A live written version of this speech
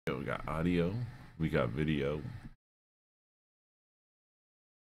we got audio, we got video.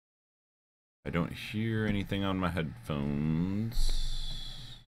 I don't hear anything on my headphones.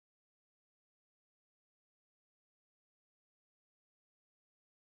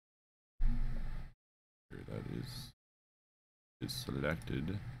 Here, that is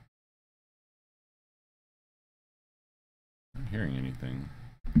selected. I'm not hearing anything.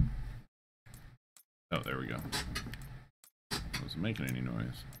 Oh, there we go. Wasn't making any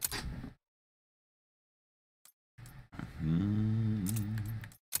noise.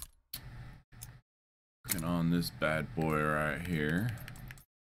 Working on this bad boy right here.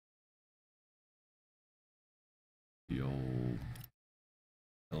 The old, what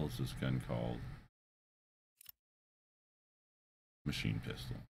the hell is this gun called? Machine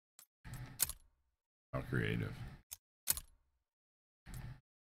pistol. How creative.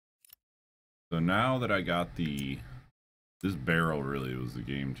 So now that I got this barrel really was the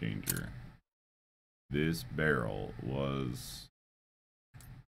game changer. This barrel was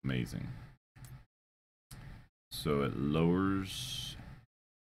amazing. So it lowers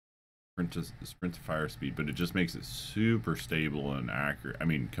sprint to fire speed, but it just makes it super stable and accurate. I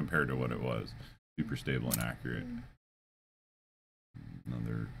mean, compared to what it was, super stable and accurate.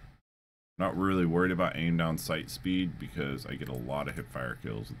 Not really worried about aim down sight speed because I get a lot of hip fire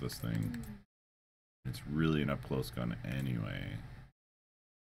kills with this thing. It's really an up close gun anyway.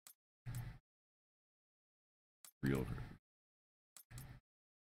 Real.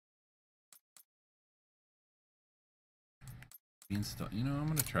 You know, I'm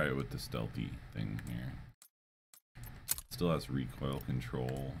gonna try it with the stealthy thing here. Still has recoil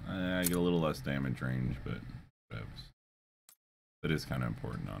control. I get a little less damage range, but that is kind of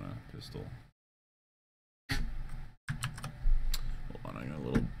important on a pistol. Hold on, I got a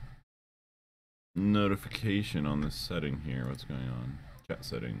little notification on this setting here. What's going on? Chat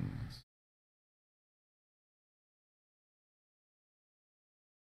settings.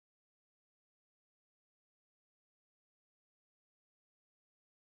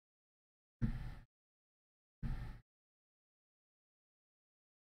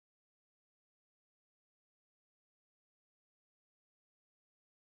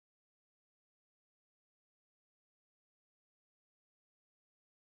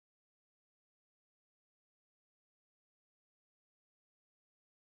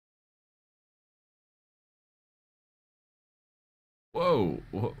 Whoa!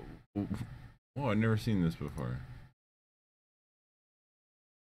 Whoa! I've never seen this before.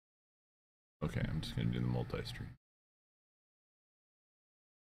 Okay, I'm just gonna do the multi-stream.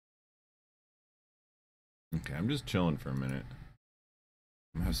 Okay, I'm just chilling for a minute.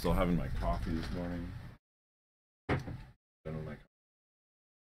 I'm still having my coffee this morning.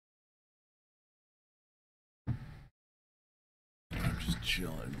 I'm just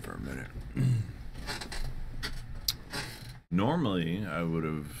chilling for a minute. Normally, I would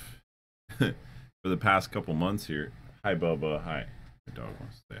have, for the past couple months here. Hi, Bubba. Hi. My dog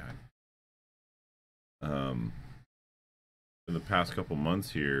wants to say hi. For the past couple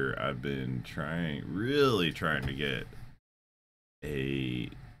months here, I've been really trying to get a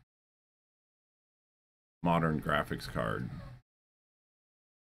modern graphics card.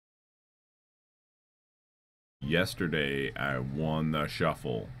 Yesterday, I won the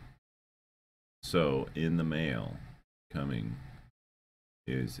shuffle. So, in the mail coming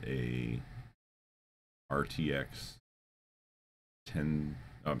is a RTX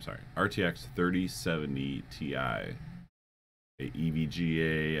 3070 Ti, a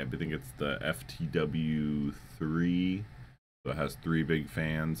EVGA. I think it's the FTW3. So it has 3 big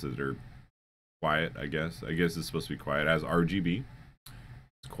fans that are quiet, I guess. It's supposed to be quiet. It has RGB.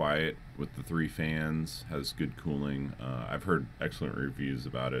 It's quiet with the 3 fans, has good cooling. I've heard excellent reviews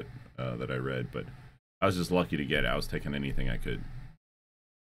about it that I read, but I was just lucky to get it. I was taking anything I could.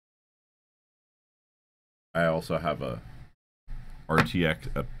 I also have a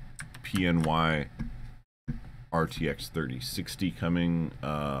PNY RTX 3060 coming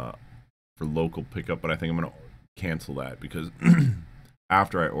for local pickup, but I think I'm going to cancel that because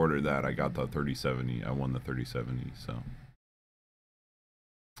after I ordered that, I got the 3070. I won the 3070, so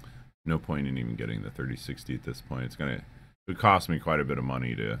no point in even getting the 3060 at this point. It would cost me quite a bit of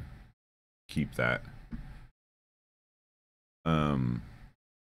money to keep that.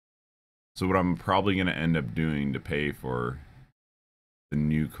 So what I'm probably going to end up doing to pay for the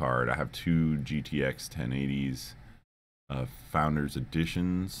new card, I have 2 GTX 1080s Founders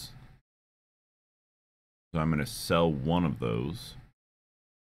Editions. So I'm going to sell one of those,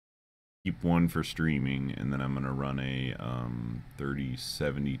 keep one for streaming, and then I'm going to run a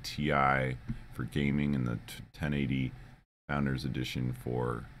 3070 Ti for gaming and the 1080 Founders Edition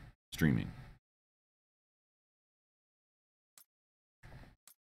for streaming.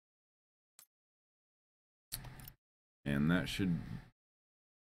 And that should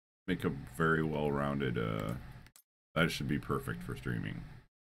make a very well-rounded, that should be perfect for streaming.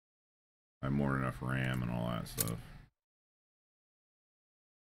 I have more than enough RAM and all that stuff.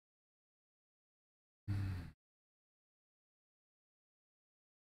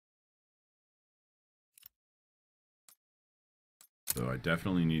 So I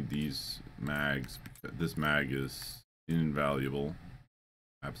definitely need these mags. This mag is invaluable.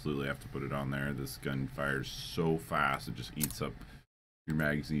 Absolutely have to put it on there. This gun fires so fast, it just eats up your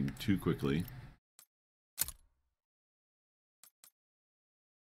magazine too quickly.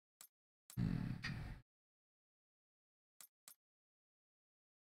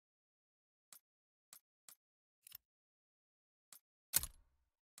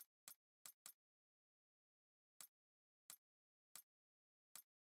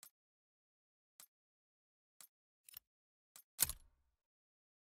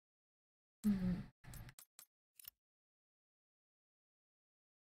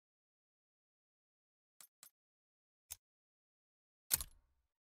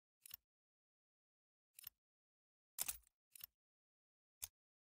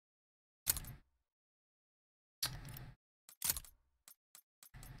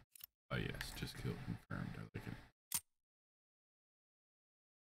 Oh yes, just kill confirmed. I like it.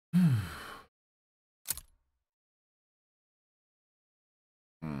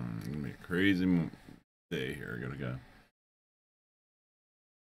 It's gonna be a crazy day here. I gotta go.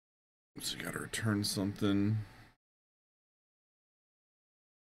 So gotta return something.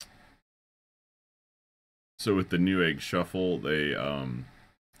 So with the new egg shuffle, they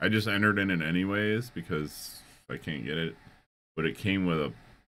I just entered in it anyways because I can't get it. But it came with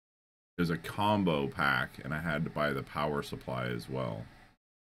there's a combo pack, and I had to buy the power supply as well.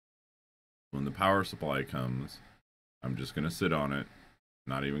 When the power supply comes, I'm just gonna sit on it,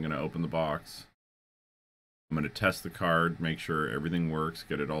 not even gonna open the box. I'm gonna test the card, make sure everything works,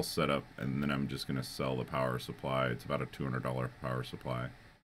 get it all set up, and then I'm just gonna sell the power supply. It's about a $200 power supply.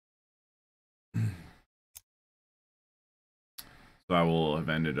 So I will have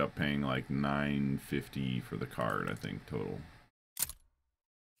ended up paying like $950 for the card, I think, total.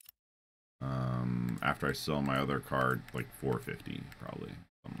 After I sell my other card, like $450 probably,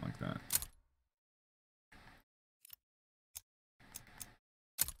 something like that.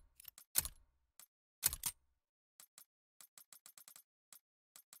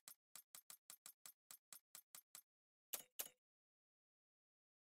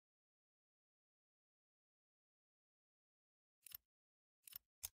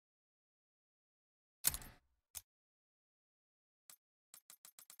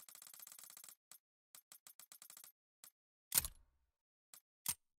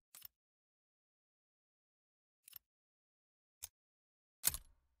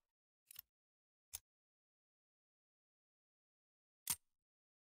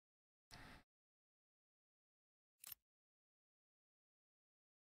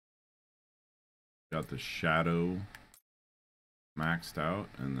 Got the shadow maxed out,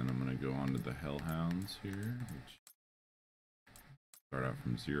 and then I'm gonna go on to the hellhounds here, which start out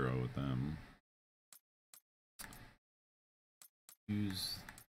from 0 with them. Use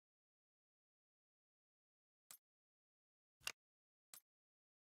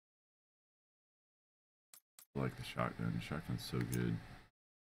I like the shotgun. The shotgun's so good.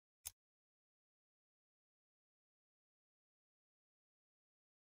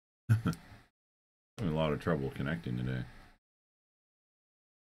 Having a lot of trouble connecting today.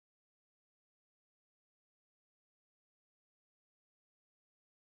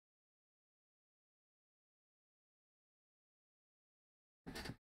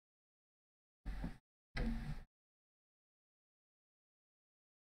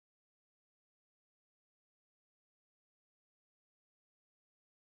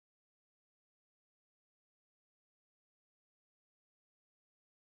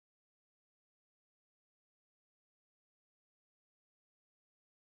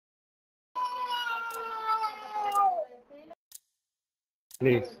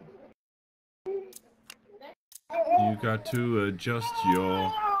 Please. You got to adjust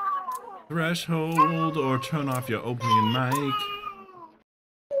your threshold or turn off your opening mic.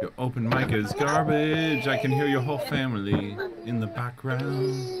 Your open mic is garbage. I can hear your whole family in the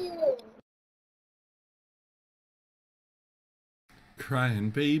background. Crying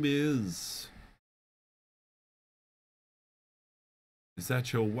babies. Is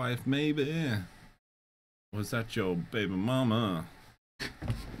that your wife, maybe? Was that your baby mama?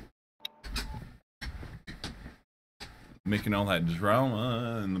 Making all that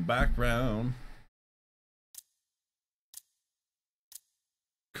drama in the background.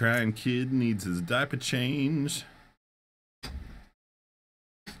 Crying kid needs his diaper changed.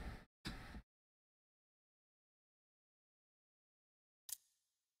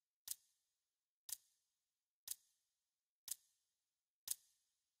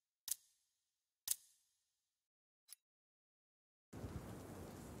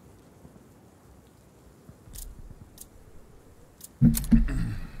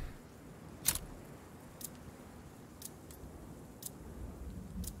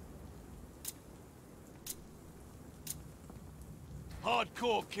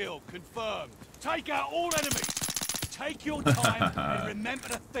 Hardcore kill confirmed. Take out all enemies. Take your time and remember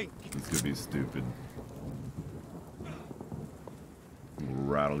to think. This could be stupid.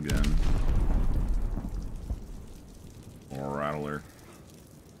 Rattle gun. Or rattler.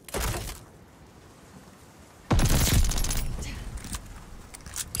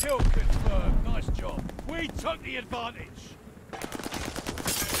 Kill confirmed. Nice job. We took the advantage.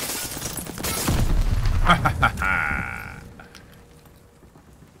 Ha ha ha ha!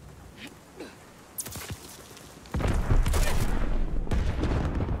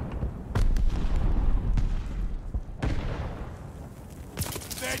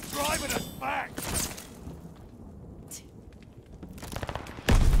 They're driving us back.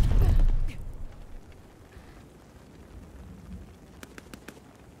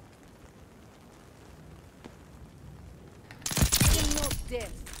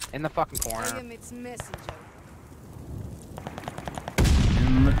 In the fucking corner. In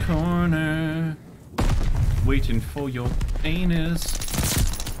the corner, waiting for your anus.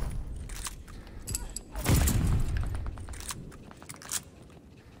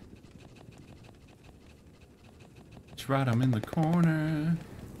 That's right, I'm in the corner.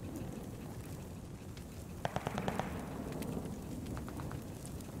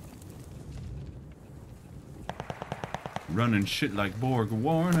 Running shit like Borg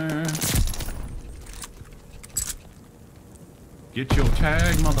Warner. Get your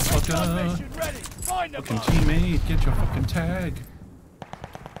tag, motherfucker. Ready. Find Fucking teammate, get your fucking tag.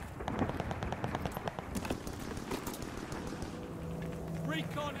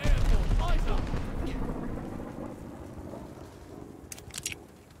 Recon airport. Eyes up.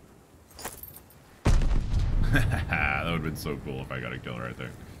 That would have been so cool if I got a kill right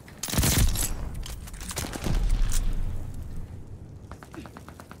there.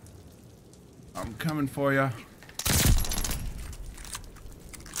 I'm coming for you.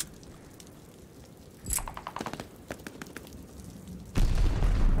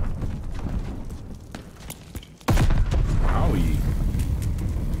 Owie.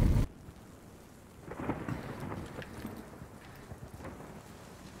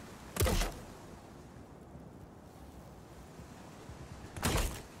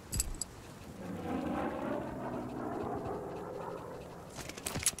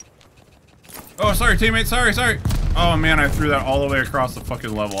 Oh, sorry, teammate. Sorry. Oh man, I threw that all the way across the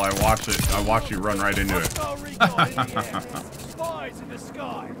fucking level. I watched it. I watched you run right into it. Spies in the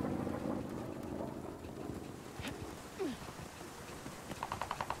sky.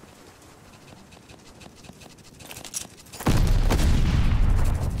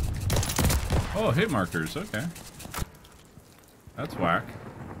 Oh, hit markers. Okay, that's whack.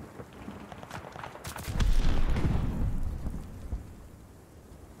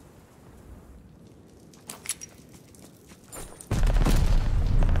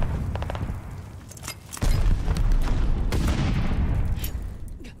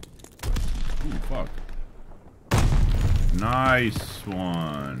 Fuck. Nice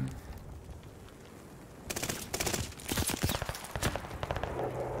one.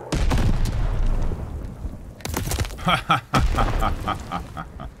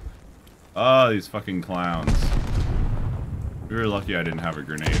 Oh, these fucking clowns. We were lucky I didn't have a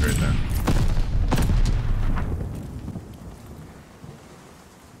grenade right there.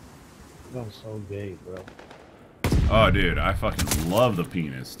 That was so gay, bro. Oh, dude, I fucking love the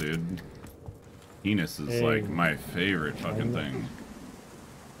penis, dude. Penis is like my favorite fucking thing.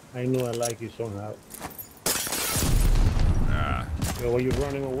 I knew I like you somehow. Yeah. So when you're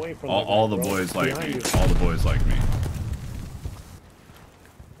running away from all the boys like me. All the boys like me.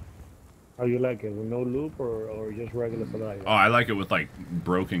 How you like it? With no loop or just regular palaya? Oh, I like it with like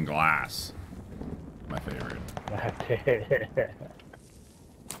broken glass. My favorite.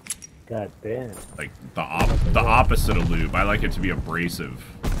 God damn. Like the opposite of lube. I like it to be abrasive,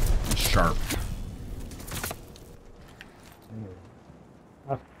 and sharp.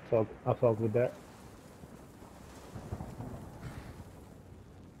 I fuck with that.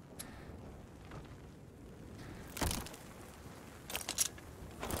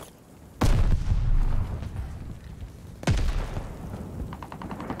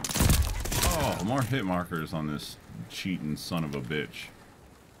 more hit markers on this cheating son of a bitch.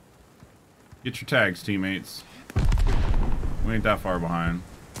 Get your tags, teammates. We ain't that far behind.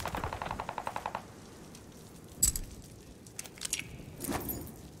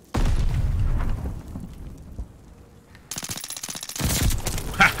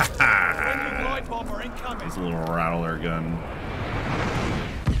 This little rattler gun.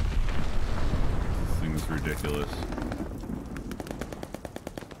 This thing is ridiculous.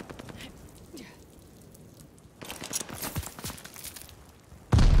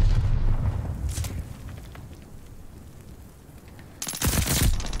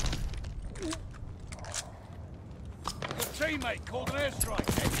 Your teammate called an airstrike.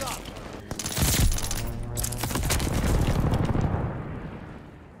 Heads up.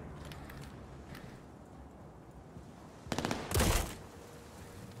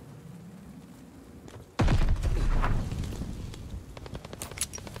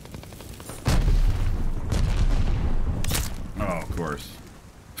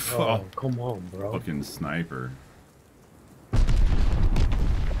 Oh, come on, bro. Fucking sniper. He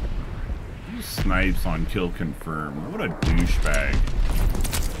snipes on kill confirmed. What a douchebag.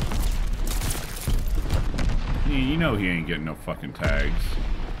 You know he ain't getting no fucking tags.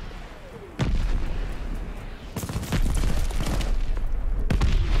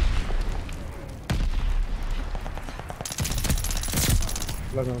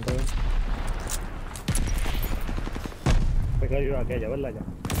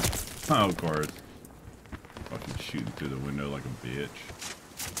 Oh, of course. Fucking shooting through the window like a bitch.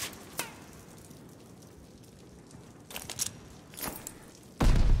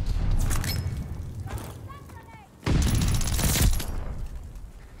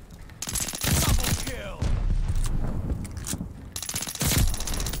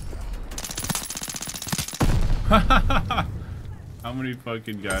 How many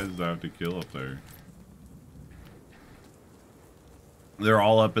fucking guys do I have to kill up there? They're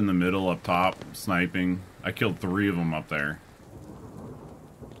all up in the middle, up top, sniping. I killed 3 of them up there.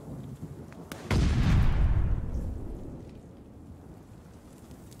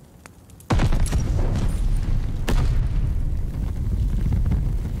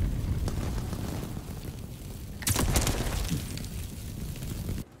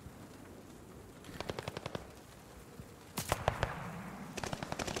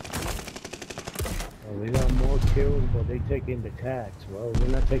 We got more kills, but they taking the tags. Well, we're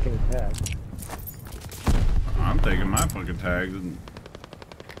not taking the tags. I'm taking my fucking tags, and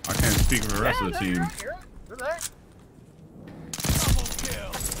I can't speak for the rest of the team. Double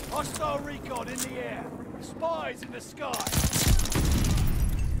kill. Hostile recon in the air. Spies in the sky.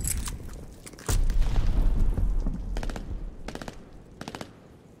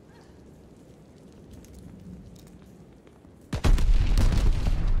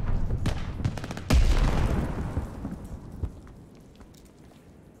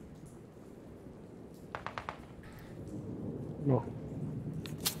 No.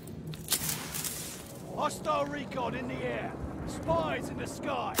 Hostile recon in the air. Spies in the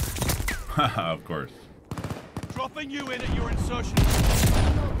sky. Of course. Dropping you in at your insertion.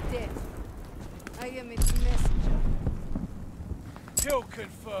 I'm not dead. I am its messenger. Kill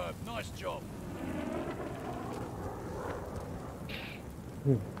confirmed. Nice job.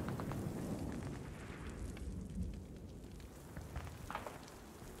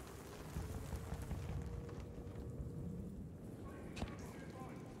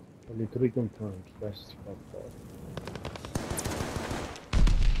 Only 3 confirmed. That's fucked up.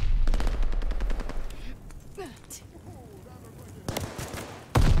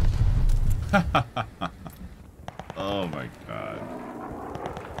 Oh my god.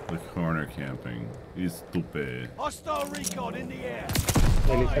 The corner camping. He's stupid. Hostile recon in the air.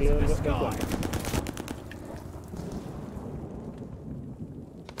 Ele Spies salió in the del sky. cuarto.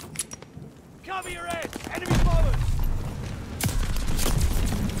 Cover your heads. Enemy bombers.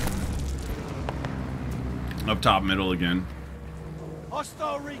 Up top middle again.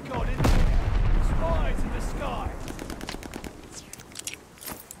 Hostile recon in the air. Spies in the sky.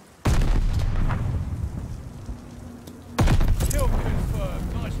 Kill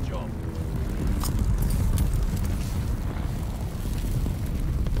confirmed. Nice job.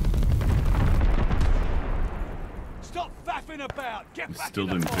 Stop faffing about. Get back Still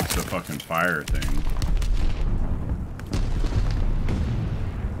in the didn't fix the fight. fucking fire thing.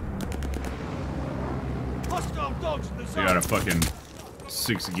 Hostile dogs in the They zone. got a fucking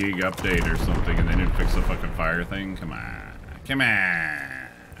 6 gig update or something and they didn't fix the fucking fire thing? Come on. Come on.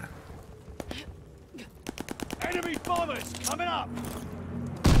 Enemy bombers coming up.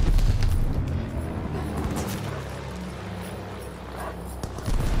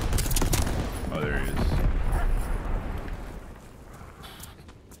 Oh,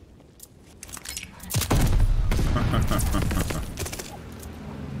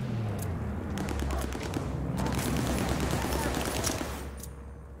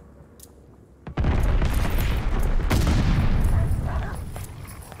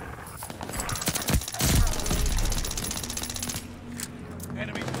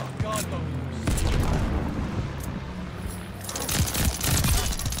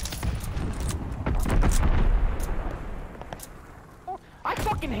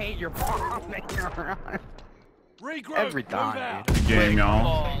 your bomb and you're around. Regroup. Every Move time, out. Good game,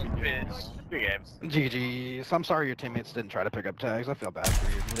 y'all. Oh, bitch. Two games. GG's. I'm sorry your teammates didn't try to pick up tags. I feel bad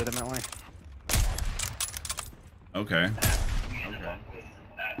for you, legitimately. Okay.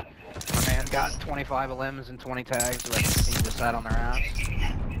 My man got 25 limbs and 20 tags. The rest of the team just sat on their ass.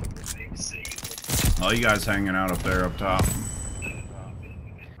 All you guys hanging out up there up top.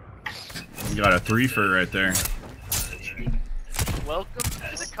 You got a threefer right there. Welcome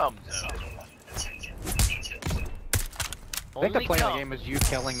to the cum zone. I think the play of the game was you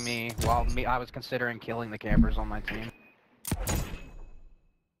killing me while I was considering killing the campers on my team.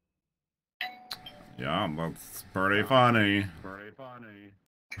 Yeah, that's pretty funny.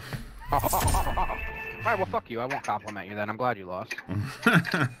 Alright, well fuck you. I won't compliment you then. I'm glad you lost.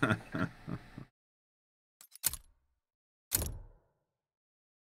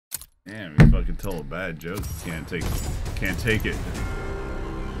 Damn, you fucking tell a bad joke. Can't take it.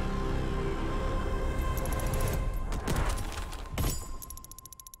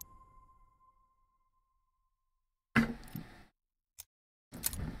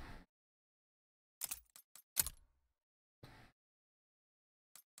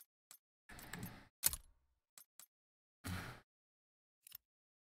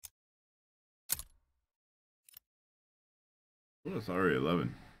 Oh, it's already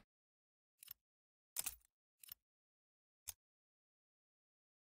 11.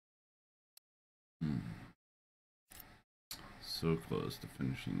 So close to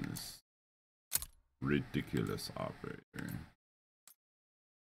finishing this ridiculous operator.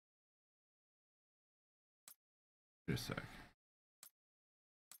 Just a sec.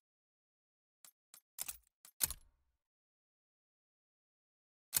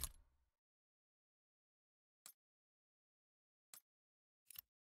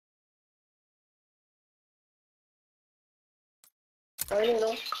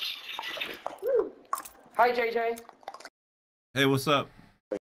 Hi, JJ. Hey, what's up?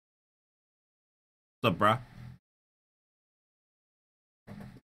 What's up, brah?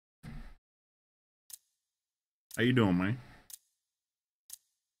 How you doing, man?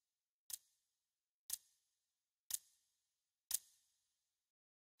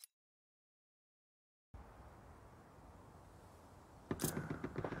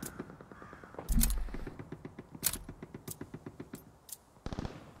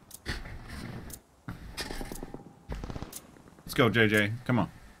 Let's go, JJ. Come on.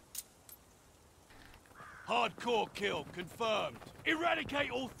 Hardcore kill confirmed.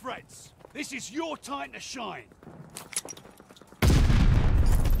 Eradicate all threats. This is your time to shine. The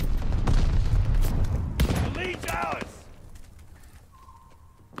lead's ours.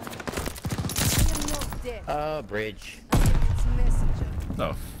 I am not dead. Bridge. I am its messenger. What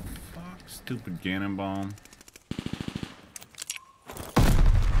the fuck? Stupid cannon bomb.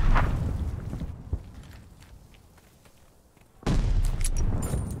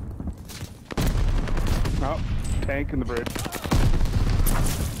 Oh, tank in the bridge.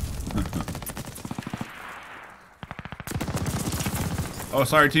 Oh,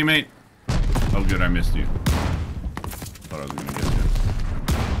 sorry, teammate. Oh, good, I missed you. Thought I was gonna get you.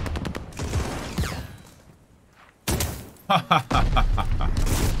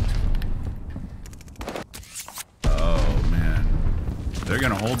 Oh, man. They're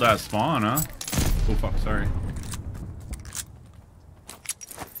gonna hold that spawn, huh? Oh, fuck, sorry.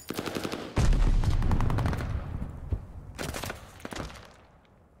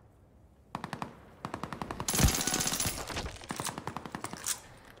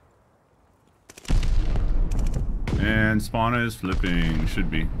 And spawn is flipping.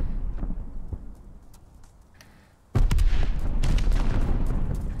 Should be.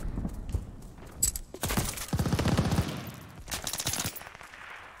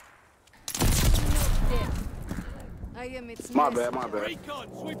 Dead. I am its My messenger. bad, my bad. Recon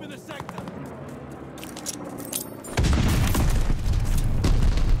sweeping the sector.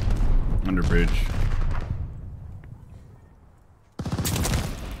 Under bridge.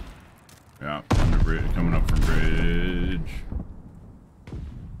 Yeah, under bridge. Coming up from bridge.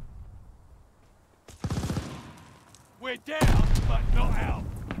 We're down, but not out.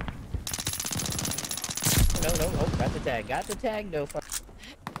 No, oh, got the tag. Got the tag, no.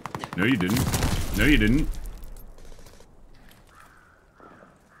 No, you didn't. No, you didn't.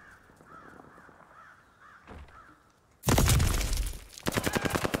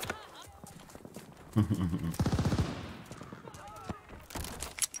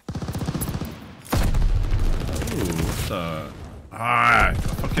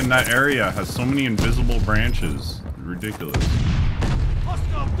 Fucking that area has so many invisible branches. Ridiculous.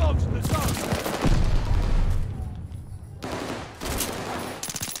 Hostile dogs in the zone.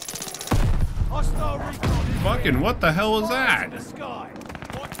 Hostile recon in the Fucking air. what the hell was Fires that? in the sky.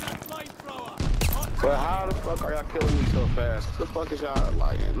 Watch that flamethrower. But how the fuck are y'all killing me so fast? The fuck is y'all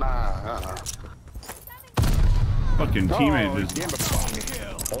like? Nah. Fucking teammate just.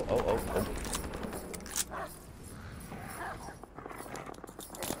 Kill. Oh.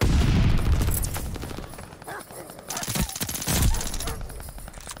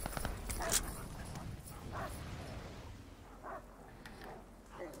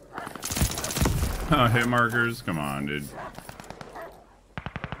 Oh, hit markers? Come on, dude.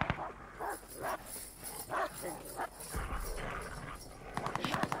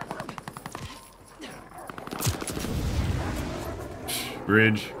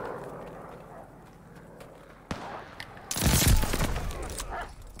 Bridge.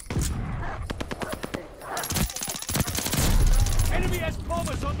 Enemy has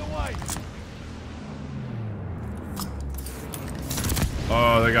bombers on the way.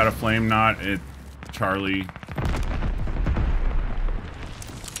 Oh, they got a flame knot at Charlie.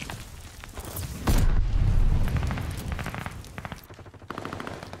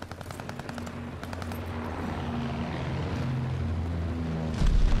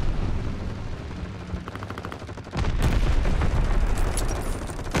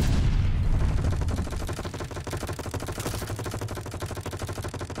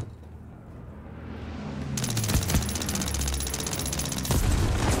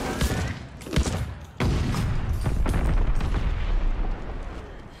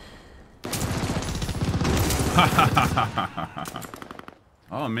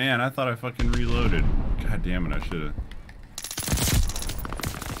 Oh man, I thought I fucking reloaded. God damn it, I should've.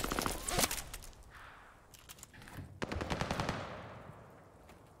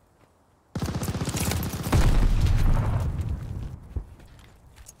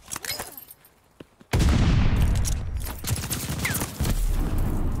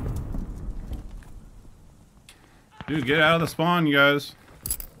 Dude, get out of the spawn, you guys.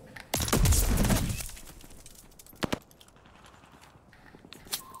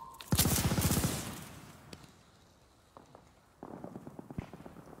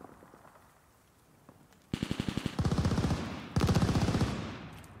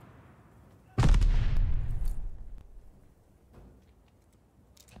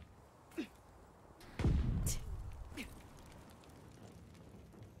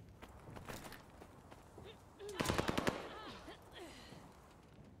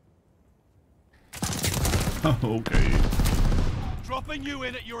 Okay. Dropping you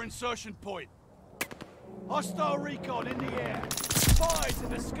in at your insertion point. Hostile recon in the air. Fires in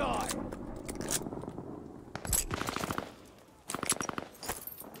the sky.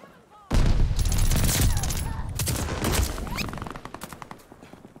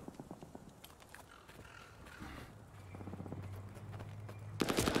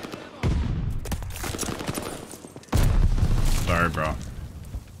 Sorry, bro.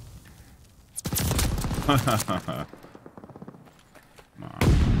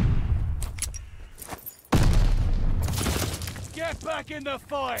 Get back in the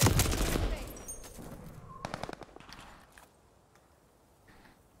fight.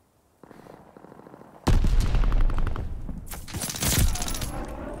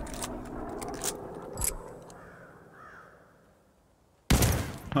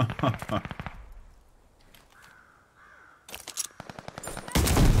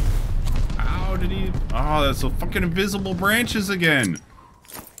 How did he? Oh, that's the fucking invisible branches again.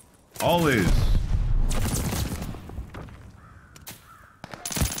 Always.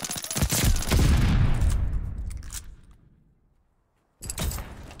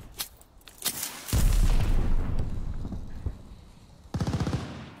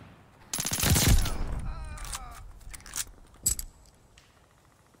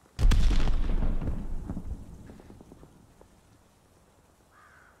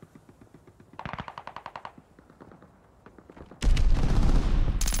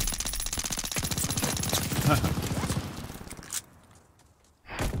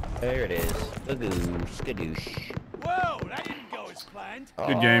 There it is. Skadoosh. Whoa, that didn't go as planned.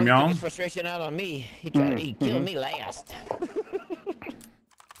 Good game, y'all. He took his frustration out on me. He tried to kill me last.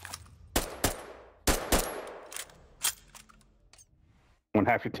 When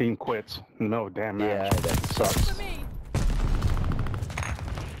half your team quits, no damn Yeah, match. that Sucks.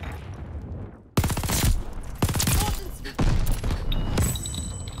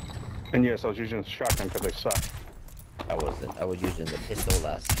 And yes, I was using the shotgun because they suck. I wasn't. I was using the pistol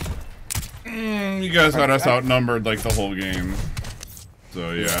last. You guys had us outnumbered like the whole game.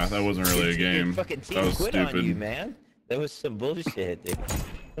 So yeah, that wasn't really a game. Your fucking team That was quit on you, stupid. man. That was some bullshit, dude.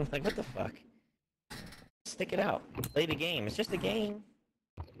 I'm like, what the fuck? Stick it out. Play the game. It's just a game.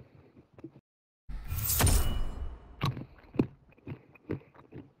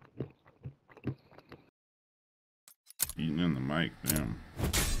 In the mic, damn.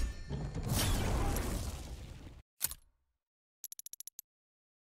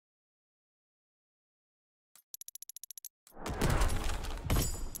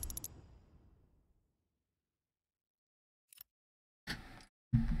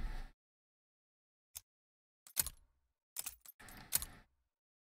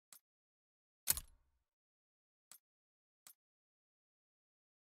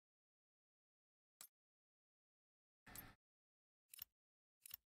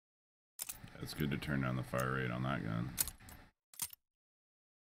 It's good to turn down the fire rate on that gun.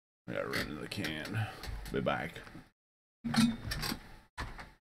 I gotta run to the can. Be back.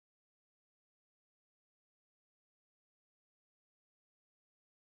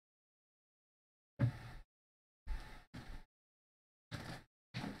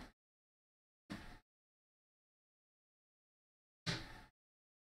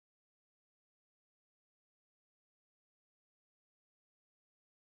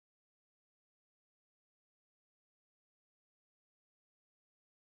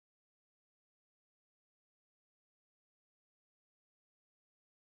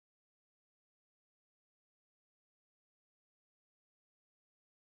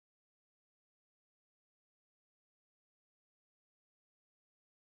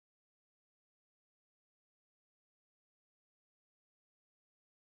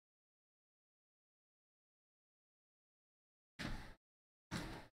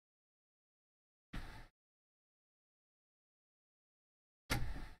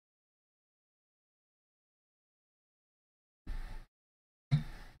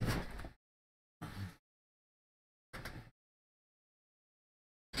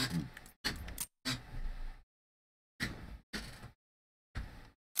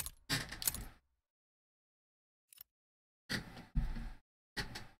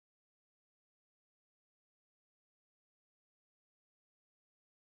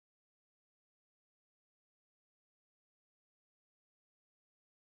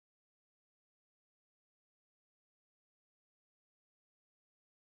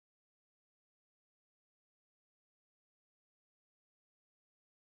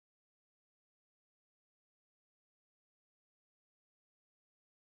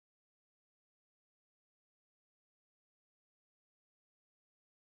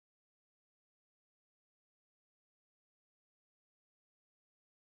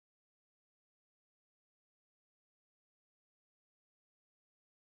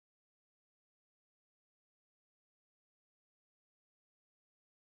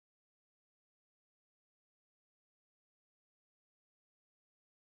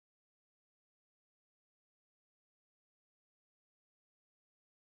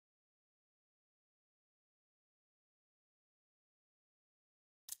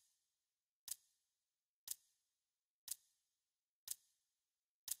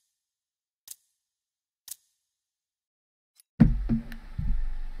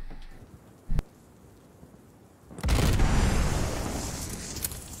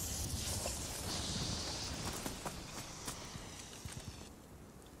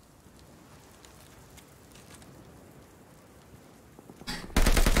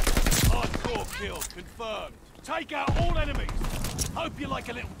 Hardcore kill confirmed. Take out all enemies. Hope you like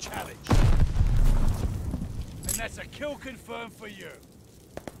a little challenge. And that's a kill confirmed for you.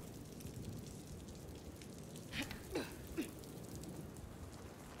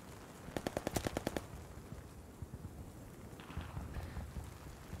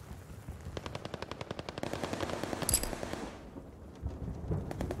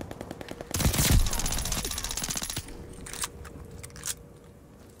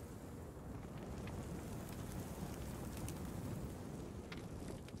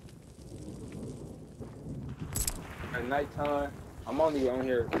 At nighttime, I'm only on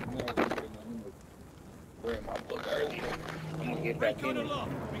here. Wearing my book earlier. I'm gonna get back in it.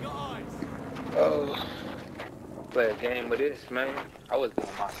 We got eyes. Oh, play a game with this, man. I was doing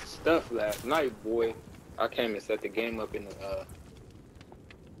my stuff last night, boy. I came and set the game up in the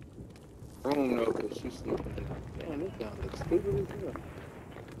room though, cause she's sleeping in the. Damn, this guy looks stupid as hell.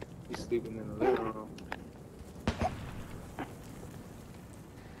 She's sleeping in the living room.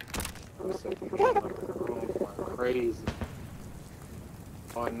 I was sitting in the room going crazy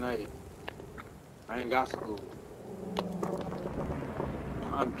all night. I ain't got school.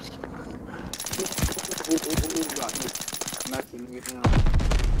 I'm just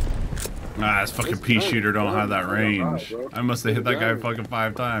Ah, this fucking pea shooter don't have that range. I must have hit that guy fucking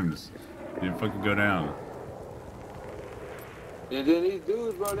 5 times. He didn't fucking go down. And then these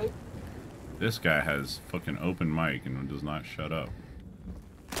dudes, bro, they... This guy has fucking open mic and does not shut up.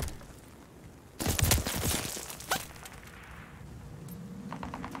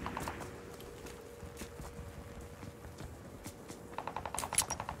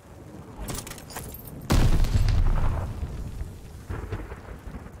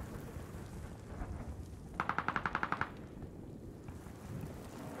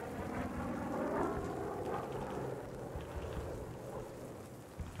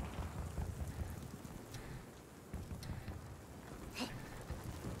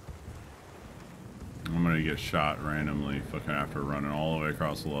 gonna get shot randomly fucking after running all the way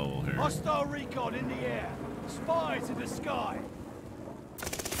across the level here. Hostile recon in the air. Spies in the sky.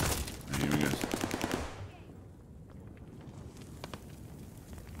 Here we go.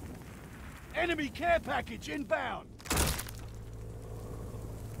 Enemy care package inbound.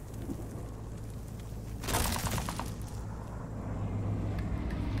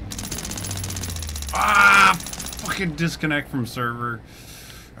 Ah! Fucking disconnect from server.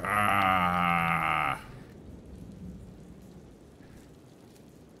 Ah!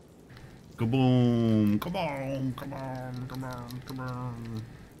 Kaboom! Come on! Come on! Come on! Come on!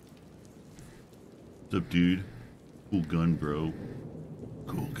 What's up, dude? Cool gun, bro.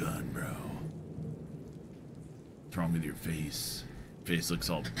 Cool gun, bro. What's wrong with your face? Face looks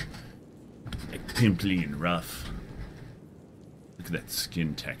all like pimply and rough. Look at that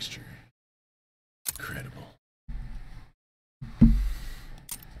skin texture. Incredible.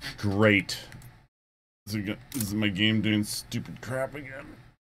 Great. Is my game doing stupid crap again?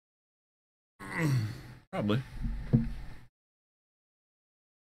 Probably. I'm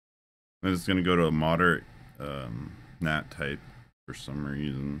just gonna go to a moderate nat type for some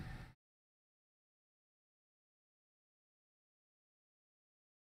reason.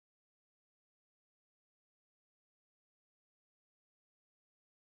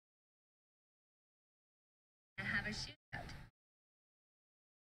 Have a shootout.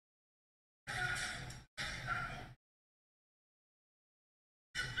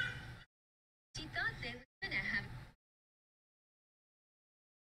 She thought they were gonna have.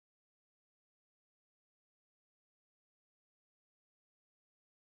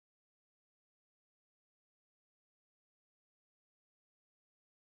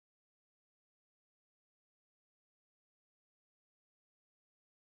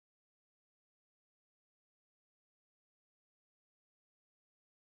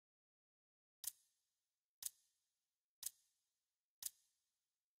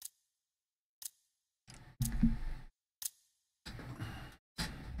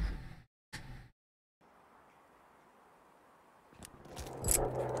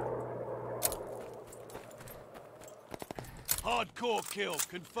 Hardcore kill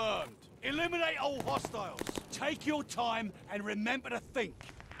confirmed. Eliminate all hostiles. Take your time and remember to think.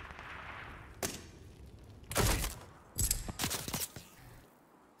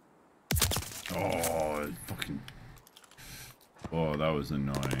 Oh, fucking. Oh, that was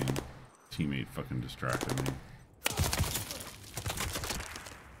annoying. Teammate fucking distracted me.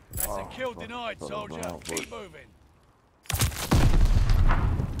 That's a kill denied, soldier. Keep moving.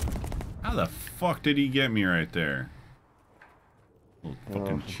 How the fuck did he get me right there? Little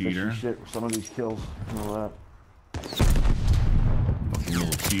fucking cheater. Shit with some of these kills and all that. Fucking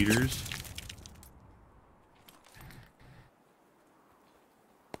little cheaters.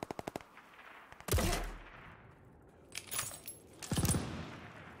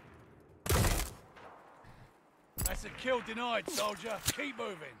 That's a kill denied, soldier. Keep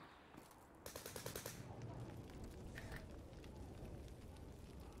moving.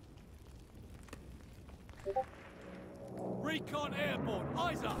 Recon airborne.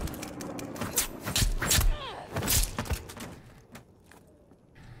 Eyes up.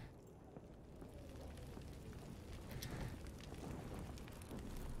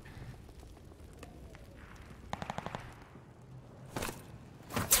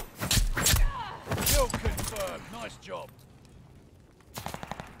 Kill confirmed. Nice job.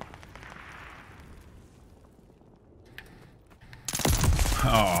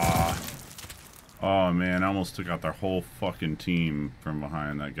 Aw. Oh man, I almost took out their whole fucking team from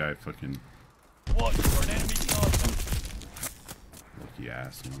behind. That guy fucking Watch for an enemy target. lucky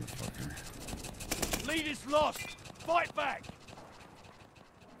ass motherfucker. Lead is lost. Fight back.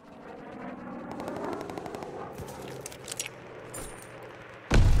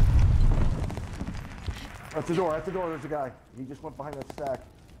 At the door, there's a guy. He just went behind that stack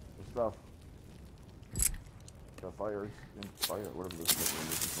of stuff. Got fire, whatever this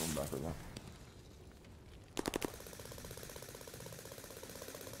is, going back right now.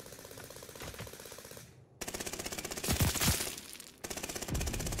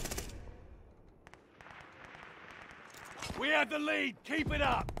 We have the lead. Keep it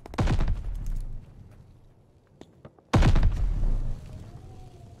up.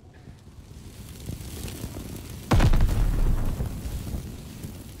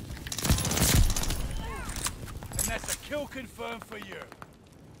 And that's a kill confirmed for you.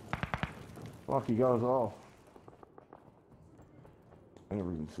 Fuck, he got us all. I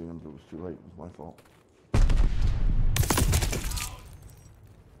never even seen him, but it was too late. It was my fault.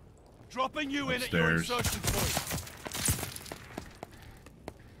 Dropping you in at your Upstairs. insertion point.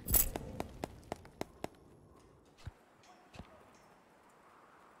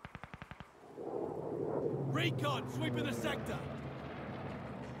 Recon sweeping the sector.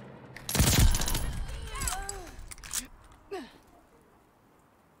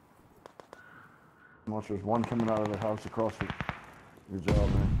 Watch, there's one coming out of the house across the... Good job,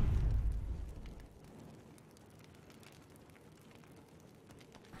 man.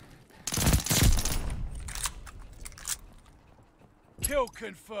 Kill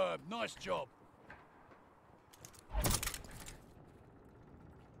confirmed. Nice job.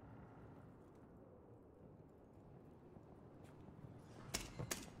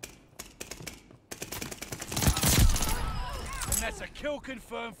 And that's a kill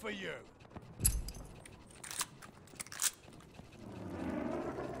confirmed for you.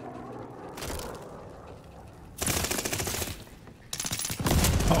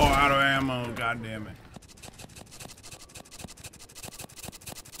 Oh, out of ammo. God damn it.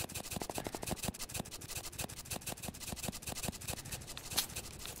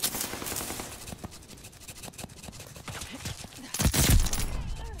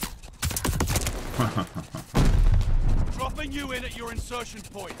 Dropping you in at your insertion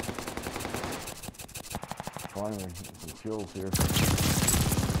point. Finally, some kills here.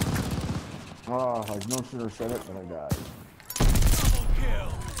 Oh, I no sooner said it than I died. Double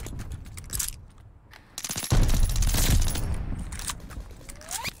kill.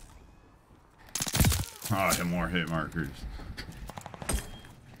 Oh, hit more hit markers.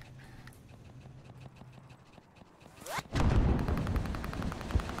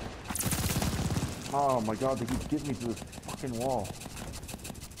 Oh my god, they keep getting me to this fucking wall.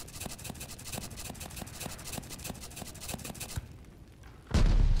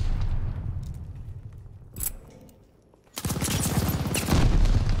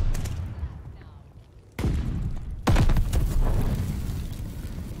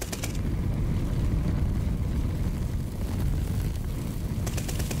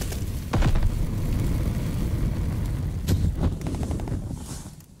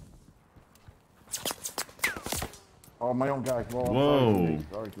 Oh, my own guy. Well, Whoa.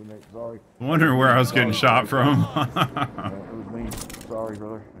 sorry, teammate. Sorry. I wonder where I was getting shot from. Yeah, it was me. Sorry,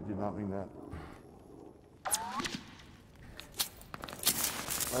 brother. I did not mean that.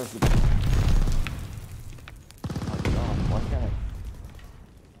 Where's the... Oh my god, why can't I...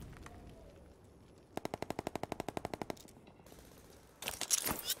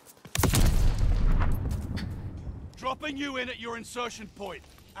 Dropping you in at your insertion point.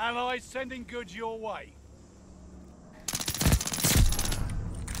 Allies sending goods your way.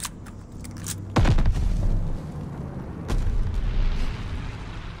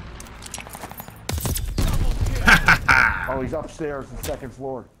 Oh, he's upstairs, the second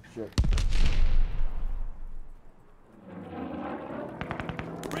floor. Shit.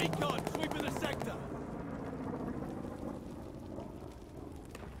 Recon sweeping the sector.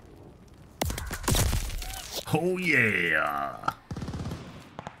 Oh yeah.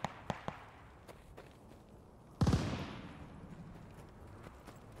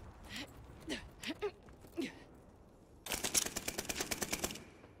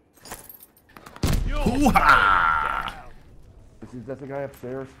 Hoo-ha! Is that the guy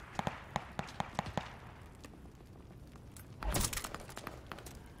upstairs?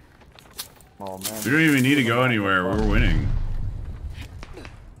 Oh man. We don't even need to go anywhere. We're winning.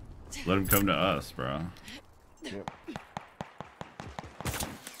 Let him come to us, bro. Yep.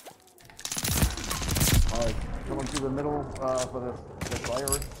 Alright, coming through the middle for the fire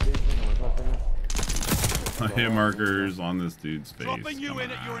station or what that is. Hit markers on this dude's face. Dropping you Come in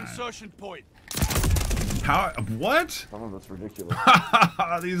at your on. insertion point. How? What? Some of it's ridiculous.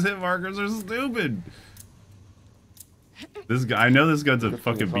 These hit markers are stupid. This guy, I know this gun's a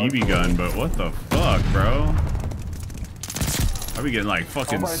fucking BB gun, but what the fuck, bro? I be getting like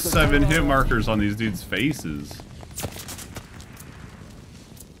fucking 7 hit markers on these dudes' faces.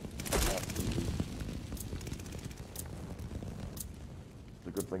 It's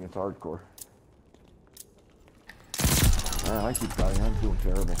a good thing it's hardcore. Man, I keep dying. I'm doing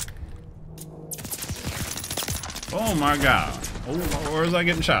terrible. Oh my god. Oh, where's I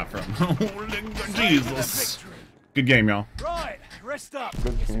getting shot from? Jesus. Good game, y'all. Right, rest up.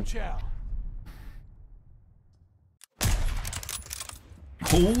 Good Get some game. chow.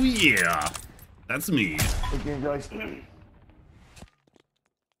 Oh yeah. That's me. Good game, guys.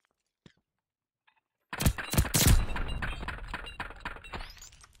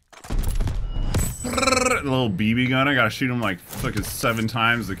 Little BB gun. I gotta shoot him like fucking 7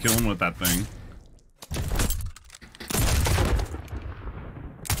 times to kill him with that thing.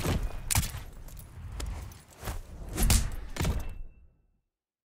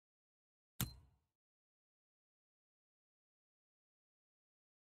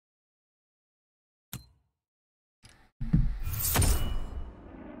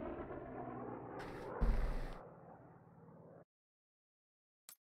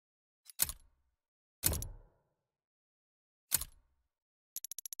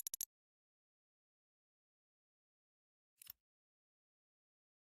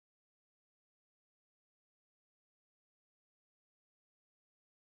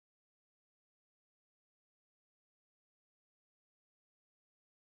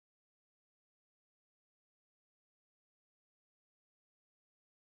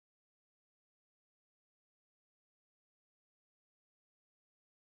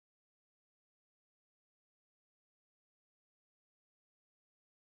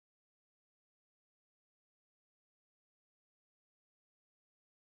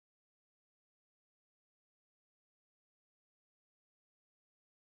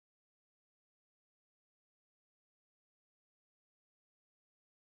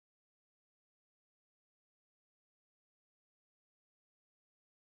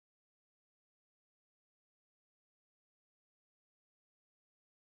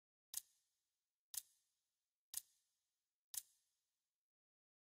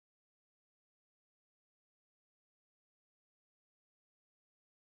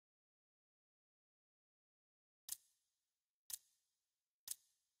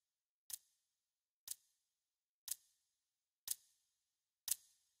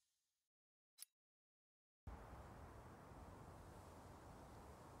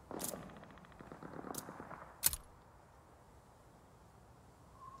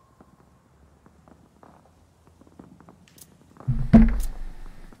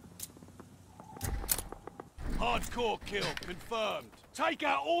 Hardcore kill confirmed. Take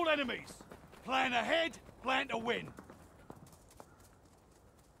out all enemies. Plan ahead, plan to win.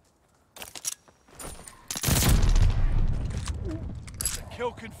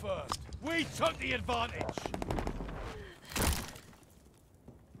 Kill confirmed. We took the advantage.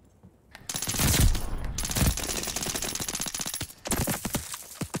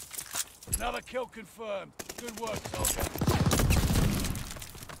 Another kill confirmed. Good work, soldier.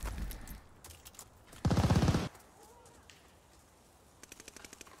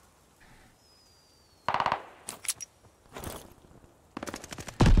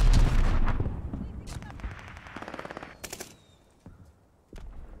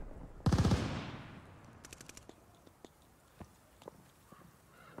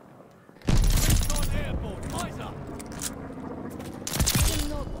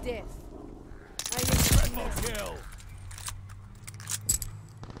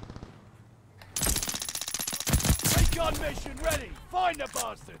 Mission ready! Find the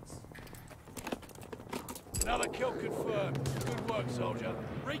bastards! Another kill confirmed. Good work, soldier.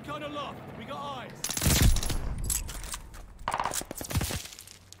 Recon aloft. We got eyes.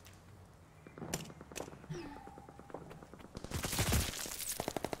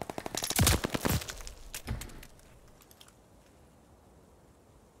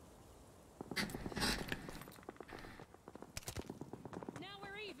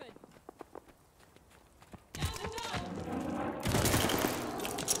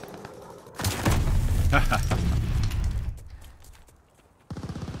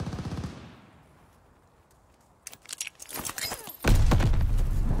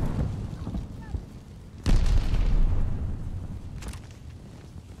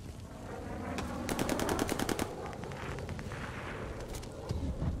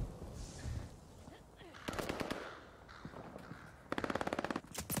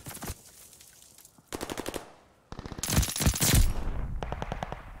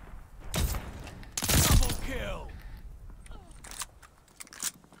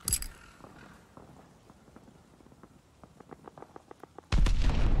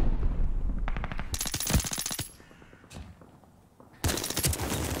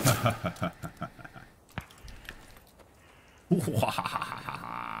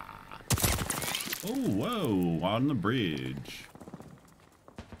 Oh, whoa, on the bridge.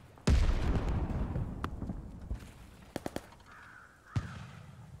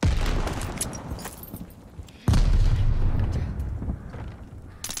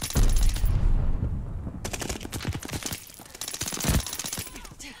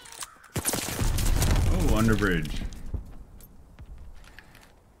 Oh, under bridge.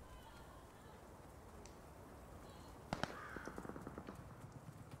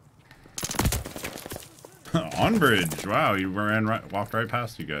 On bridge. Wow, you walked right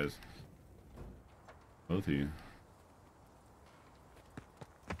past you guys. Both of you.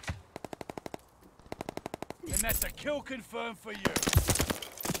 And that's a kill confirmed for you.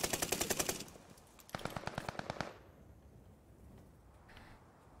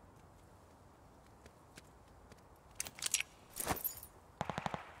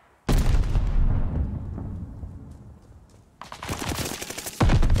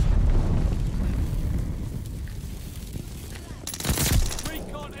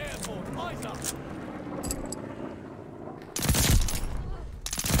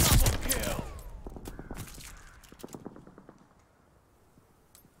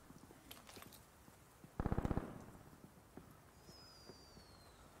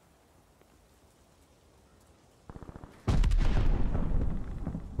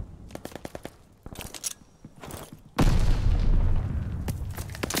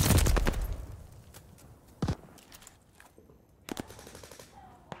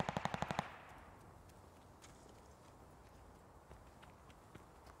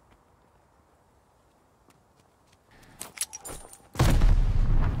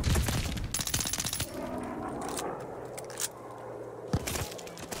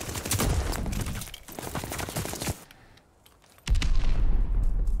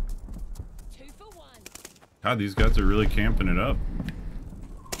 God, these guys are really camping it up.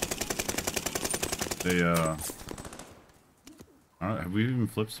 They, have we even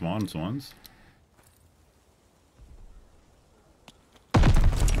flipped swans once?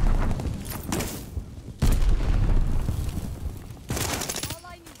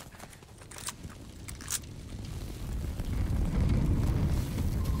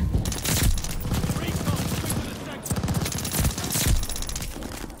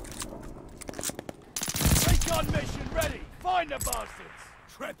 Mission ready! Find the bastards!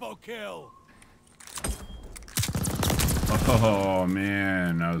 Triple kill! Oh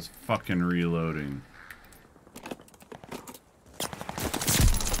man, I was fucking reloading.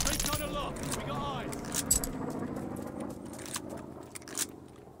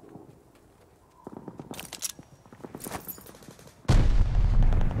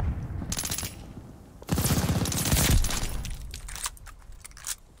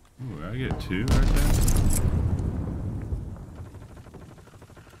 2 right there.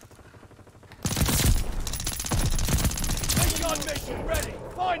 Recon mission ready.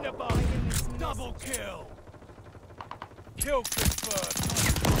 Find the bug. Double kill. Kill confirmed.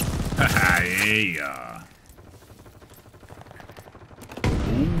 Haha, yeah.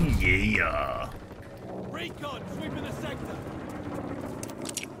 Oh yeah. Recon sweeping the sector.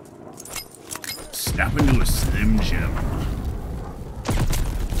 Snap into a Slim Jim.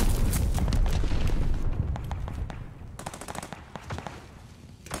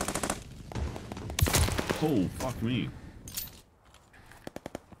 Oh, fuck me.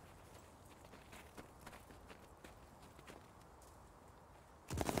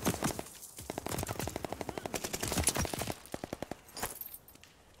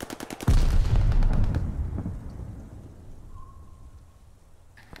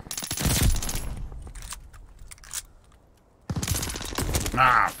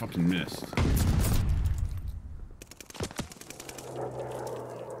 Ah, fucking missed.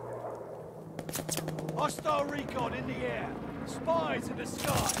 Hostile recon in the air. Spies in the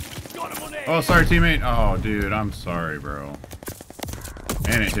sky. Got him on air. Oh, sorry, teammate. Oh, dude, I'm sorry, bro.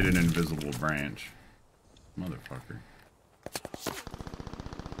 And it hit an invisible branch. Motherfucker.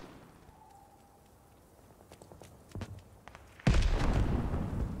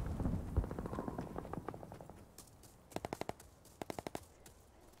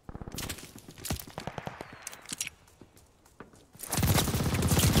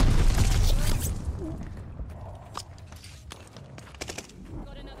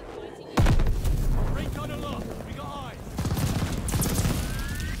 Recon aloft. We got eyes.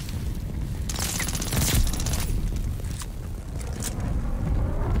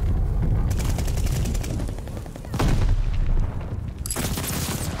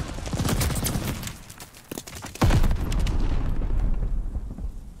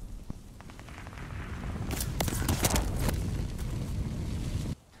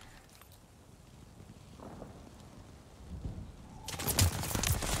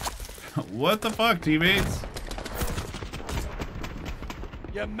 What the fuck, teammates?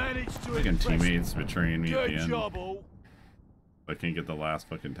 You managed to Fucking impress me. teammates betraying me at the Good end. job, all. I can't get the last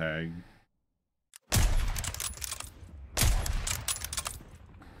fucking tag.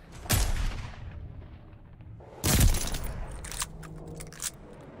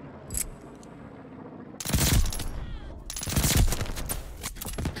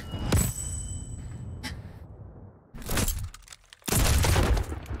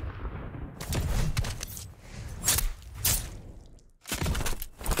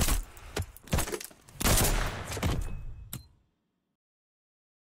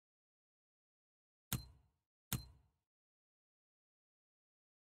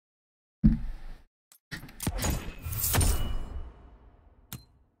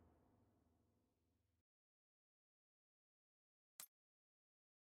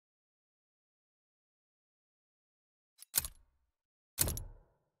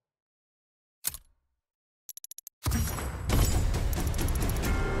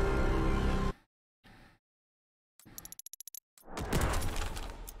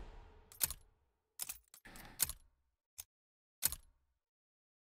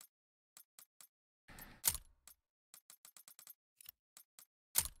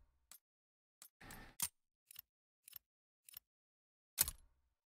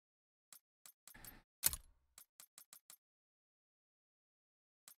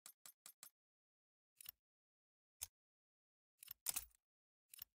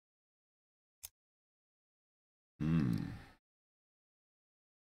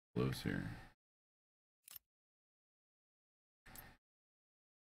 Close here.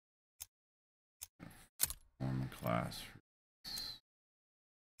 Form a class.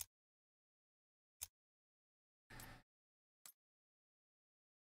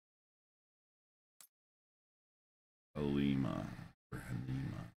 Halima. Or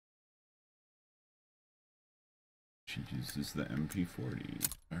Halima. She uses the MP40.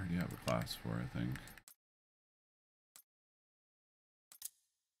 I already have a class for, I think.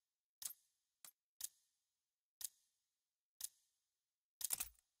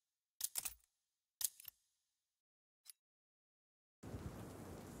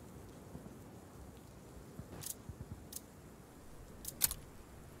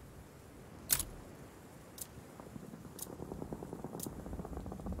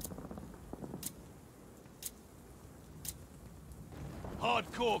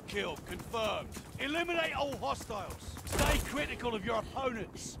 Hardcore kill confirmed. Eliminate all hostiles. Stay critical of your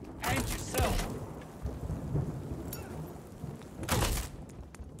opponents and yourself.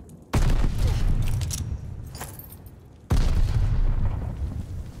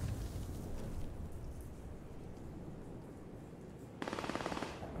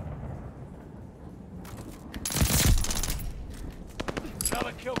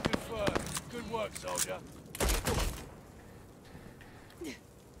 work, soldier.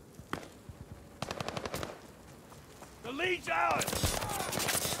 The lead's ours!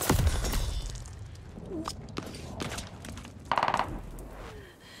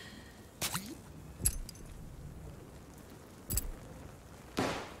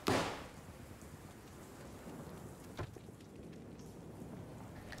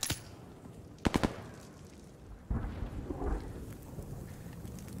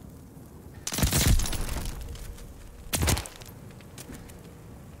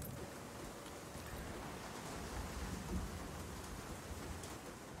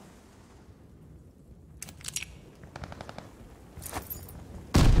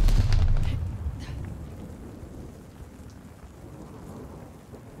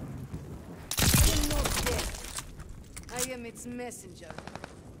 I am not dead. I am its messenger.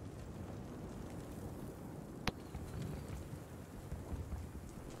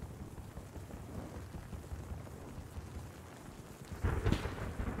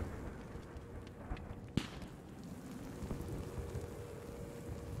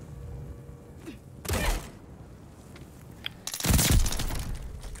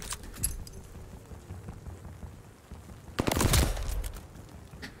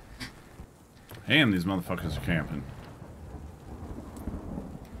 Damn, these motherfuckers are camping.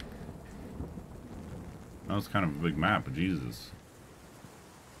 That was kind of a big map, but Jesus.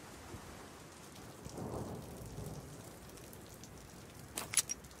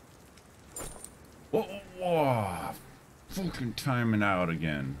 Whoa, whoa. Fucking timing out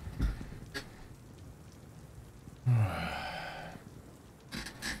again.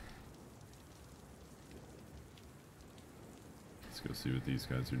 Let's go see what these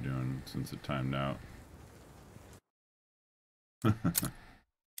guys are doing since it timed out.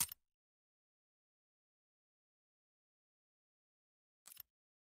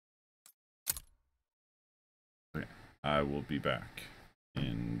 Okay, I will be back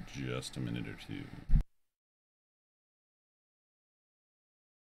in just a minute or two.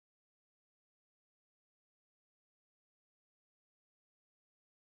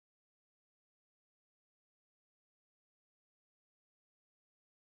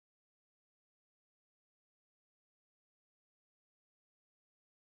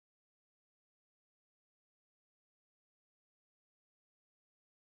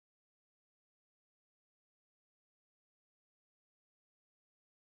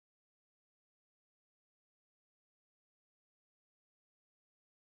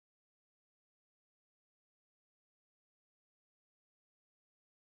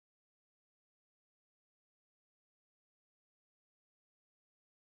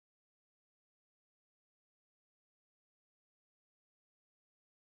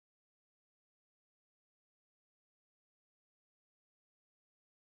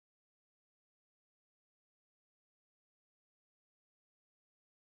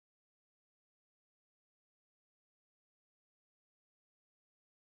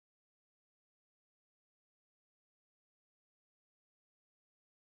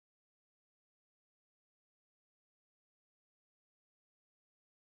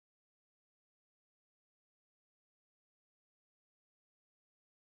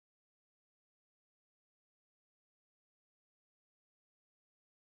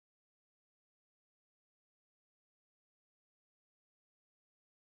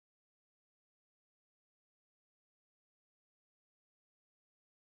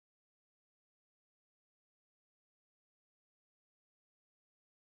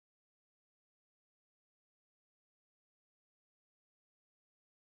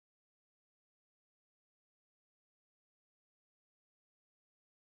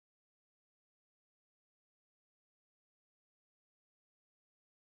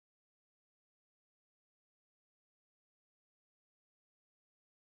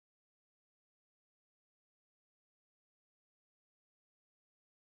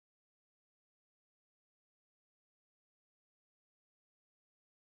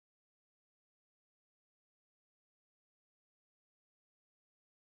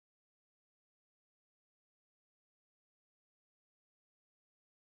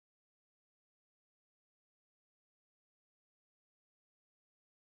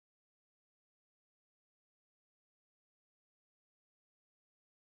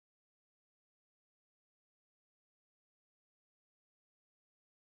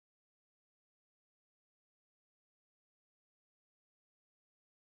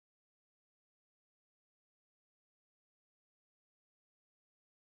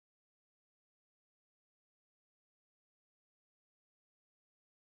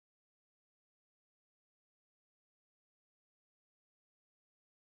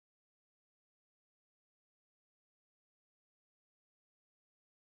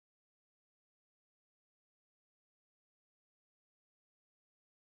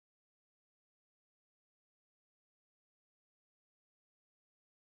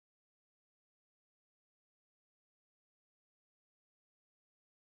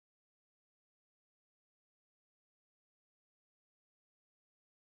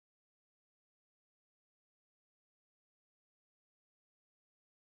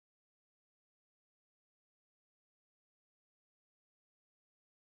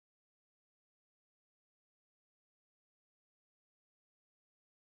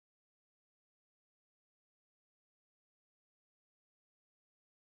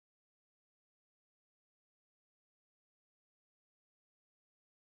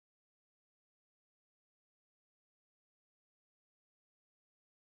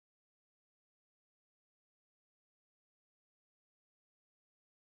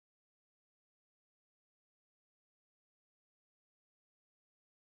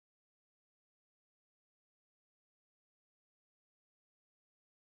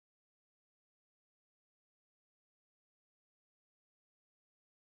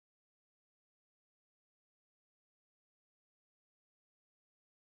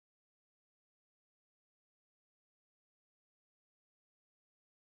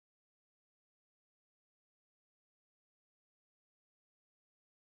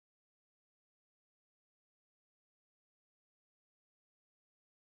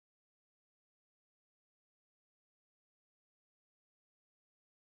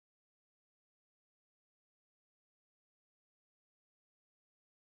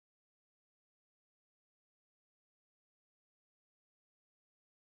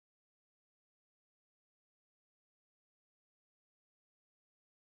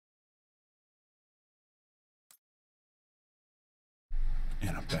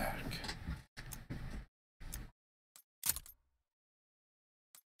 And I'm back.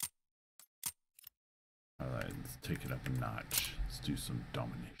 Alright, let's take it up a notch. Let's do some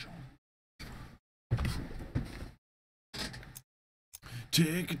domination.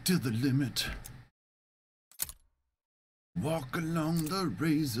 Take it to the limit. Walk along the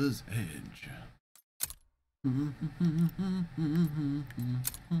razor's edge.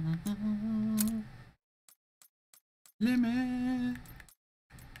 Limit.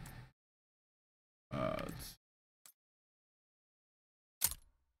 Let's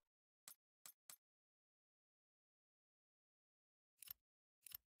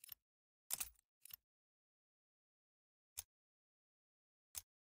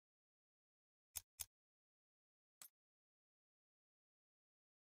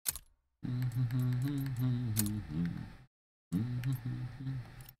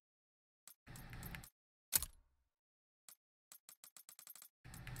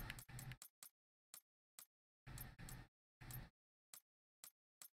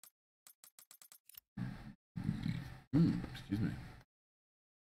excuse me.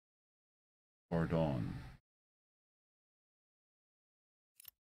 Pardon.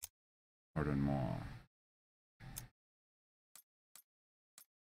 Pardon-moi.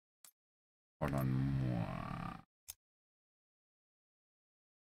 Pardon-moi.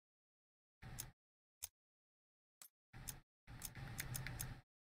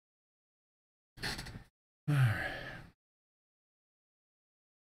 All right.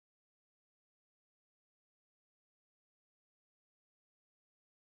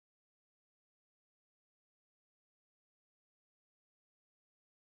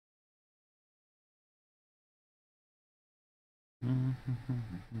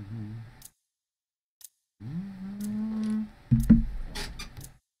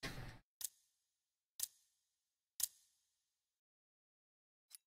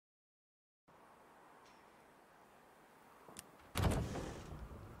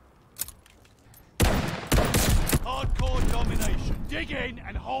 Hardcore domination. Dig in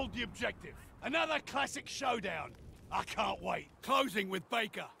and hold the objective. Another classic showdown. I can't wait. Closing with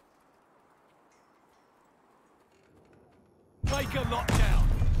Baker. Baker locked down.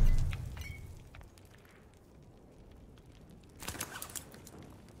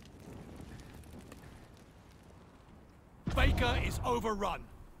 Baker is overrun.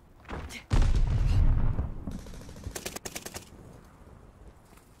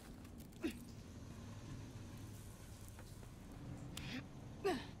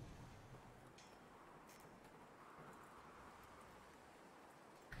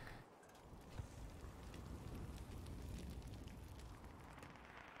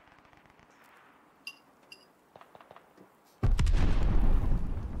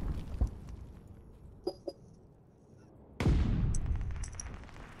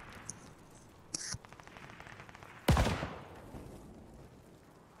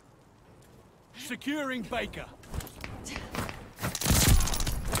 Securing Baker.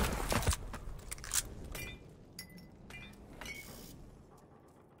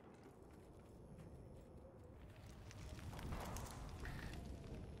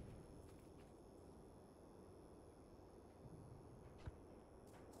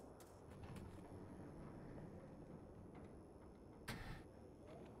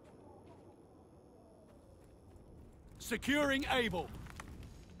 Securing Able.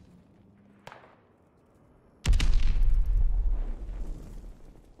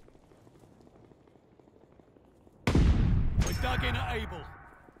 Dug in at Able.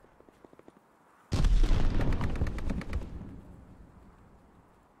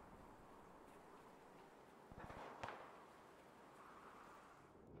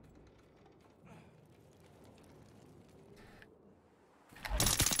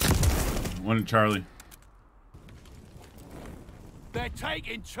 One in Charlie. They're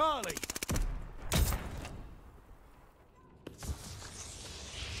taking Charlie.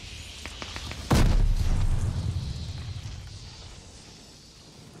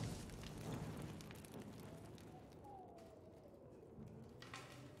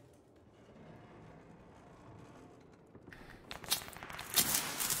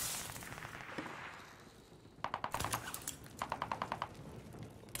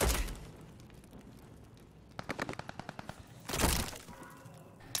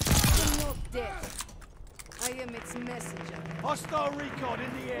 I am its messenger. Hostile recon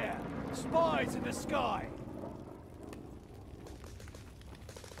in the air. Spies in the sky.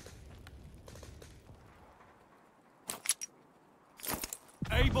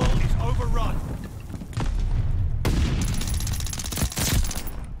 Able is overrun.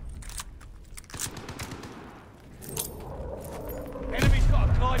 Enemy's got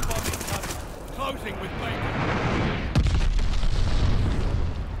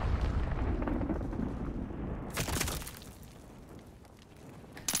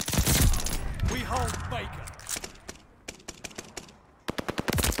hold Baker.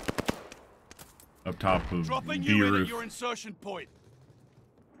 Up top of Dropping B you in at roof. your insertion point.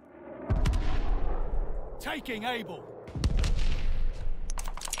 Taking Able.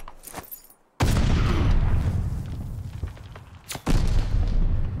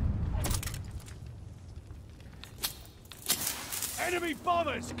 Enemy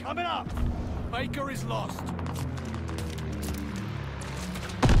bombers coming up. Baker is lost.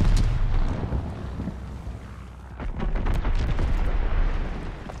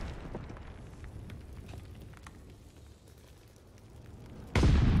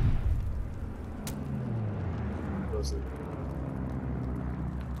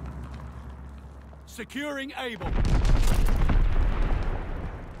 Securing Able.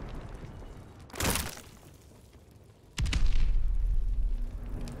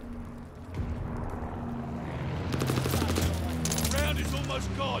 Round is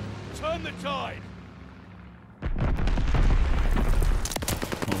almost gone. Turn the tide.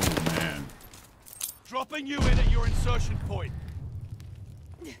 Oh man. Dropping you in at your insertion point.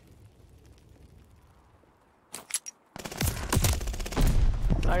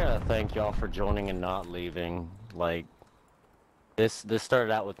 I gotta thank y'all for joining and not leaving. Like, this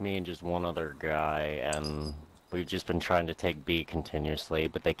started out with me and just one other guy, and we've just been trying to take B continuously,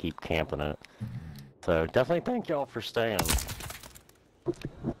 but they keep camping it. So definitely thank y'all for staying.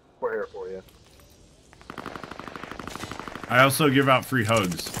 We're here for you. I also give out free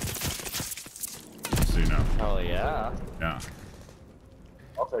hugs. So you know. Hell yeah. Yeah.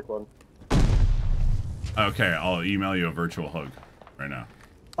 I'll take one. Okay, I'll email you a virtual hug right now.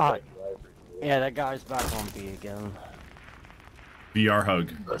 Alright. Yeah, that guy's back on B again. VR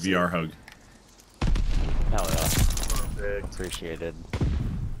hug. VR hug. Hell yeah. Perfect. Appreciated.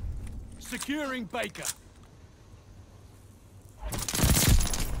 Securing Baker.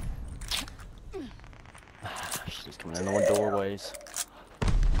 She's coming in the doorways.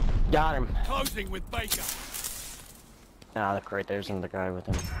 Got him. Closing with Baker. Ah, look right there's another guy with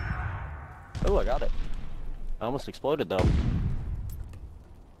him. Oh, I got it. I almost exploded though.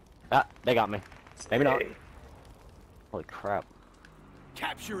 Ah, they got me. Maybe not. Holy crap.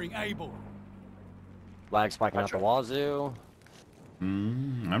 Capturing Able. Lag spiking out the wazoo.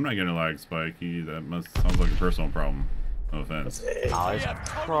 I'm not getting a lag spiky. That sounds like a personal problem. No offense. Oh, it's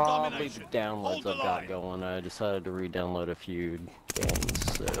probably the downloads I've got going. I decided to re-download a few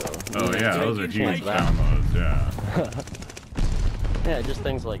games, so... Oh yeah, those are huge that. downloads, yeah. Yeah, just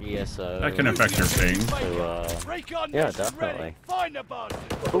things like ESO. That can affect your ping. So, yeah, definitely.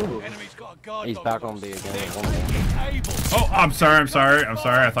 He's back on B again. Oh, I'm sorry.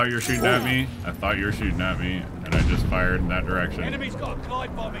 I thought you were shooting at me. And I just fired in that direction. Enemy's got a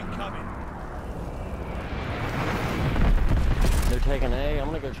glide bomb incoming. They're taking A. I'm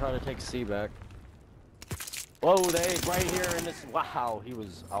gonna go try to take C back. Whoa, they right here in this. Wow, he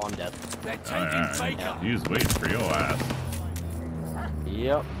was. Oh, I'm dead. They're taking Baker. He was waiting for your ass.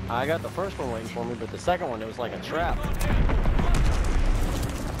 Yep, I got the first one waiting for me, but the second one, it was like a trap.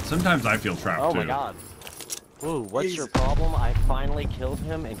 Sometimes I feel trapped Oh too. my god. Ooh, what's your problem? I finally killed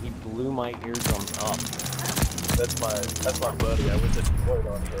him and he blew my eardrums up. That's my buddy. I went to deploy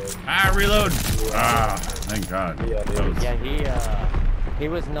on him. Ah, reload! Ah, thank god. Yeah, he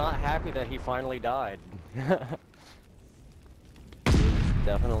was not happy that he finally died. He was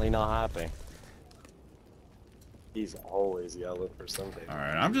definitely not happy. He's always yelling for something.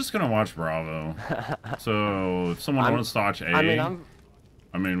 Alright, I'm just gonna watch Bravo. So if someone wants to watch A,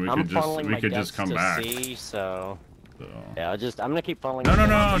 I mean, we could just come back. C, so yeah, I'm gonna keep following. No,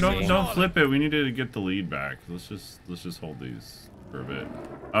 don't flip it. We need to get the lead back. Let's just hold these for a bit.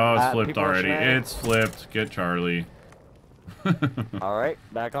 Oh, it's flipped already. It's flipped. Get Charlie. All right,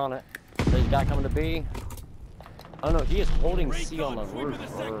 back on it. There's a guy coming to B. Oh no, he is holding C on the roof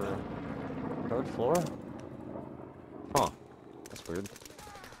or third floor. Huh, that's weird.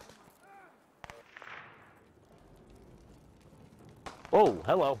 Oh,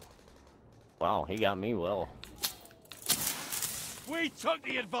 hello. Wow, he got me well. We took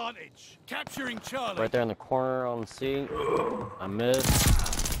the advantage. Capturing Charlie. Right there in the corner on C. I missed.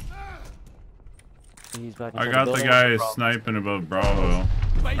 He's back I got the guy sniping above Bravo.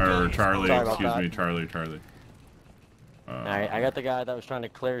 Or Charlie, excuse me, Charlie. Alright, I got the guy that was trying to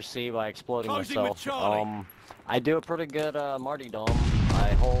clear C by exploding myself. I do a pretty good martyrdom.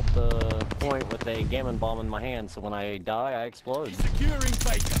 I hold the point with a gammon bomb in my hand, so when I die, I explode. Securing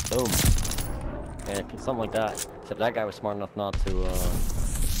Baker. Boom. Yeah, something like that. Except that guy was smart enough not to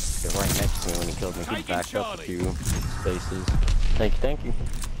get right next to me when he killed me. He backed up a few spaces. Thank you.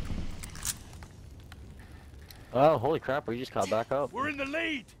 Oh, holy crap, we just got back up. We're in the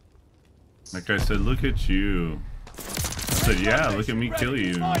lead. That guy said, "Look at you." I said, "Yeah, look at me kill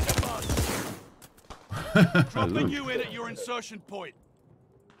you." Dropping you in at your insertion point.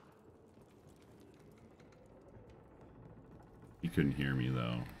 You couldn't hear me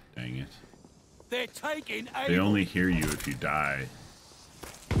though. Dang it. They're taking A. They only hear you if you die.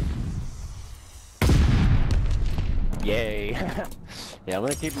 Yay. Yeah, I'm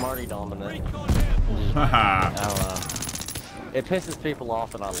gonna keep Marty dominant. It pisses people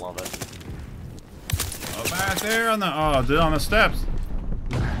off and I love it. Oh, back there on the on the steps.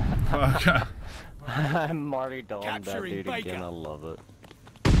 Fuck. I'm Marty domed that Capturing dude Baker. again, I love it.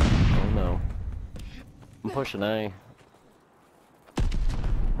 Oh no. I'm pushing A.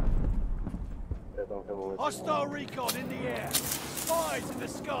 Hostile recon in the air. Spies in the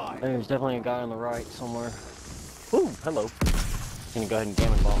sky. There's definitely a guy on the right somewhere. Ooh, hello. Can you go ahead and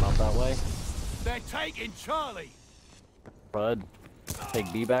gammon bomb out that way? They're taking Charlie. Bud.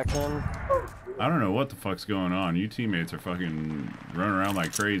 Take B back then. I don't know what the fuck's going on. You teammates are fucking running around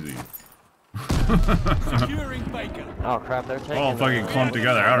like crazy. Securing Baker. Oh crap, they're taking All fucking clumped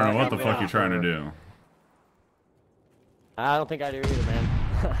together. I don't know what the fuck you're trying to do. I don't think I do either,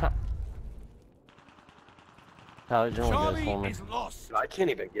 man. How did you want to Charlie go for me? is lost. I can't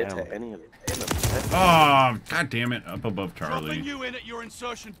even get to any of them. Oh, god damn it. Up above Dropping Charlie. you in at your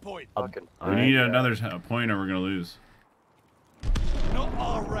insertion point. We need another point or we're gonna lose. Not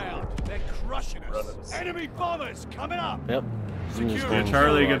our round. They're crushing us. Enemy bombers coming up. Yep. Get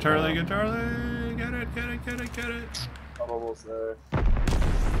Charlie, get Charlie, get Charlie. Get it, get it, get it, get it. I'm almost there. Go,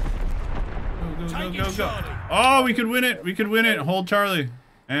 go, go, go. Oh, we could win it. We could win it. Hold Charlie.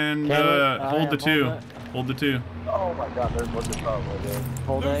 And hold the two. Hold the two. Oh my god, there's one just out right there.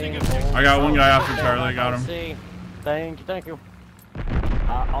 Hold A. I got one guy after Charlie. I got him. Thank you, thank you.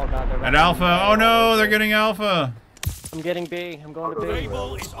 Oh god, they're At Alpha. Oh no, they're getting Alpha. I'm getting B. I'm going to B.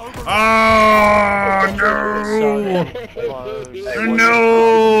 Oh no!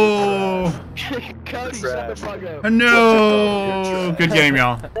 No! Cody, shut the fuck up. No! Good game,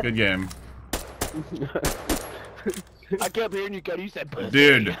 y'all. Good game. I kept hearing you, Cody. You said,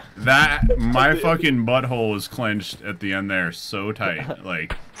 dude, my fucking butthole was clenched at the end there so tight.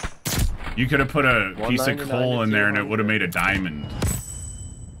 Like, you could have put a piece of coal in there and it would have made a diamond.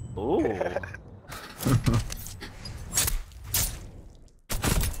 Ooh.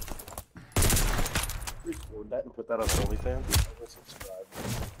 Record that and put that on OnlyFans.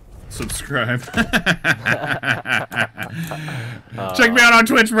 Subscribe. Check me out on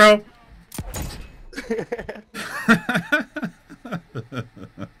Twitch, bro.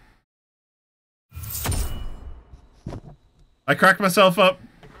 I cracked myself up.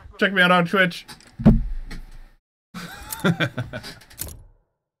 Check me out on Twitch.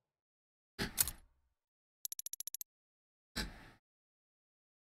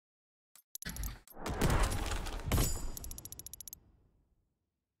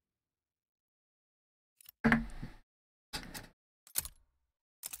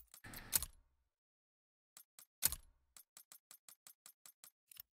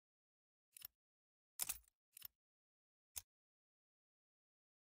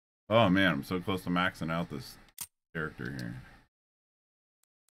 Oh man, I'm so close to maxing out this character here.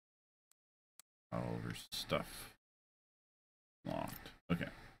 All over stuff. Locked. Okay.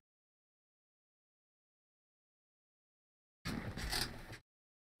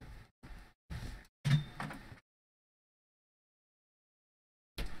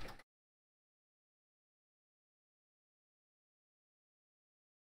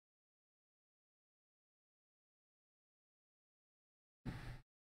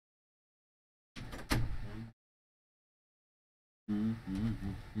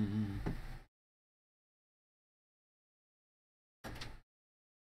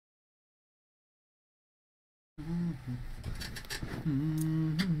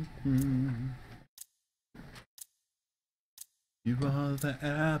 You are the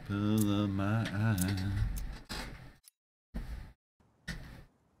apple of my eye.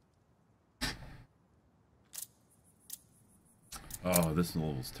 Oh, this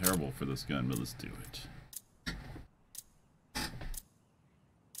level's terrible for this gun, but let's do it.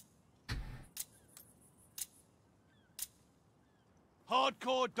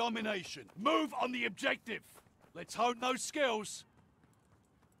 Hardcore domination. Move on the objective. Let's hone those skills.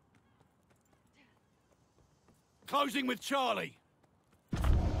 Closing with Charlie.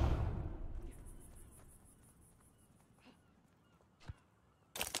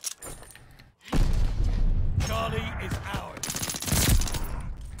 Charlie is ours.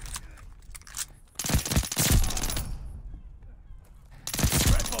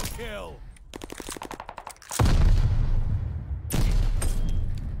 Triple kill.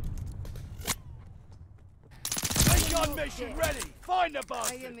 Recon mission ready. Find the I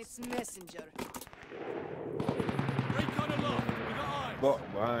bastards. am its messenger. Recon aloft. We got eyes.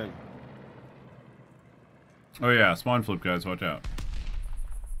 Fuck, behind. Oh yeah, spawn flip, guys. Watch out.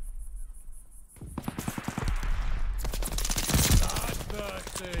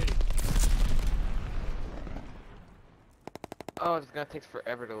 Oh, it's gonna take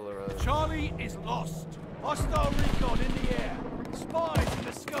forever to load. Charlie is lost. Hostile recon in the air. Spies in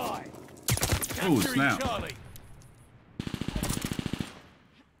the sky. Oh, Capturing snap. Charlie.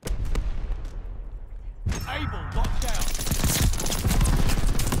 Able locked down.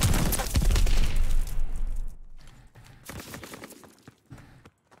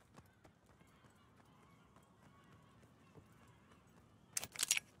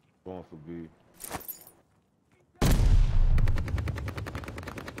 Going for B.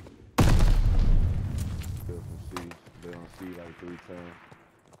 They don't see like 3 times.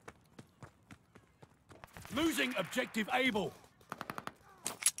 Losing objective Able.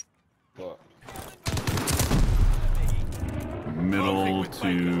 Fuck. Middle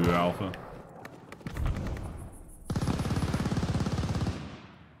to Alpha.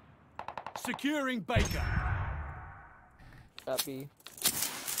 Securing Baker. Copy.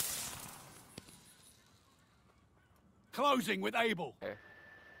 Closing with Able. Okay.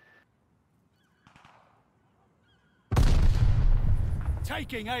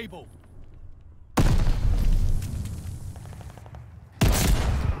 Taking Able.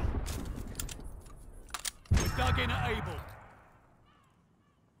 We're dug in at Able.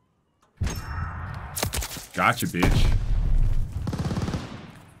 Gotcha, bitch.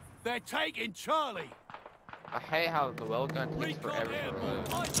 They're taking Charlie. I hate how the well gun takes forever to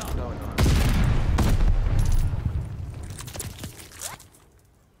load. So annoying.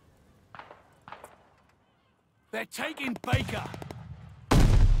 They're taking Baker.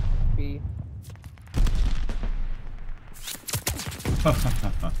 B.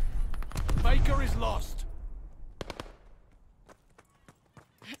 Baker is lost.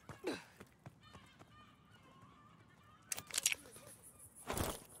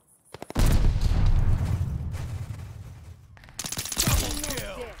 Double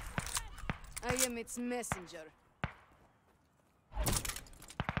kill. Death. I am its messenger.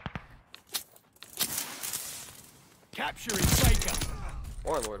 Capturing Baker.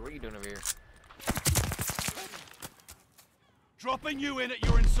 Warlord, what are you doing over here? Dropping you in at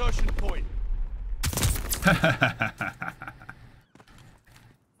your insertion point.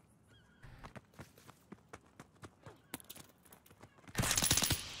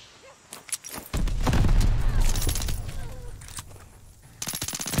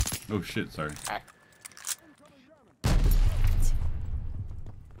 Oh shit, sorry.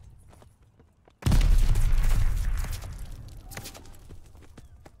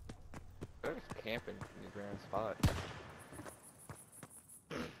 They're just camping in the grand spot.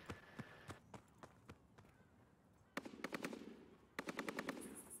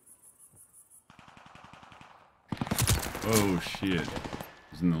 Oh shit.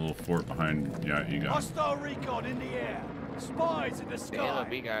 He's in the little fort behind. Yeah, you got him. Hostile recon in the air. Spies in the The sky.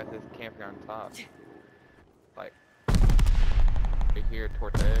 LOB guy is camping on top. Like, right here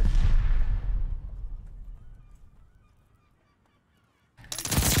toward the edge.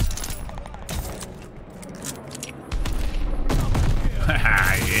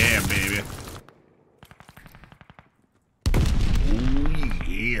 Yeah, baby.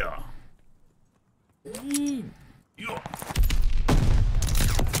 Ooh, yeah. Ooh, yeah.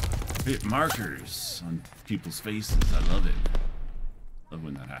 Hit markers on people's faces. I love it. Love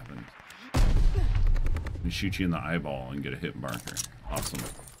when that happens. Let me shoot you in the eyeball and get a hit marker. Awesome.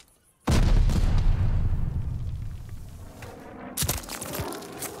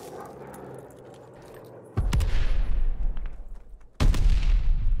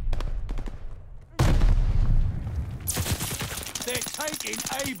 They're taking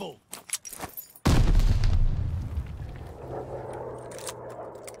Able.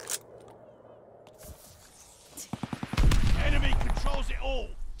 Enemy controls it all.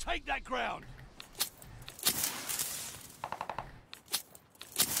 Take that ground.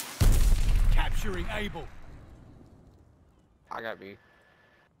 Capturing Able. I got B.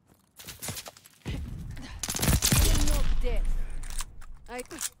 I am not dead.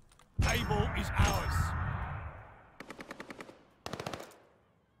 Able is ours.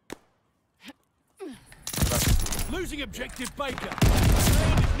 Losing objective Baker. The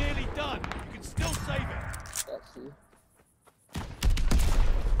round is nearly done. You can still save it.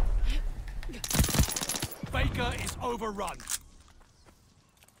 Baker is overrun.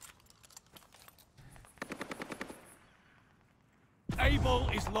 Able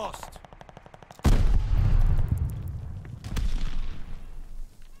is lost.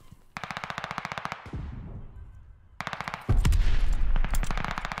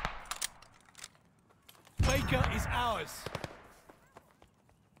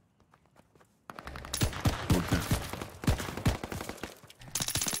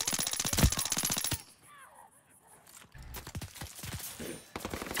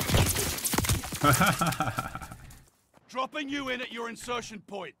 Dropping you in at your insertion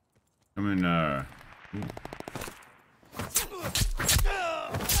point. Come in,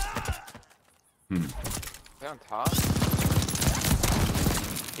 Is he on top?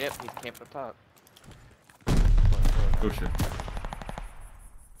 Yep, he's camped up top. Oh shit.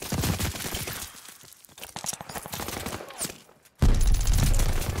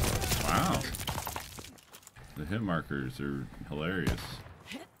 Wow. The hit markers are hilarious.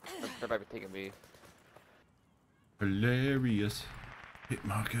 They're about to be taking B. Hilarious hit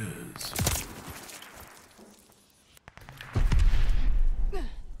markers.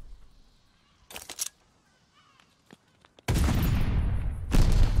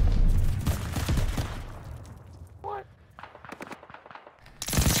 What?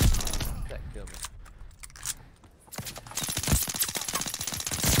 That killed me.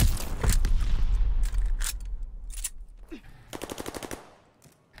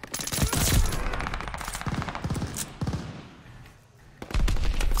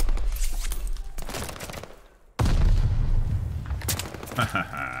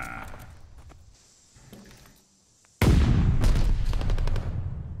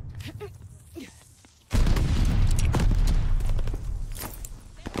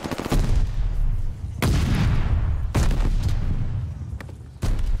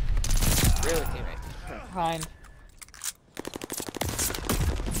 Really, teammate? Behind.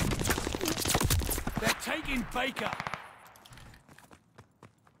 They're taking Baker.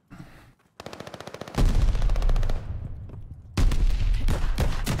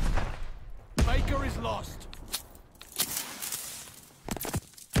 Baker is lost.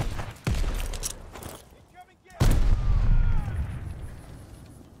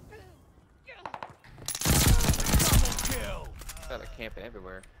 Double kill. Got a camping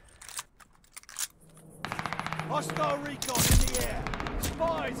everywhere. Hostile recon in the air.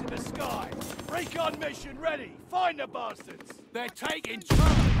 Spies in the sky. Recon mission ready. Find the bastards. They're taking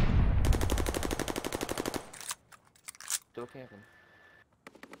Charlie. Still camping.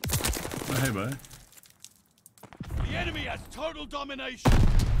 Oh, hey, bud. The enemy has total domination.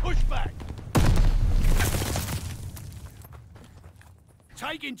 Push back.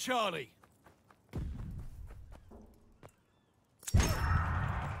 Taking Charlie.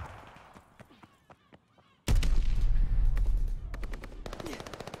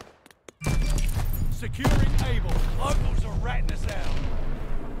 Securing Able. Locals are ratting us out.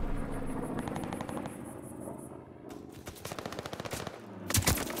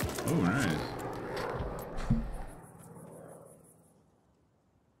 Oh, nice.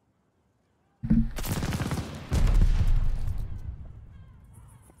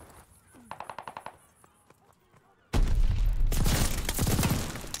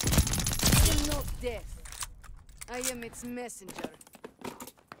 I am not death. I am its messenger.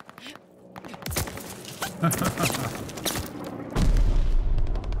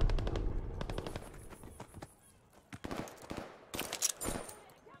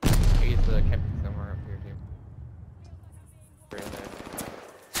 He's camping somewhere up here too. Right in there.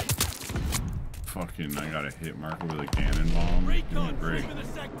 Fucking, I got a hit marker with a cannon bomb. Give me a Recon break. through the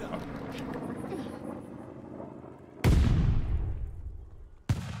sector.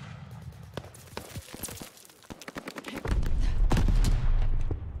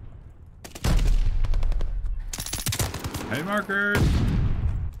 Hit markers.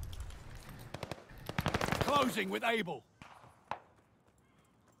 Closing with Able.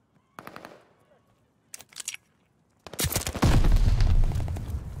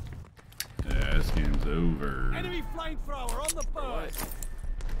 Yeah, this game's over. Enemy flamethrower on the bird.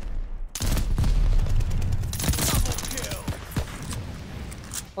 Double kill.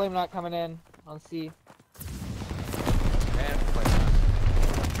 Flame not coming in on C. And flame not.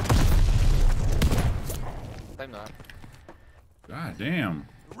 Flame not. God damn.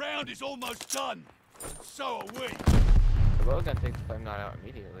 The round is almost done. So are we. The bow's gonna take the flame not out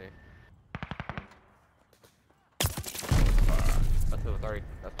immediately. That's what already.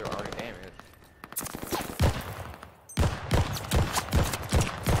 That's their already damage.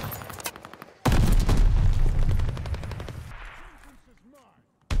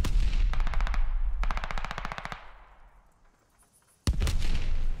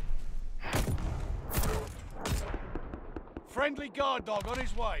 Friendly guard dog on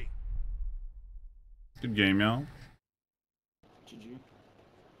his way. Good game, y'all. GG.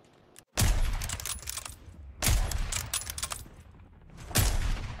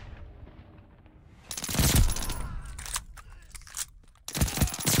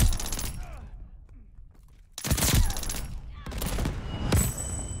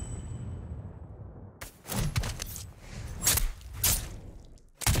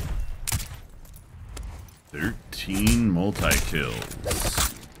 13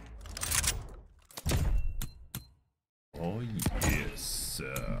 multi-kills. Oh yes.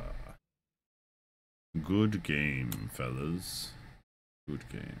 Good game, fellas. Good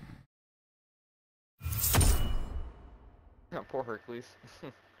game. Oh, poor Hercules.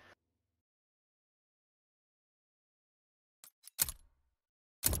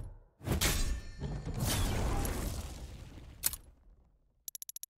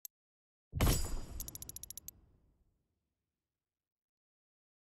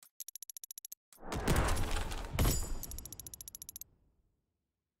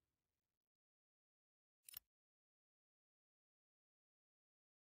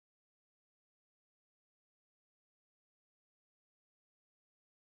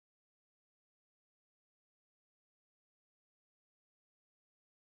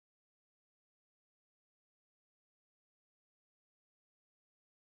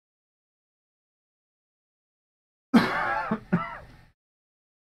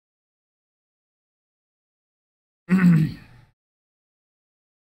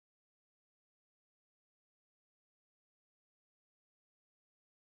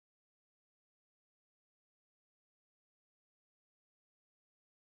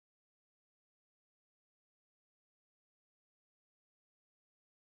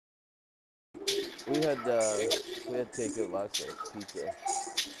 We had takeout last night, pizza.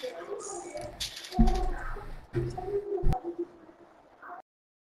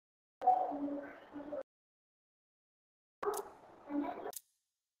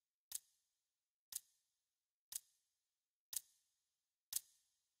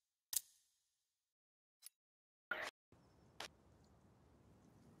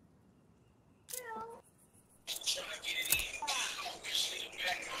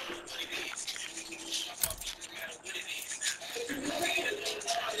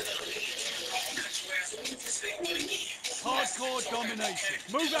 Hardcore domination.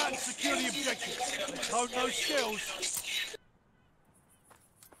 Move out and secure the objectives. Let's hope those skills.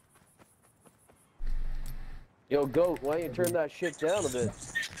 Yo, Goat, why don't you turn that shit down a bit?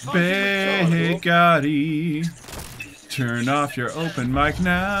 Hey, Gotti, turn off your open mic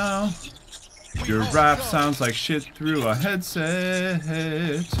now. Your rap sounds like shit through a headset.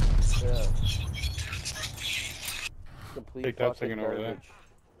 Yeah. Complete Take that fucking second over there. garbage.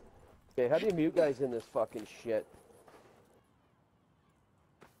 Okay, how do you mute guys in this fucking shit?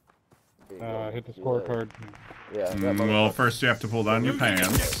 Hit the scorecard. Yeah. Well, first you have to pull down your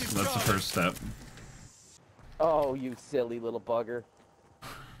pants. That's the first step. Oh, you silly little bugger.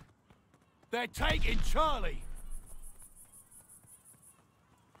 They're taking Charlie.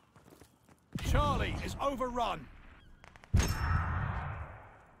 Charlie is overrun.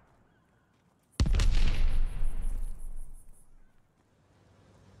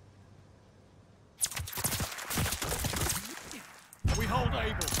 We hold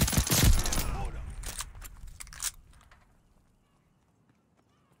Able.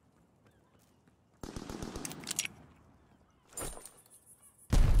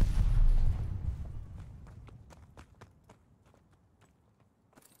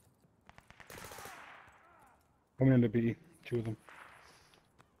 Coming into B. Two of them.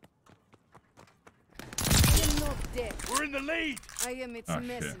 I am not dead. We're in the lead. I am its Oh, shit.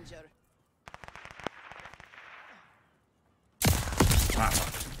 messenger. Ah,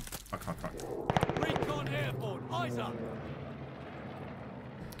 fuck. Recon airborne. Eyes up.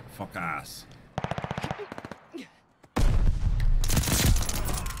 Fuck ass.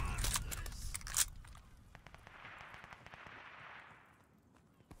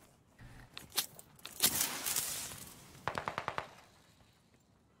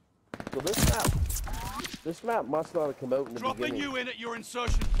 So this map must not have come out in the Dropping beginning. you in at your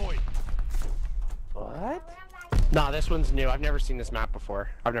insertion point. What? Nah, this one's new. I've never seen this map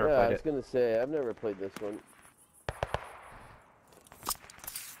before. I've never I played was it. gonna say, I've never played this one.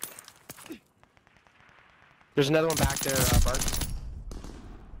 There's another one back there, Bart.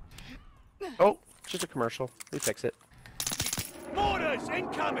 Oh, it's just a commercial. We fix it. Mortars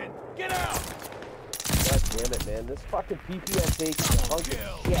incoming. Get out. God damn it, man. This fucking PPSH is a hunk of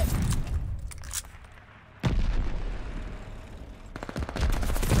shit.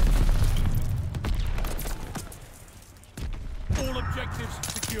 All objectives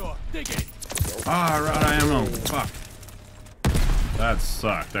secure. Dig in. Ah, right, I ammo. Fuck. That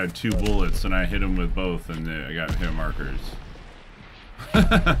sucked. I had 2 bullets and I hit him with both and I got hit markers.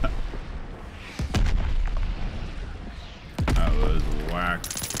 That was whack.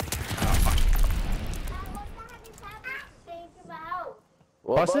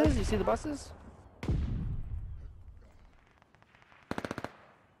 Buses? You see the buses?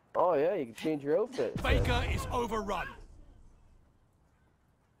 Oh, Oh yeah, you can change your outfit. Baker is overrun.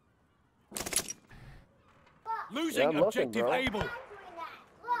 Losing I'm looking, objective bro. Able.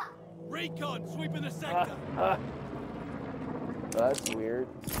 Recon sweeping the sector. That's weird.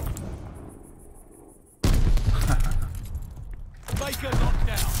 Baker knocked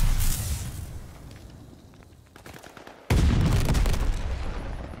down.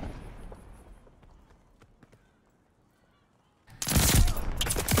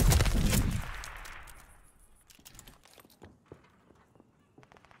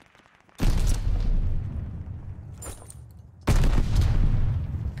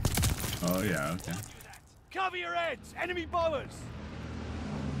 Oh yeah, okay. Cover your heads! Enemy bombers!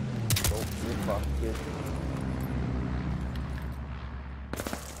 Oh, you're fucked, kid.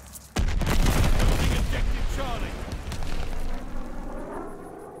 Losing objective Charlie.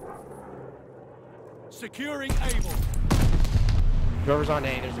 Securing Able. Whoever's on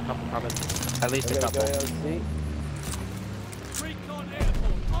A, there's a couple coming. At least a couple. Recon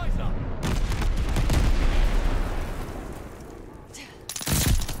airport, eyes up.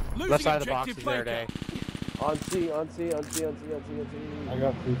 Losing Left side of the box objective is there Baker. today. On C, on C, on C, on C, on C, on C. I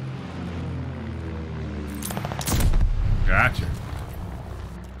got C. Gotcha.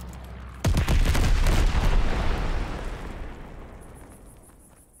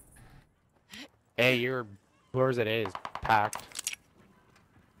 Hey, you're whoever's it is, packed.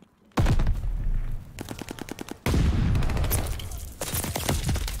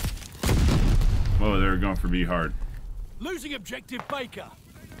 Whoa, they were going for B hard. Losing objective Baker.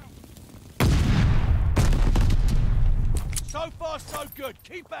 So far, so good.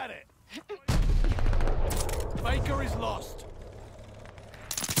 Keep at it. Baker is lost.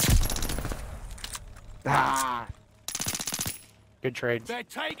 Ah! Good trade. They're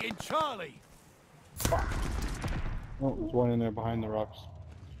taking Charlie. Oh, there's one in there behind the rocks.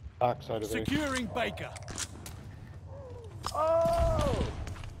 Back side of it. Securing Baker. Oh!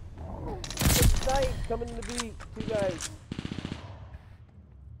 It's night coming to B. Two guys.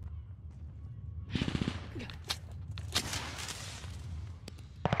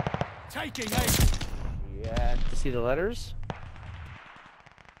 Taking Able. Yeah. See the letters?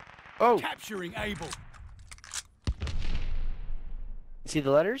 Oh! Capturing Able. See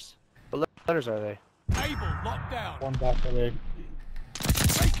the letters? What letters are they? Able locked down. One back of A.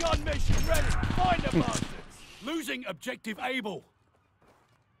 Recon mission ready. Find the bastards. Losing objective Able.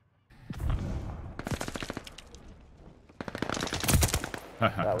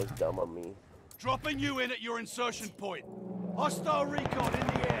 That was dumb on me. Dropping you in at your insertion point. Hostile recon in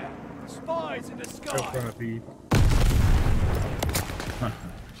the air. Spies in the In sky. front of B.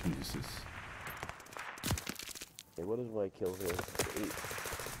 Jesus. Hey, what is my kill here? 8.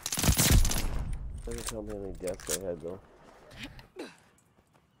 Doesn't tell me how many deaths I had though.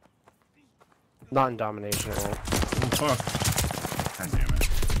 Not in domination, right? Oh fuck. God damn it.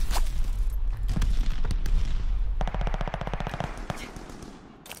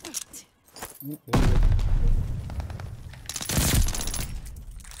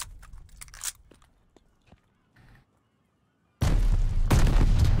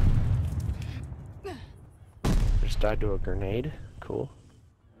 Just died to a grenade. Cool.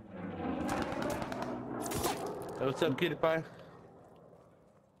 Hey, what's up, kitty pie?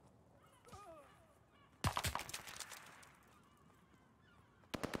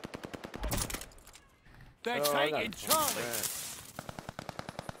 They're Oh, I got taking Charlie.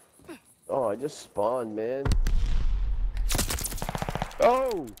 Oh, I just spawned, man.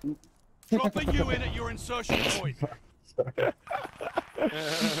 Oh! Dropping you in at your insertion point.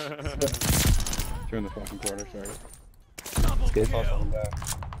 Turn the fucking corner, sorry. Double Good. kill.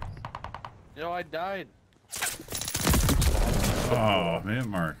 Yo, I died. Oh, man,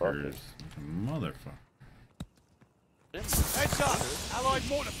 markers. Motherfucker. Heads up. Allied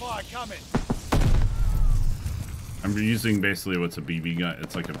mortifier coming. I'm using basically what's a BB gun.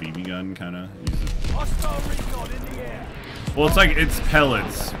 It's like a BB gun, kind of. Hostile recon in the air. Well, it's like it's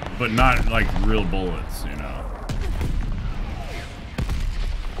pellets, but not like real bullets, you know.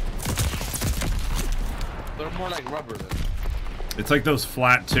 They're more like rubber then. It's like those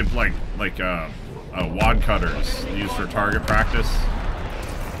flat tip, like wad cutters used for target practice,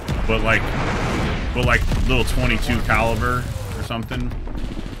 but like little 22 caliber or something.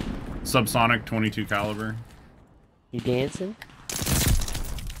 Subsonic 22 caliber. You dancing?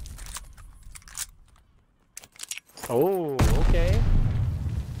 Oh, okay.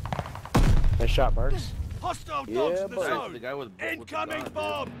 Nice shot, Marks. Hostile Yeah, dogs in the buddy. zone. The guy with the Incoming gun,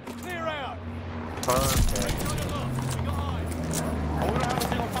 bomb. Clear out. Perfect. Recon aloft. We got eyes. Oh, we don't have a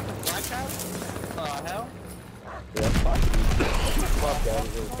single fucking black hat? Hell? Yeah, fuck. fuck out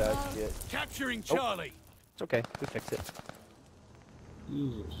of here with that shit. Capturing Charlie. It's okay. We fix it.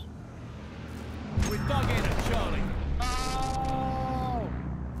 Jesus. We dug in at Charlie. Oh!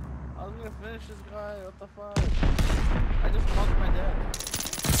 I was gonna finish this guy. What the fuck? I just bumped my dad.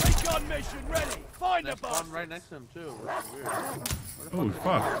 Recon mission ready. Find the boss. I'm right next to him too. Which is weird. Oh,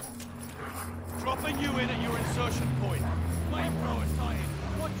 fuck. Dropping you in at your insertion point. Flamethrower sighted.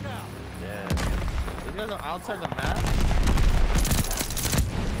 Watch out. Yeah. These guys are outside the map?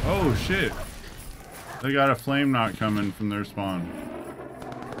 Oh, shit. They got a flame knot coming from their spawn.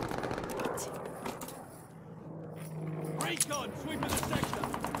 Recon, sweeping the sector.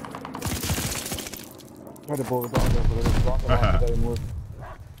 Try to blow the dog up, but I just blocked the lock, that didn't work.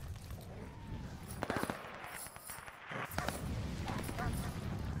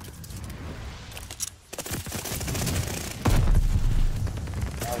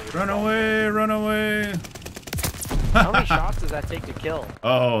 Run away, run away. How many shots does that take to kill?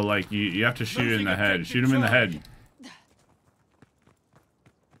 Oh, like you have to shoot it in the head. Shoot him in the head.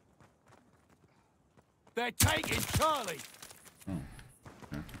 They're taking Charlie. Oh,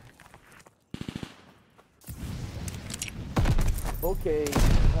 Okay,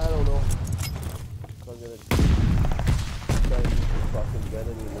 I don't know if I'm gonna try to use the fucking gun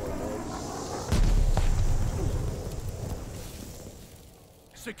anymore, man.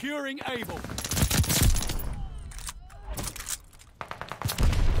 Securing Able.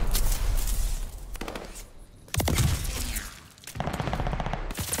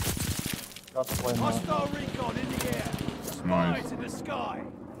 Hostile recon in the air. Spies in the sky.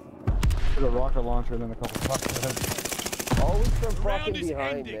 There's a rocket launcher and then a couple shots. Always from The round fucking is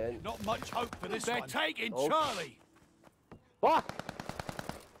behind, ending. man. Not much hope for this one. They're taking Oh. Charlie. Fuck!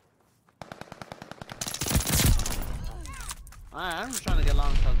 I'm just trying to get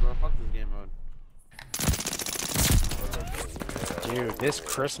long shots, bro. Fuck this game mode. Dude, this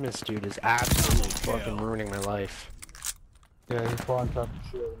Christmas dude is absolutely fucking ruining my life. Yeah, he's flying top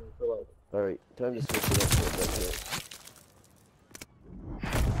of shit. Alright, time to switch it up for a bit.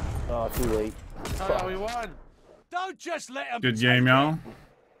 Oh, too late. Oh, yeah, we won. Don't just let them. Good game, y'all.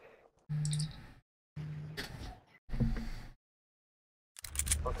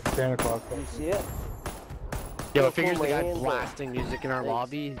 Santa Claus. You see it? Yo, Yo, it figures pull the my guy hands up. blasting music in our Thanks.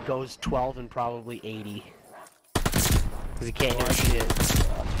 lobby goes 12 and probably 80. Because he can't hear shit.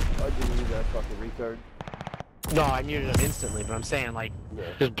 I didn't use that fucking retard. No, I muted him instantly, but I'm saying, like, Yeah.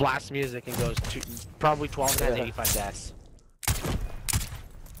 just blast music and goes to probably 12 and has Yeah. 85 deaths.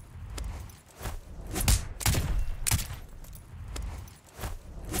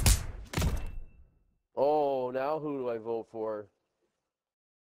 Oh, now who do I vote for?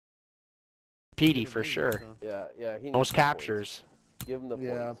 Petey, for sure. Yeah, yeah. He needs Most the captures. points. Give him the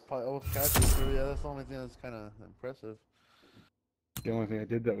Yeah, points. most catches. Yeah, that's the only thing that's kind of impressive. The only thing I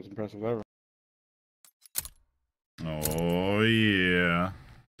did that was impressive ever. Oh, yeah.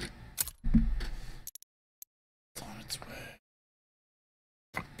 It's on its way.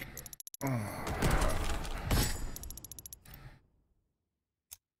 Oh.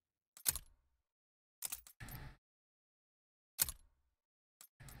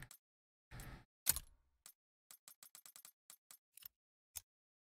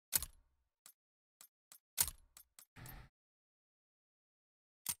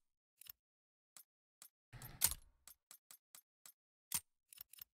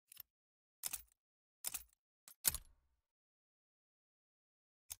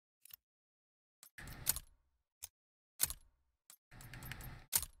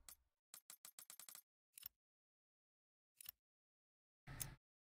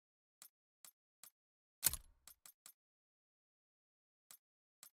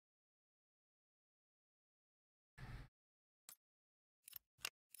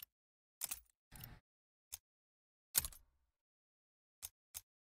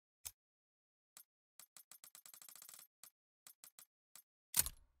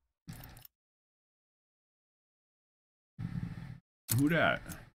 Who dat?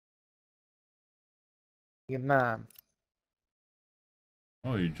 Your mom.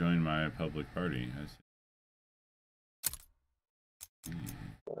 Oh, you joined my public party. I see.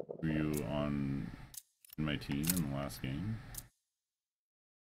 Were you on my team in the last game?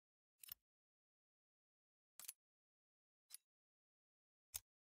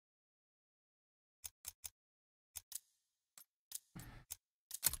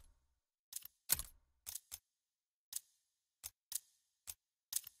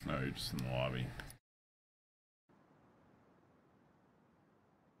 No, you're just in the lobby.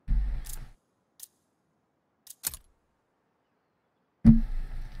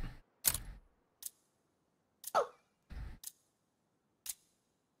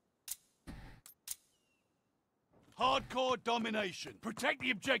 Hardcore domination. Protect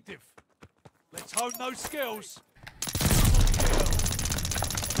the objective. Let's hone those skills.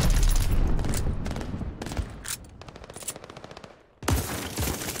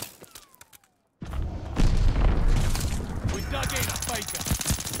 We dug in a Baker.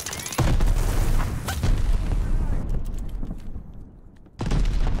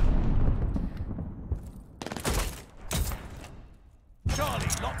 Charlie,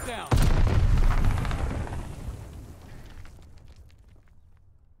 locked down.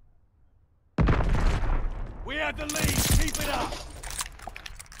 We have the lead. Keep it up.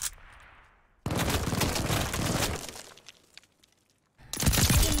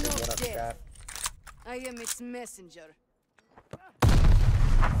 I am not death. I am its messenger.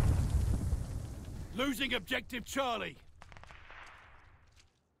 Losing objective Charlie.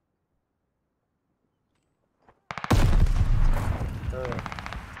 Good.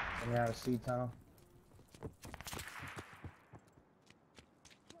 Coming out of C-Town.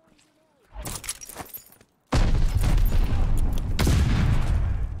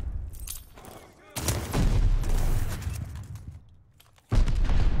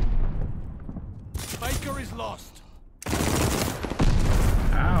 Baker is lost.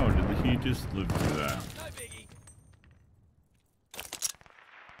 How did he just live through that?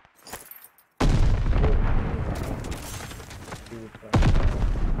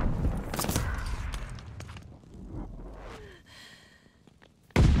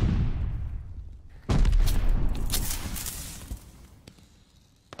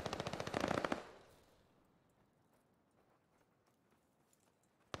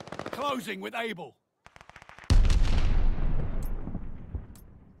 Closing with Abel.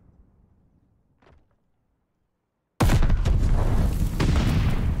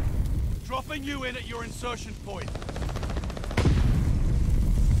 Dropping you in at your insertion point.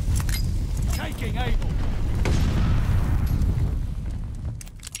 Taking Abel.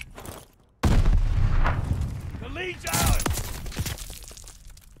 The lead's ours.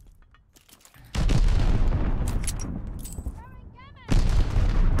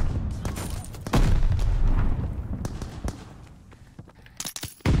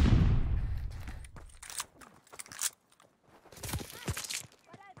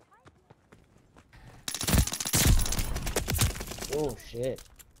 Oh shit.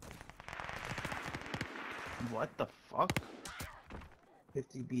 What the fuck?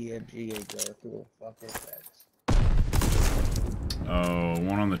 50 BMG go through a fucking fence. Oh,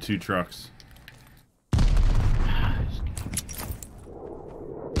 one on the 2 trucks.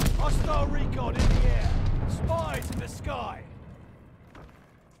 Hostile recon in the air. Spies in the sky.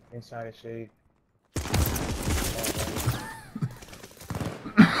 Inside the city.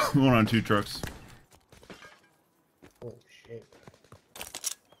 One on 2 trucks. Oh shit.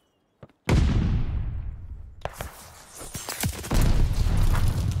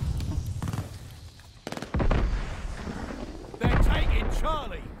 They're taking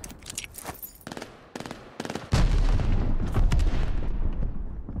Charlie.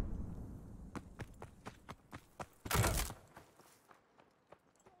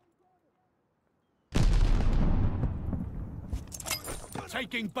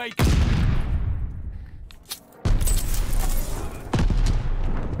 Taking Baker.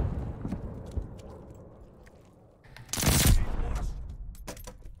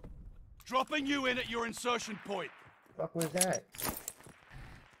 Dropping you in at your insertion point. Fuck was that?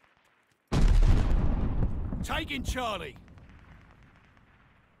 Taking Charlie.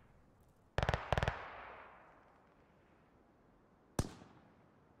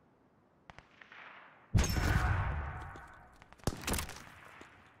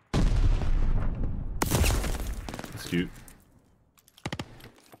 That's cute.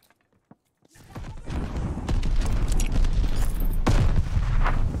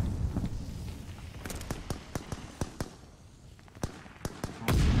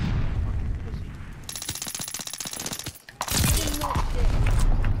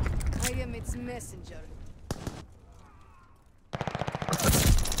 I am its messenger.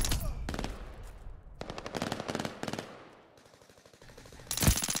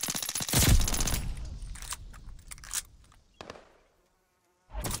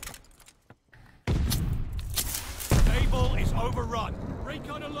 Able is overrun.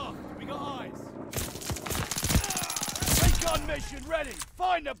 Recon aloft. We got eyes. Recon mission ready.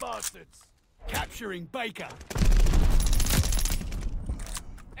 Find the bastards. Capturing Baker.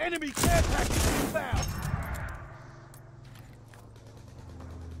 Enemy care package inbound.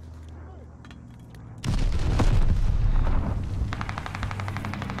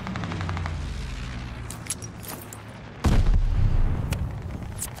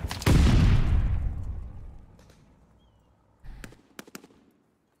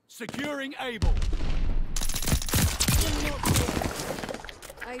 Securing Able.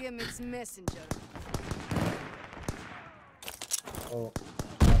 I am its messenger. Oh,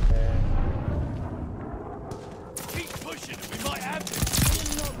 okay. Keep pushing and we might have it.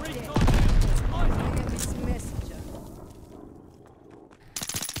 I am its messenger.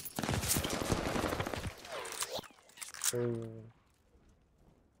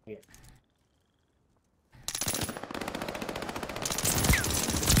 Yeah.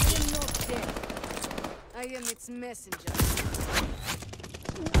 I am its messenger.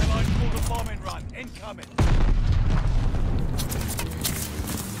 Allies called a bombing run. Incoming.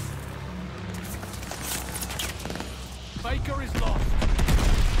 Baker is lost.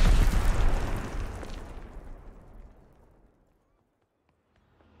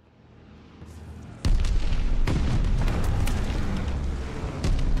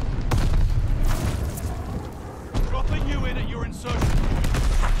 Dropping you in at your insertion.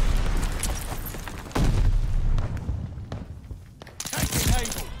 Taking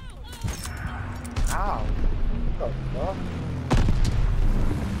Able. Ow. What the fuck?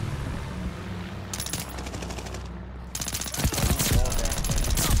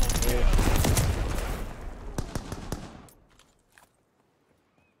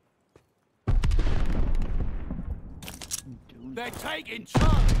 They're taking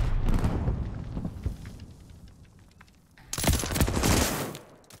Charlie.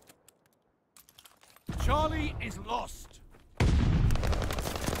 Charlie is lost.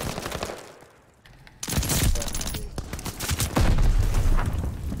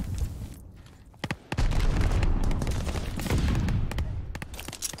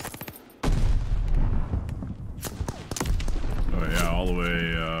 Oh yeah, all the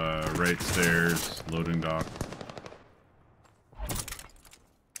way right stairs, loading dock.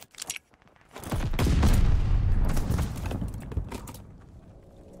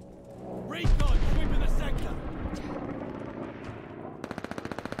 Recon sweeping the sector.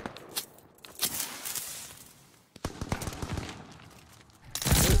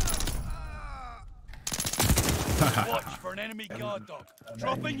 Watch for an enemy guard dog.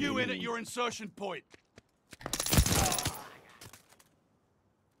 Dropping you in at your insertion point.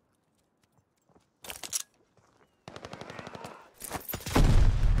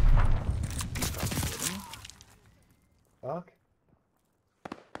 Fuck.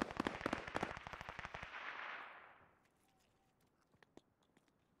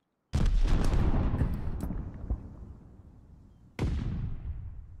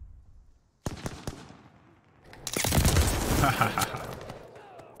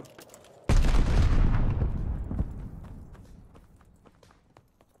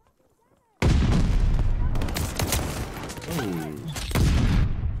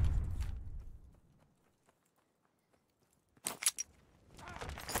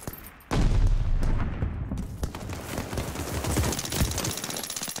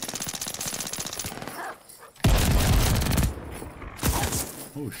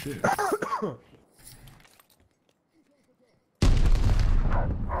 Oh shit.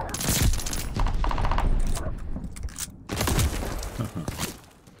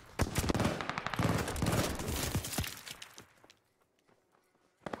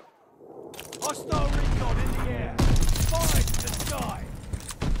 Hostile recon in the air. Fire to the sky.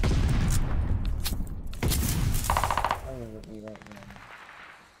 I'm gonna be right now.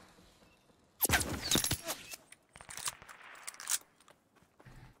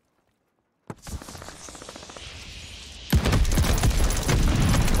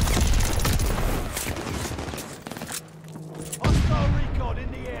 Hostile recon in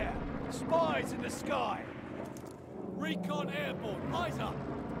the air. Spies in the sky. Recon airborne. Eyes up.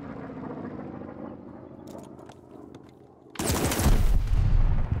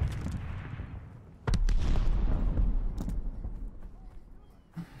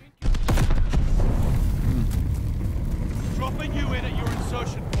 Dropping you in at your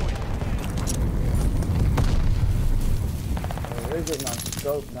insertion point. Where's it my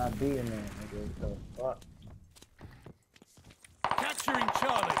scope not being there, nigga? The fuck? Capturing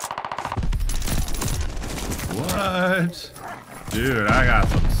Charlie. What? Dude, I got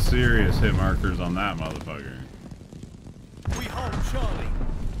some serious hit markers on that motherfucker. We hold Charlie.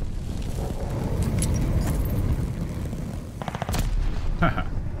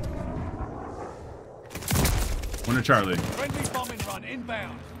 Winner Charlie. Friendly bombing run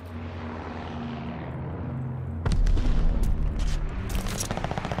inbound.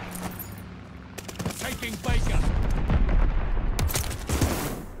 Taking Baker.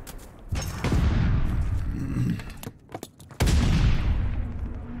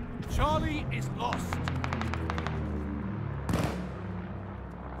 Charlie is lost.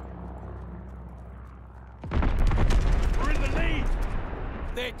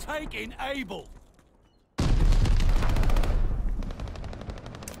 They're taking Able.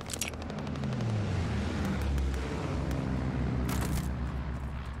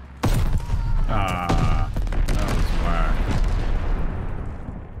 Ah, that was whack.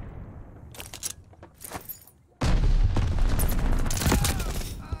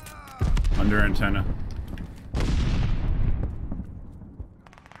 Under antenna.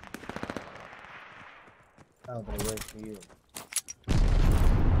 Oh, they wait for you.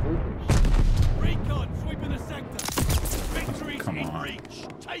 Recon sweeping the sector. Victory's Come in on. reach.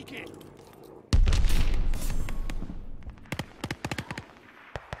 Take it.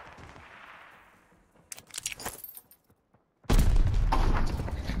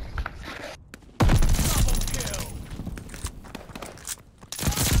 Double kill.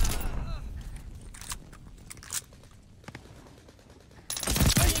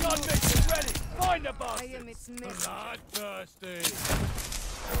 Recon mission ready. Find the I bastard. am its messenger. Bloodthirsty.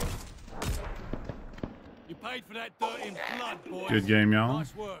 You paid for that dirt in blood, boys. Good game, y'all.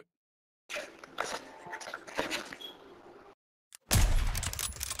 Nice work.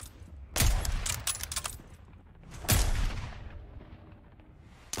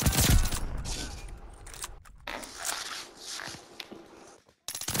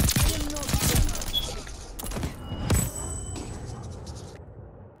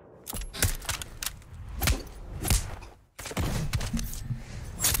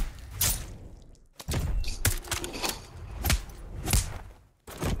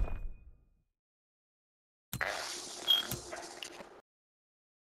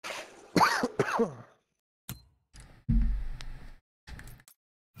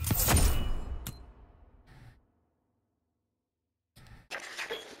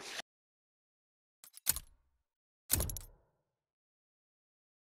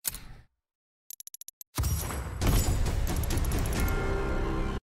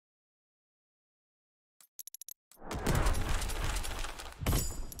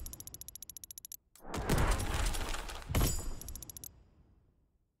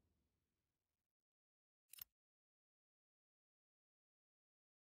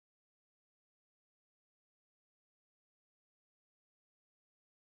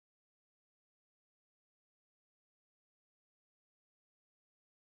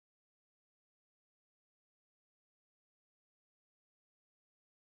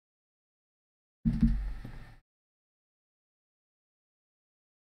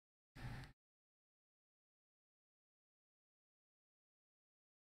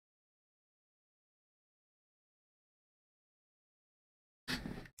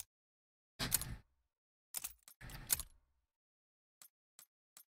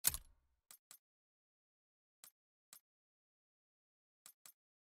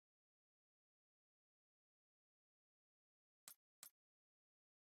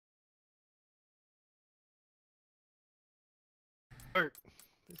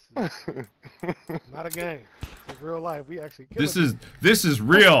 This is not a game. It's real life. We actually kill This is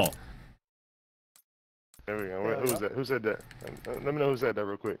real. There we go. Who was that? Who said that? Let me know who said that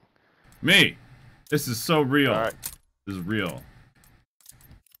real quick. Me. This is so real. All right. This is real.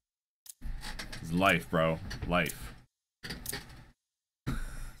 It's life, bro. Life.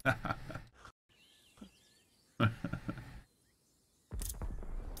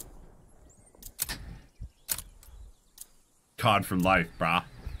 COD for life, brah.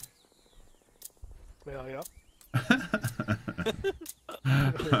 Hell yeah.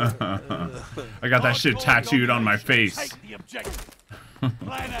 I got that shit tattooed on my face. Take the objective.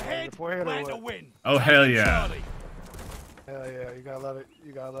 Plan ahead, plan to win. Oh, hell yeah. Hell yeah, you gotta love it.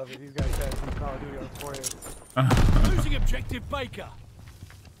 You gotta love it. These guys tattooed Call of Duty on his forehead. Losing objective Baker.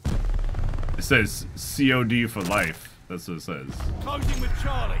 It says COD for life. That's what it says. Closing with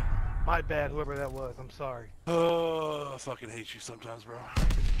Charlie. My bad, whoever that was. I'm sorry. Oh, I fucking hate you sometimes, bro.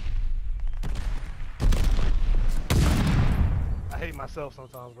 I hate myself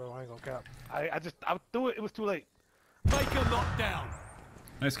sometimes, bro. I ain't gonna cap. I threw it. It was too late. Baker locked down.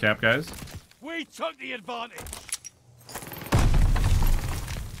 Nice cap, guys. We took the advantage.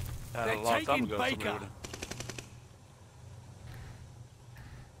 A long They're time taking ago, Baker.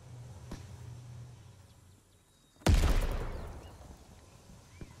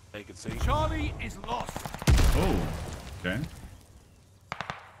 They can see. Charlie is lost. Oh, okay.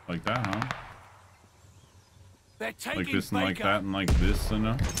 Like that, huh? They're taking Like this and like Baker. that and like this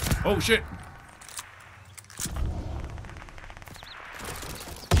and oh shit!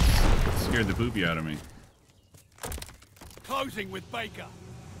 Scared the poopy out of me. Closing with Baker.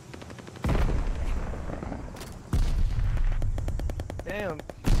 Damn.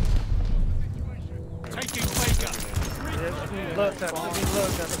 Taking Baker. That's me. Look, that's on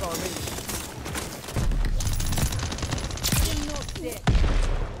me. I am not dead.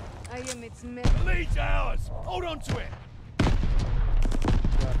 I am its messenger. The lead's ours. Hold on to it.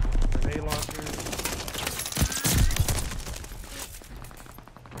 Got grenade launchers.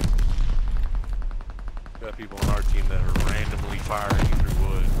 Got people on our team that are randomly firing through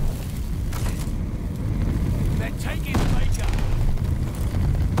wood. They're taking Baker.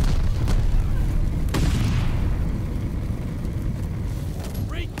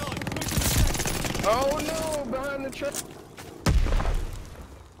 Recon, quick. Oh no, behind the truck.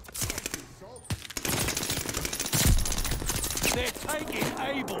 They're taking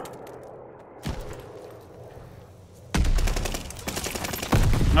Able.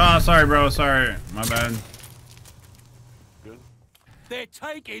 Oh, sorry, bro. Sorry. My bad. Good. They're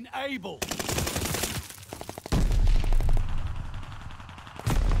taking Able.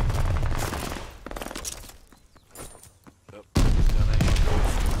 Yep. He's gonna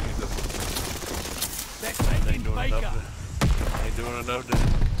They're taking Baker. Ain't doing enough to.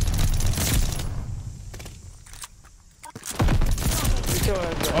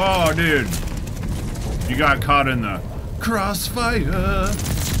 Oh, dude. You got caught in the crossfire.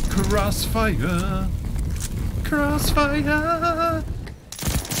 Crossfire. Crossfire.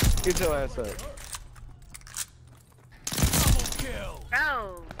 Get your ass up. Double kill.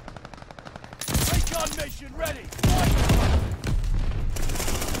 Oh. Recon mission ready.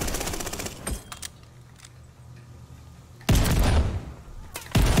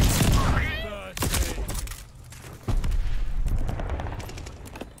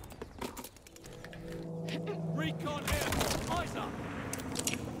 Recon air. Eyes up.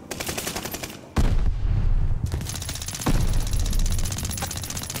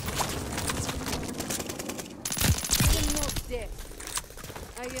 I am not dead.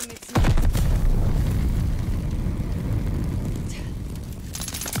 I am its messenger.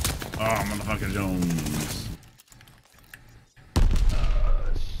 Oh, motherfucking Jones.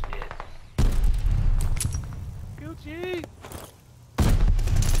 Gucci.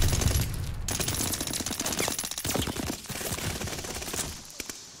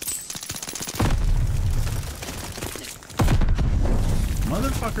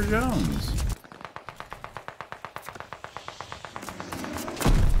 Motherfucker Jones.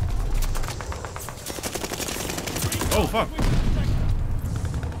 Oh, fuck.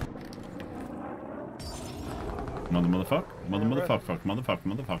 Motherfuck.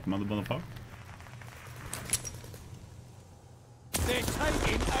 Motherfuck. They're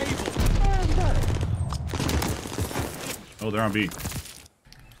taking Able. Oh, they're on B.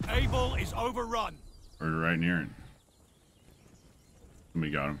 Able is overrun. Or right near it.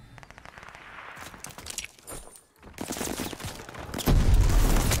 Somebody got him.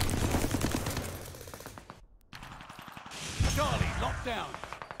 Charlie locked down.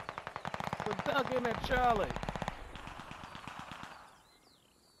 We're ducking at Charlie.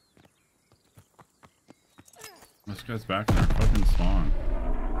 This guy's back in our fucking spawn.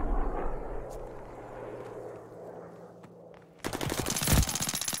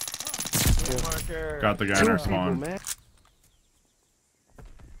 Got the guy in our spawn.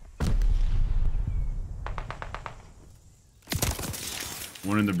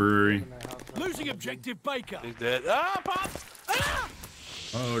 One in the brewery. Losing objective Baker. He's dead. Ah, pop! Ah!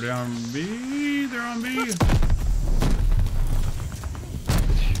 Oh, they're on B. They're on B.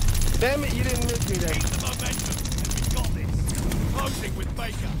 Damn it, you didn't miss me there. Keep the momentum. We've got this. Closing with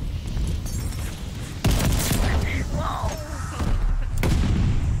Baker.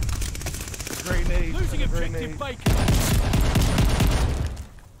 Grenade. Losing objective Baker.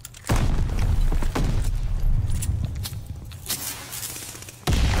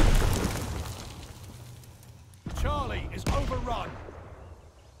 Charlie is overrun.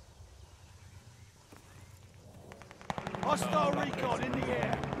 Hostile recon in the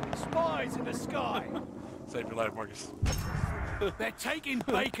air. Spies in the sky. Save your life, Marcus. They're taking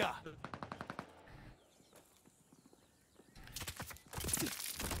Baker.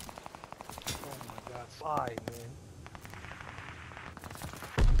 Oh my god, spy, man.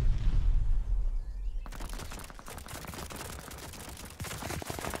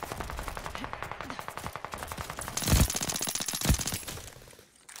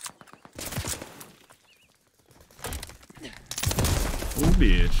 Oh,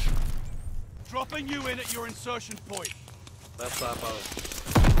 bitch. Dropping you in at your insertion point. Left side, brother.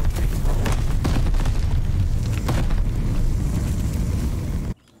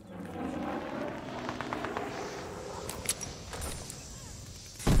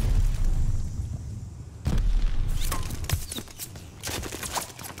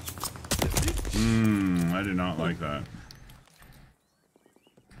 I did not like that.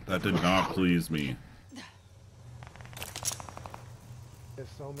 That did not please me. There's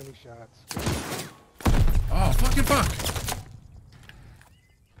so many shots. Oh, fucking fuck!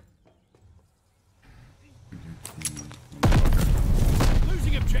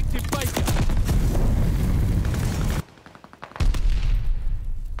 Losing objective Baker.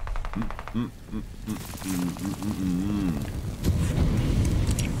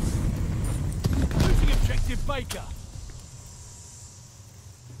 Losing objective Baker.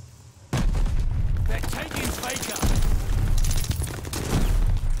 They're taking Baker.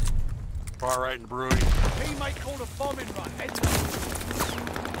 Far right and brewery. Teammate called a bombing run. Heads up.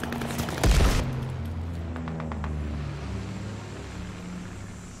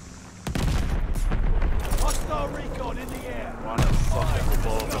 Hostile recon in the air. Why the fuck that we're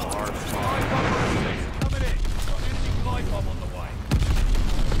both in our Glide bomb coming in. Got an enemy glide bomb on the way.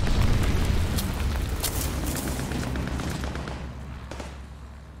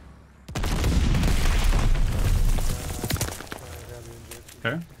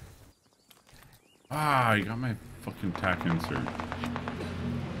 Okay. Ah, you got my fucking tack insert.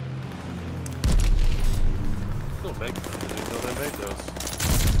 Still make them. I didn't know they made those.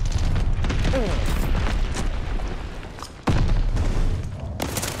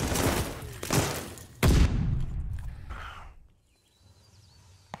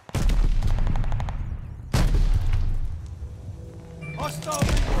 Hostile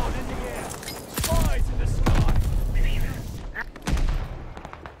recon in the air. Spies in the sky.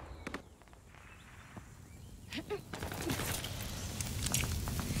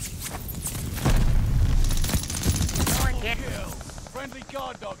 Kill. Friendly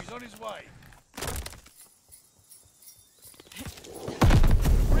guard dog is on his way.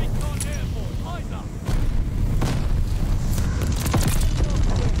 Recon airborne. Eyes up.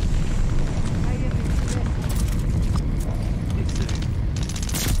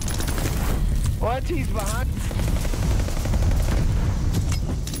 What? He's behind.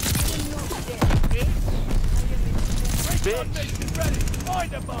 Recon mission ready.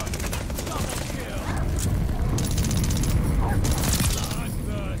 Find a bug. Double kill.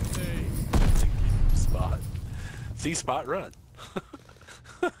 Spot. See spot run.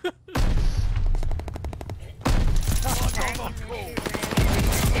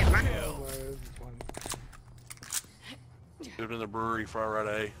 Lived in the brewery, far right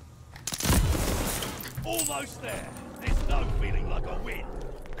A. Almost there. There's no feeling like a win.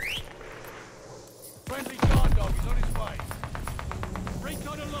 Friendly guard dog is on his way.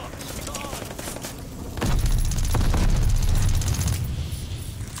 Recon aloft. Guard.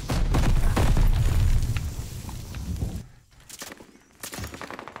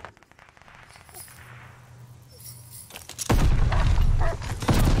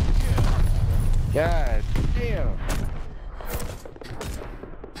 God damn.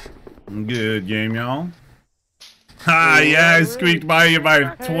 Good game, y'all. Ha! Yeah, I squeaked by you by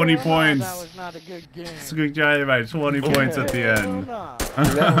 20 points. That was not a good game. Squeaked by you by 20 points at the end.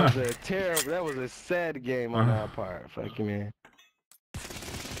 That was a terrible. That was a sad game on our part. Fuck you, man.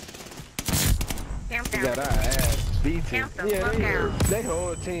 We got our ass beaten. Yeah, they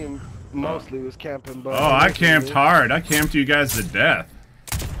whole team mostly was camping. But Oh, I camped hard. I camped you guys to death.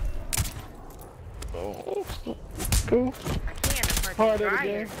 Oh, cool. Part of the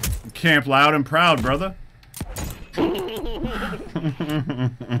game. Camp loud and proud, brother.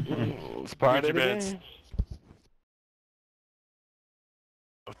 It's part of the game.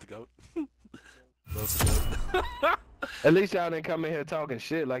 Both the goat. Both the goat. At least y'all didn't come in here talking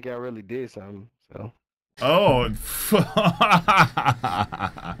shit like y'all really did something. So. Oh.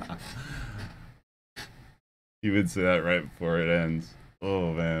 You would say that right before it ends.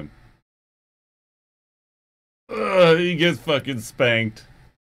 Oh, man. He gets fucking spanked.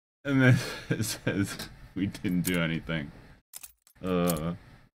 And then it says we didn't do anything. That's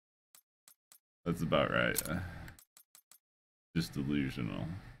about right. Just delusional.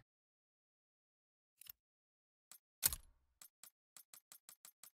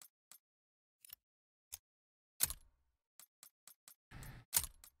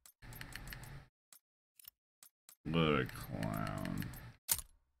 What a clown.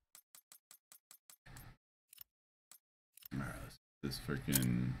 Alright, let's get this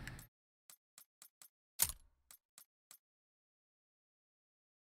freaking.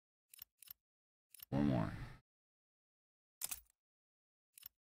 One more.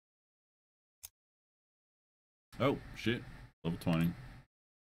 Oh, shit. Level 20.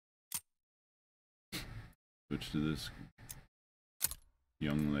 Switch to this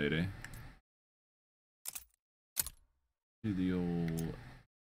young lady. Do the old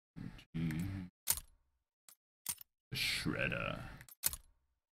G. Shredder.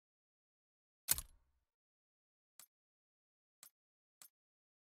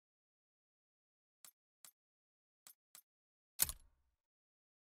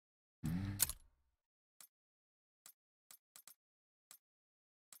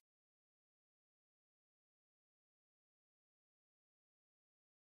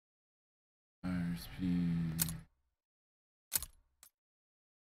 speed.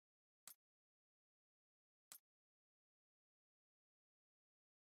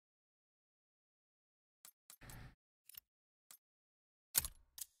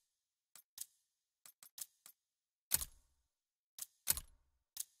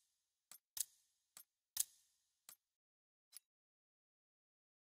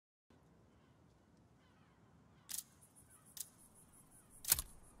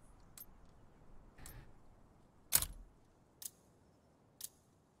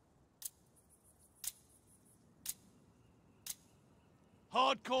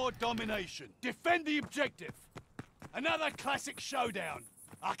 Hardcore domination. Defend the objective. Another classic showdown.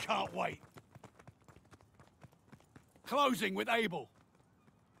 I can't wait. Closing with Abel.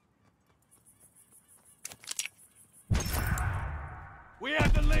 We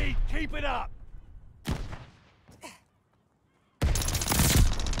have the lead. Keep it up.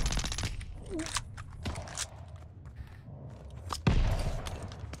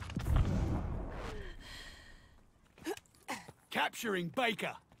 Capturing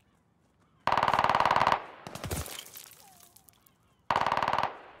Baker.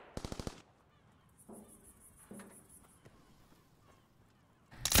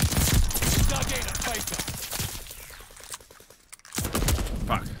 Dug in at Baker.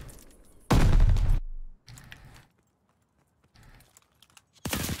 Fuck.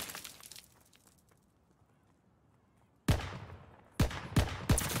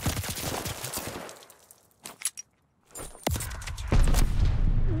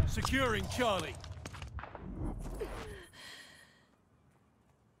 Securing Charlie.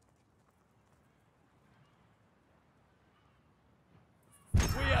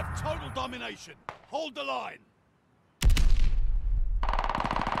 We have total domination. Hold the line.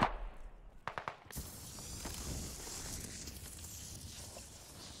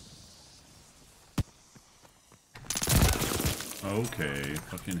 Okay,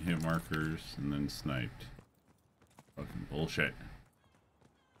 fucking hit markers and then sniped. Fucking bullshit.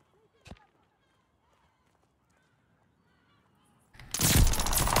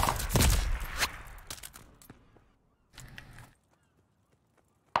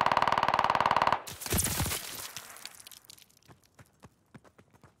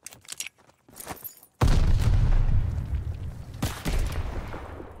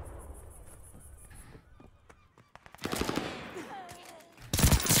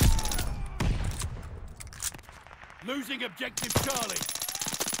 Losing objective Charlie.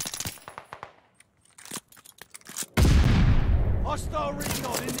 Hostile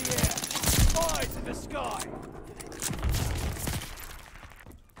recon in the air. Spies in the sky.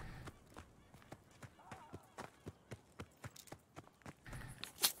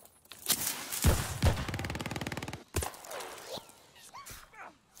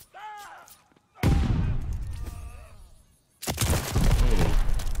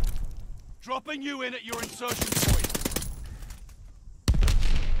 Dropping you in at your insertion point.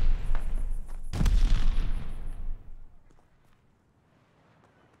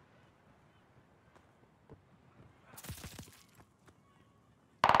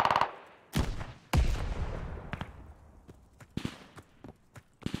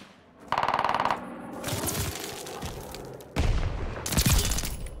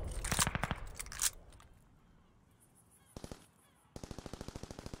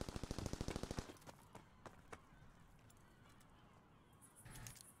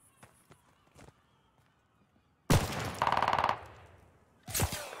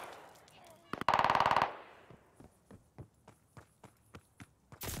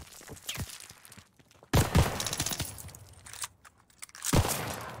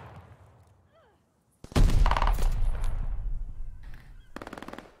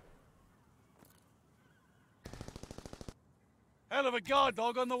 Hell of a guard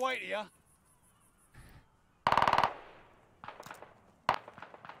dog on the way to you.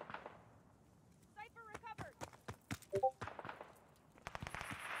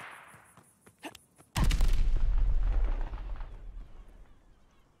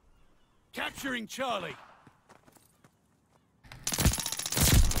 Capturing Charlie.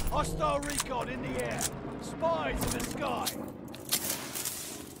 Hostile recon in the air. Spies in the sky.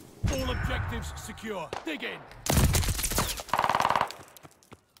 All objectives secure. Dig in.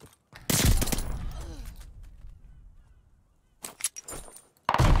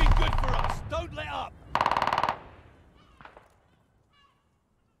 Looking good for us. Don't let up.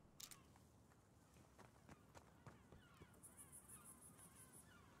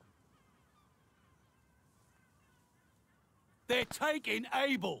 They're taking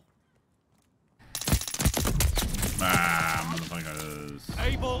Abel. Ah, motherfuckers.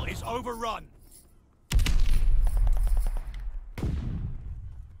 Abel is overrun.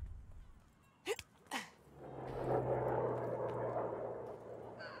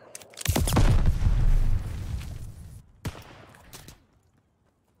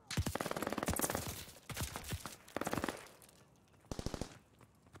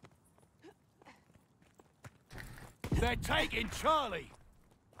 They're taking Charlie.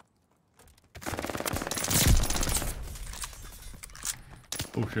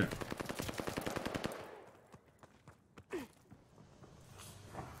 Oh shit.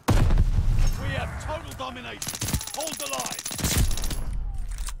 We have total domination. Hold the line.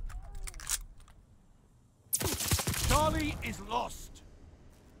 Charlie is lost.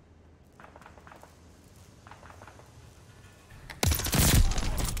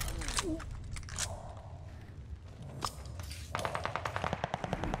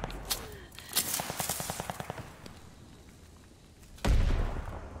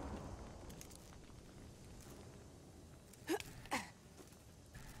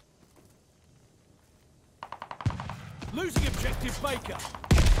 Losing objective Baker.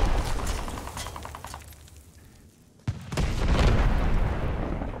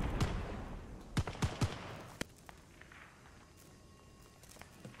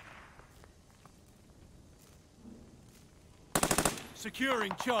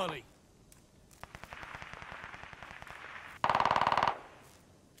 Securing Charlie.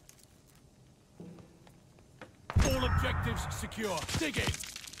 All objectives secure. Dig in.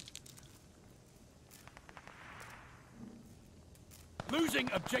 Losing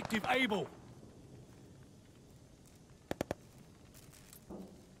objective Able.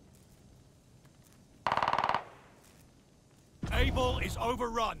 Able is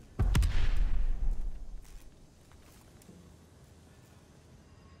overrun.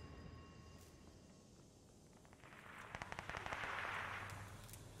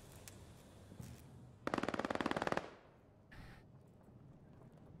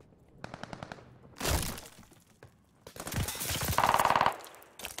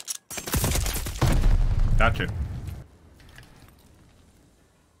 Gotcha.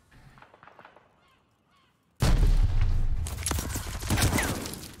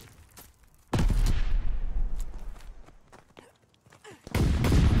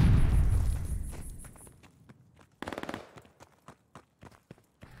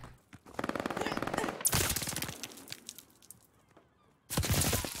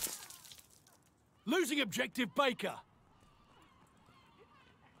 Losing objective Baker.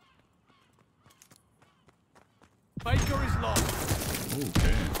 Baker is lost.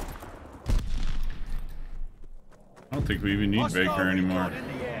 Okay. I don't think we even need Hostile Baker anymore. recon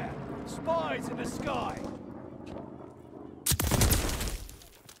in the air. Spies in the sky.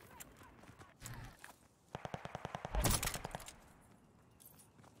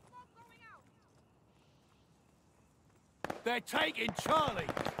 They're taking Charlie.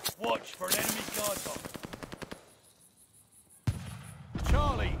 Watch for an enemy guard dog.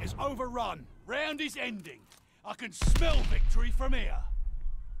 Charlie is overrun. Round is ending. I can smell victory from here.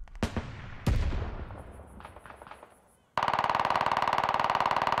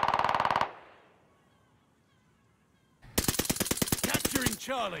 Capturing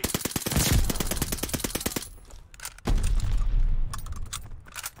Charlie.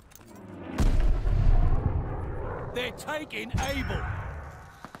 They're taking Able.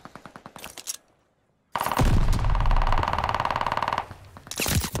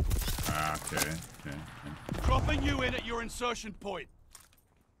 Okay. Dropping you in at your insertion point.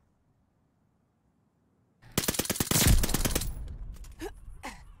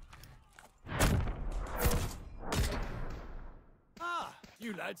 Ah,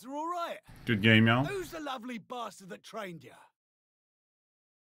 you lads are all right. Good game, y'all. Who's the lovely bastard that trained you?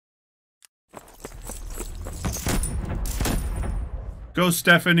 Go,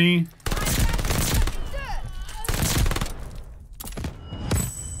 Stephanie.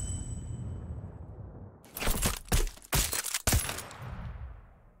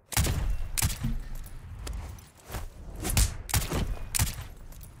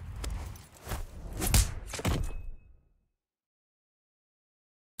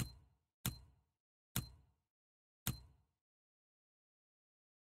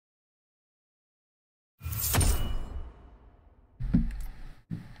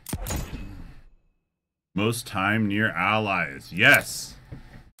 Most time near allies. Yes.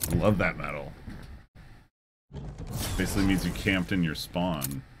 I love that medal. Basically means you camped in your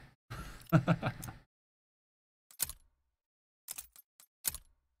spawn.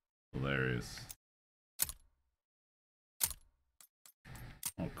 Hilarious.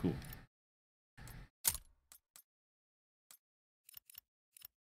 Oh, cool.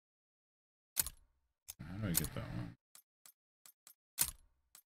 How do I get that one?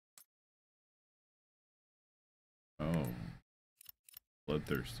 Oh.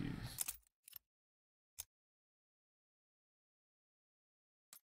 Bloodthirsties.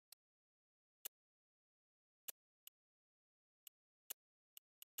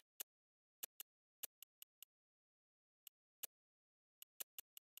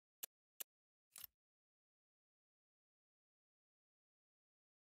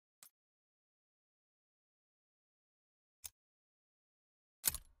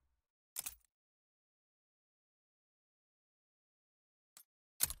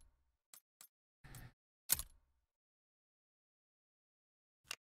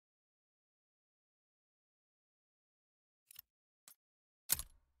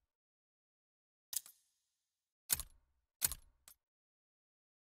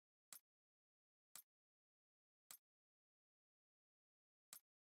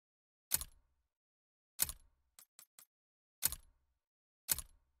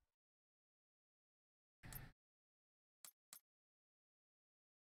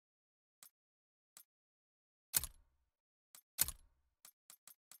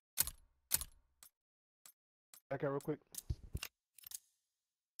 Back out real quick.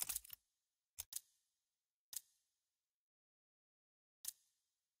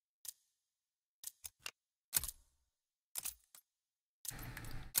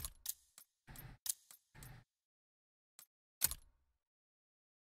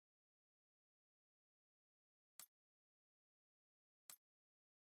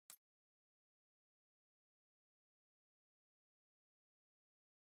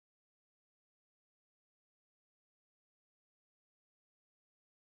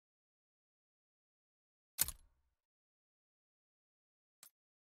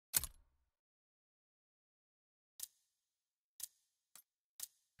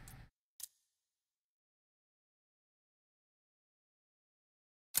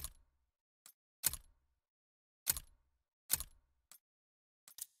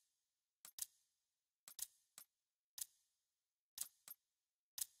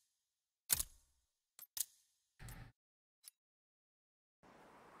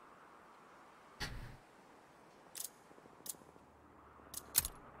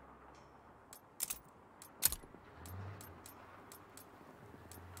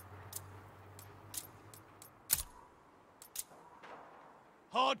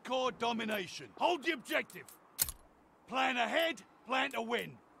 Hardcore domination. Hold the objective. Plan ahead, plan to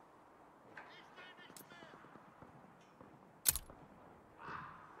win.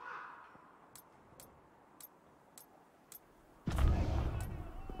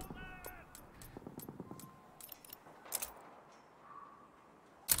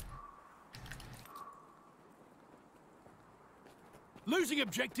 Losing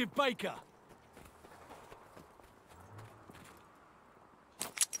objective Baker.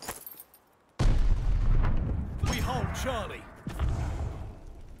 We hold Charlie.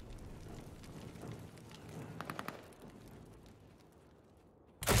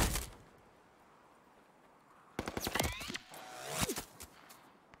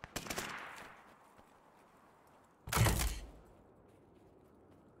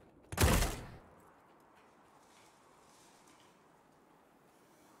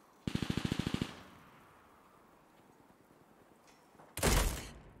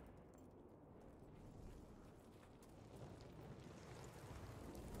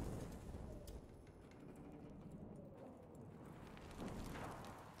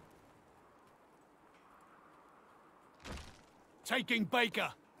 Taking Baker.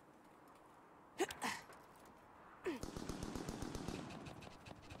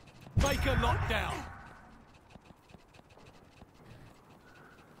 Baker locked down.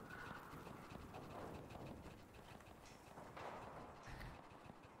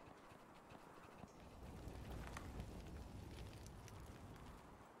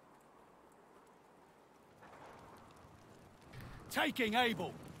 Taking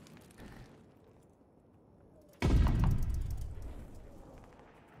Abel.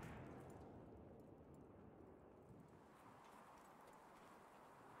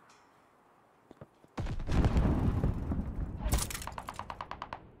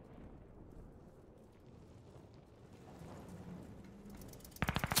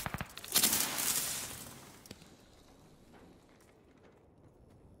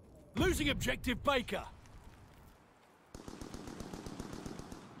 Losing objective Baker.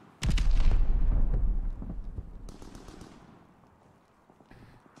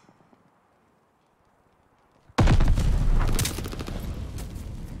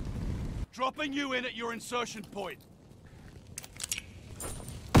 Dropping you in at your insertion point.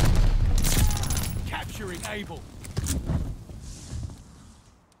 Capturing Abel.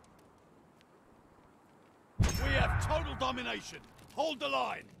 We have total domination. Hold the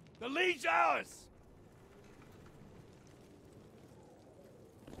line. The lead's ours!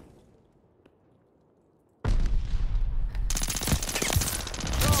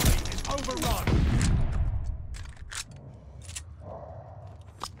 Charlie is overrun.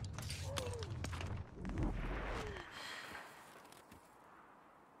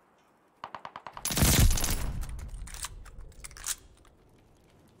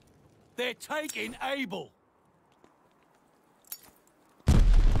 They're taking Abel.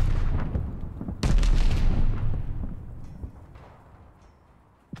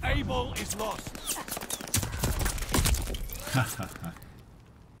 Abel is lost.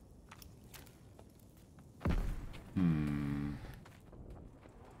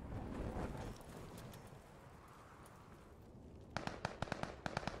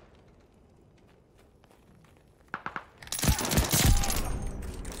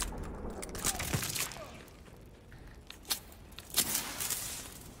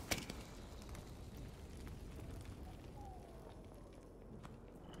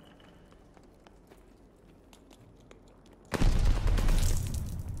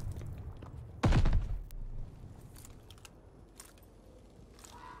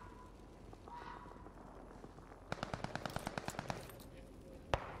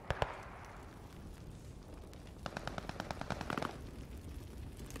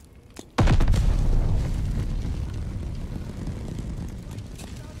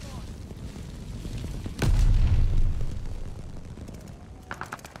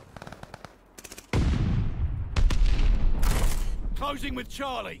 Closing with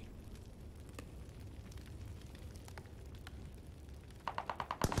Charlie.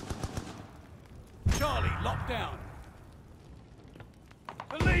 Charlie, locked down.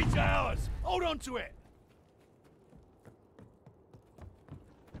 The lead's ours. Hold on to it.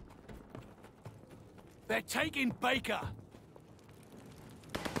 They're taking Baker.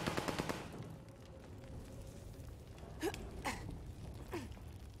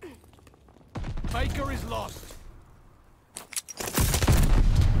 Baker is lost.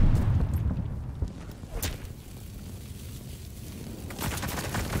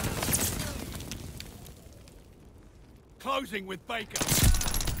 Closing with Baker.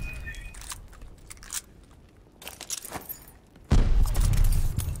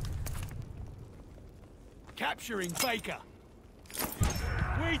 Capturing Baker.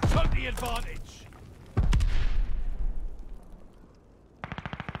 We took the advantage.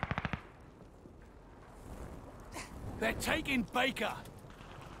 They're taking Baker.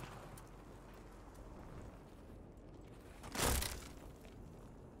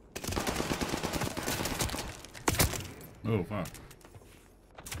 Oh, fuck.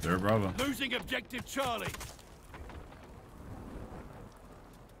 There, Bravo. Losing objective Charlie.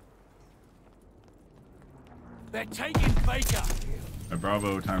 They're taking Baker. A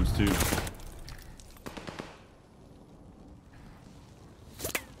Bravo ×2.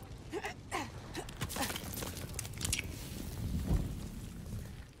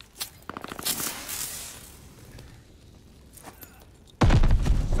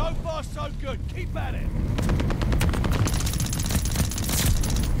 So far, so good. Keep at it.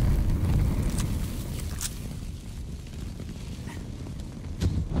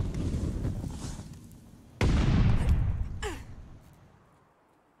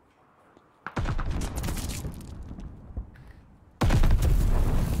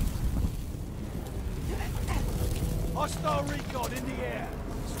 Hostile recon in the air.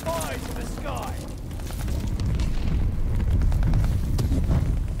 Spies in the sky.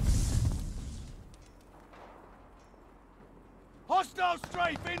 Hostile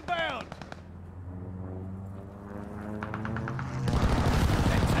strafe inbound.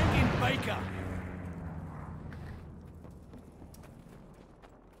 They're taking Baker.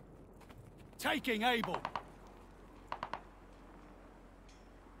 Taking Able.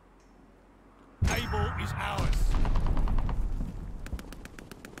 Able is ours.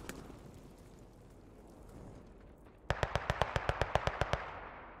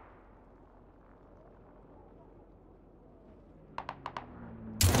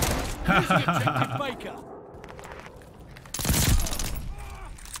 Losing objective Baker.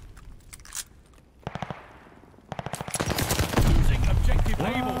 Losing objective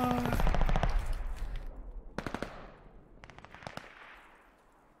Able.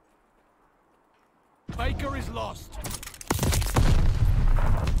 Baker is lost.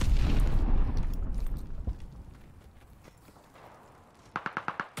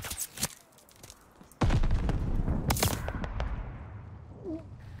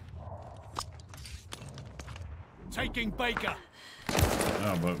 Taking Baker.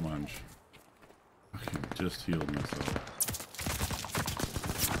 Oh, boat munch. Okay, just healed myself.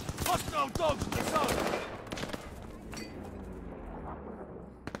 Hostile dogs in the zone.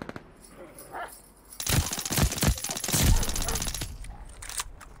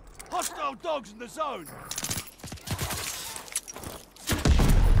 Hostile dogs in the zone.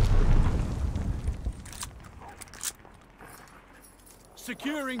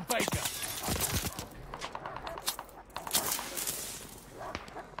 Securing Baker.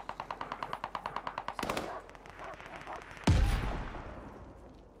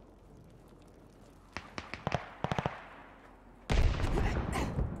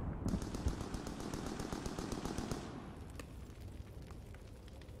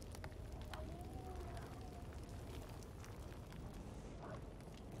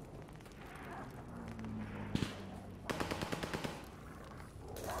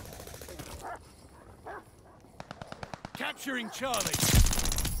 Capturing Charlie.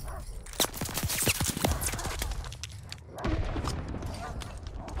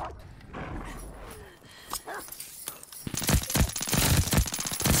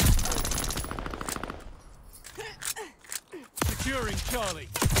 Securing Charlie.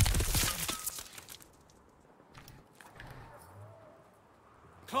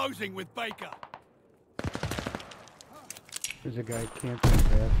 Closing with Baker. There's a guy camping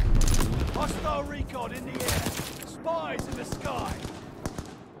bathroom. Hostile recon in the air. Spies in the sky.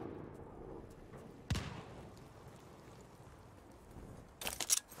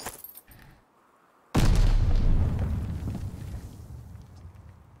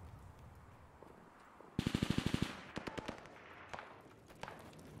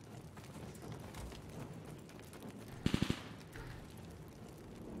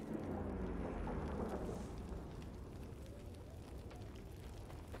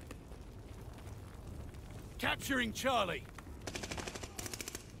 Capturing Charlie.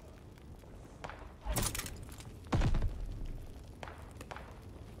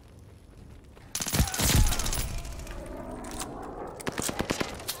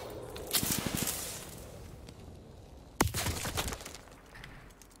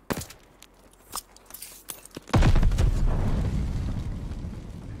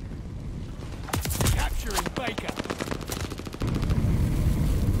 Capturing Baker.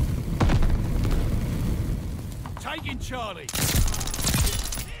 Taking Charlie.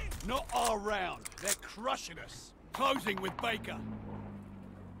 Not our round. They're crushing us. Closing with Baker.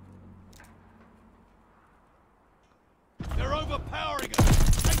 They're overpowering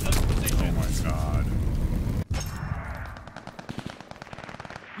us. Take those positions. Oh my god.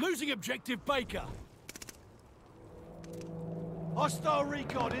 Losing objective Baker. Hostile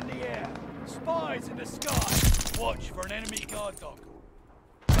recon in the air. Spies in the sky. Watch for an enemy guard dog.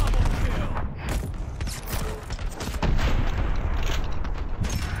 Double kill.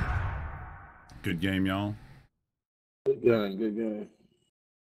 Good game, y'all. Good game, good game.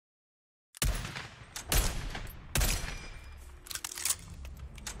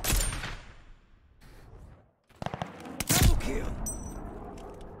 Double kill.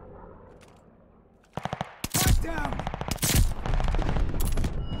 Fight down.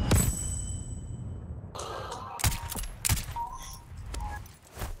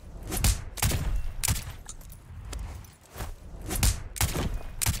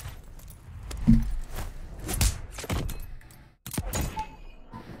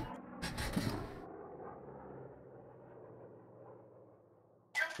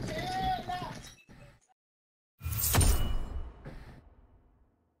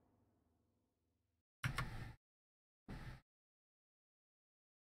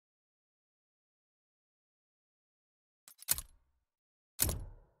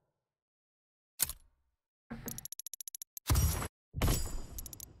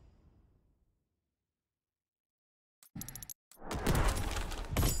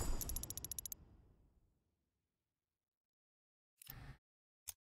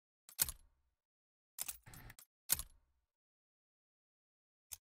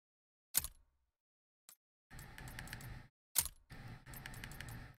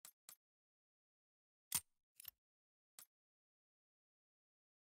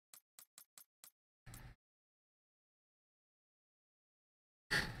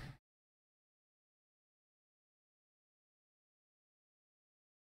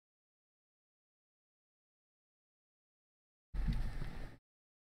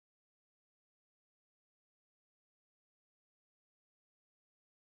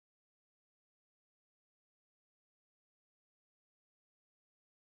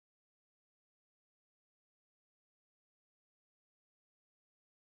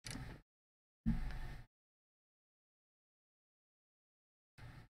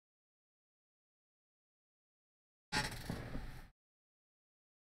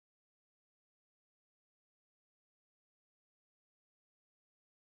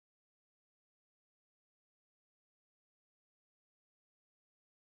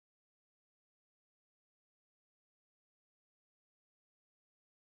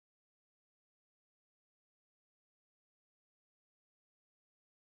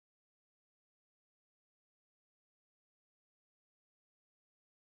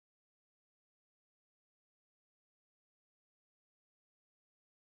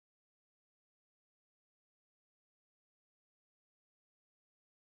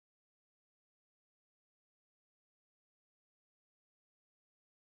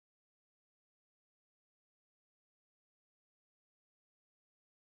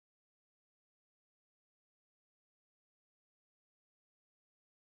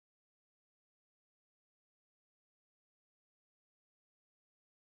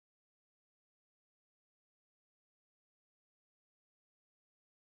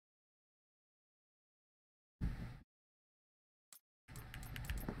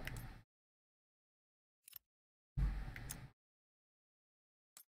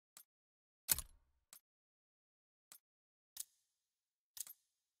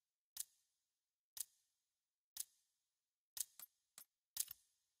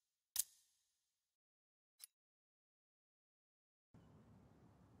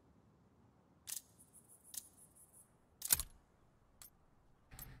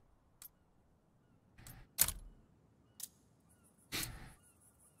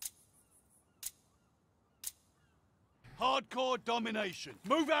 Hardcore domination.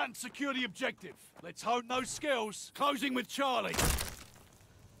 Move out and secure the objective. Let's hone those skills. Closing with Charlie.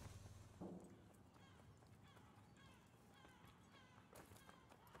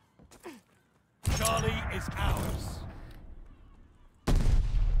 Charlie is ours.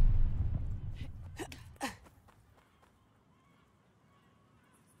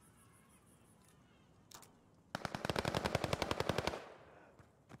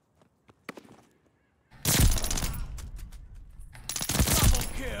 Double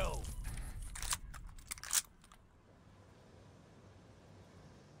kill.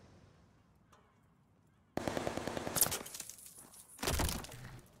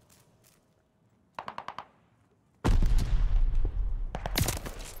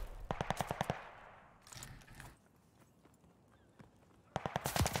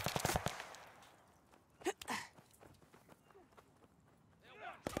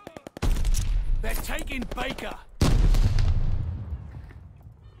 They're taking Baker.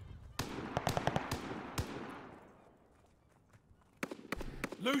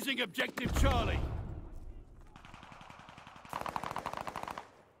 Losing objective Charlie.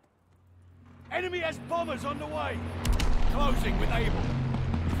 Enemy has bombers on the way. Closing with Able.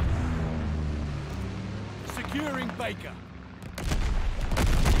 Securing Baker.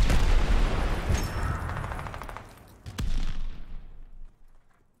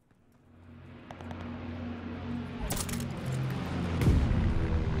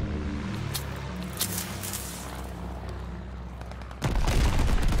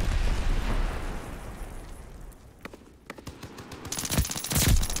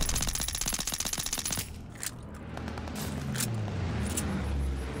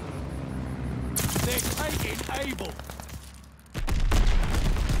 They're taking Able.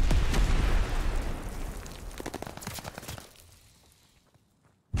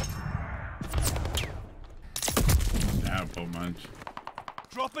 Apple munch.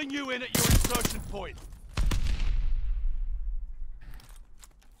 Dropping you in at your insertion point.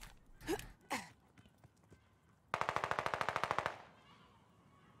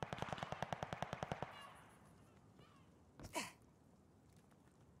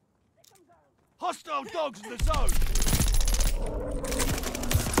 Hostile dogs in the zone.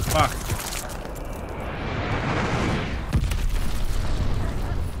 Fuck.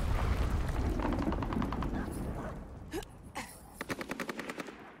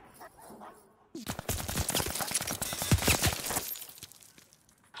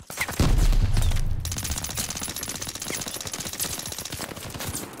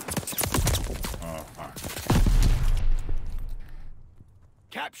 Oh, fuck.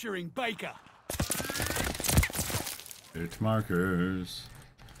 Capturing Baker. Pitch markers.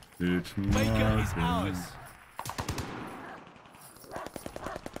 Pitch Baker markers. is ours.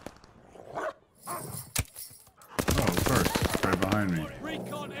 Oh, of course. It's right behind me.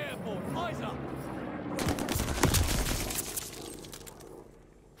 Recon airborne. Eyes up.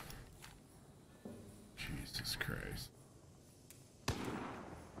 Jesus Christ.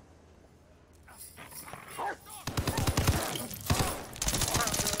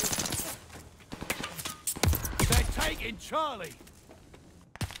 They're taking Charlie.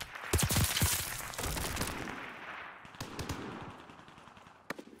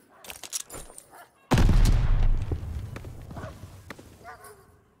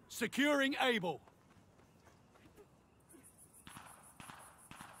 Securing Able.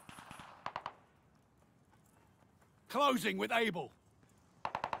 Closing with Able.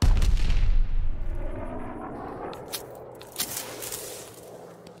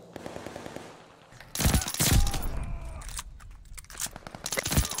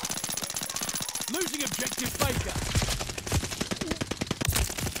 Losing objective Baker.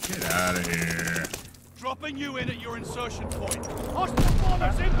 Get out of here. Dropping you in at your insertion point. Hostile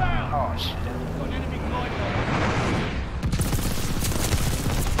bombers inbound! Oh, shit. Got an enemy glide bomber.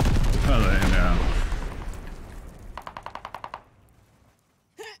 Oh, lay down.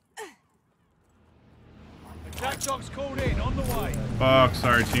 Attack dogs called in, on the way. Fuck,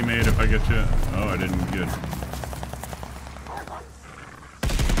 sorry teammate if I get you. Oh, I didn't get.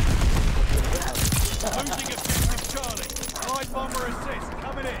 Losing objective Charlie. Glide bomber assist,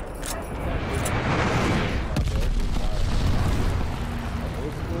 coming in.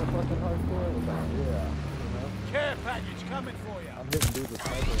 Fucking hardcore. It's like, yeah, you know. Care package coming for you. I'm hitting dudes with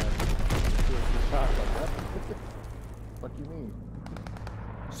sniper rifles. Shots like that. What do you mean?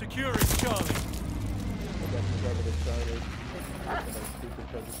 Securing Charlie. I got some over the started. Stupid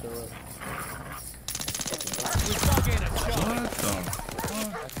treasure store. We dug in at Charlie. What the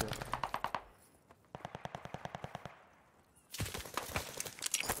fuck?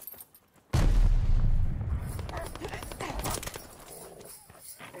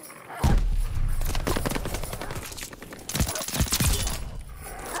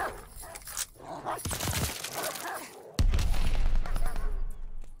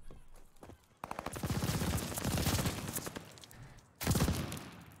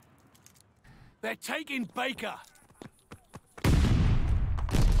 They're taking Baker. Go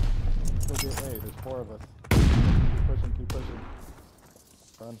get A. There's 4 of us. Keep pushing, keep pushing.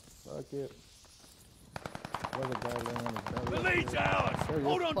 Run. Fuck it. There's a guy laying on his belly. The lead's ours. There he is.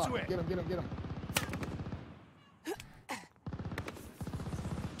 Hold on Fuck. to it. Get him, get him, get him.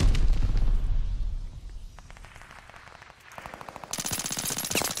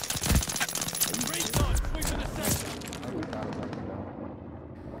 Recon, sweeping the sector. I just got him right down.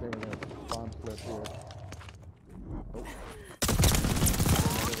 I think we're gonna spawn split here. Nope.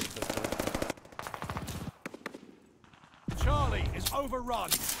 Charlie is overrun.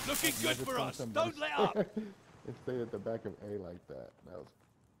 Looking good for us. Don't let up. It stayed at the back of A like that. That was.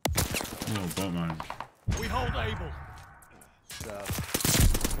 Oh, boat mine. We hold Able.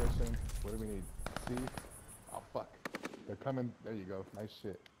 Pushing. What do we need? C? Oh, fuck. They're coming. There you go. Nice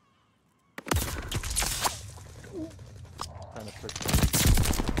shit. Trying to push.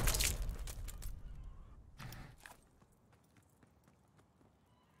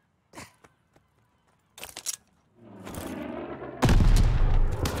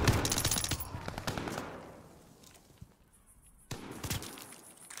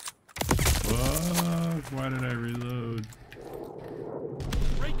 Fuck, why did I reload?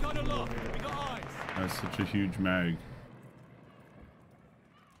 Recon aloft. We got eyes. That's such a huge mag.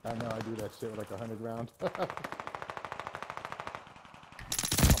 I know I do that shit with like 100 rounds.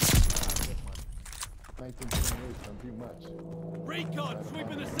 1928 from too much. Recon,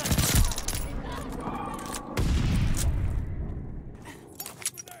 sweeping the sector.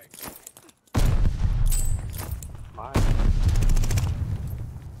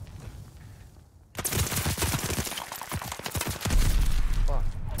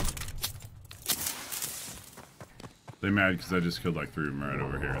 They mad because I just killed like 3 of them right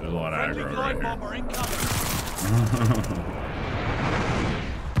over here. There's a lot of Friendly aggro glide right bomber incoming.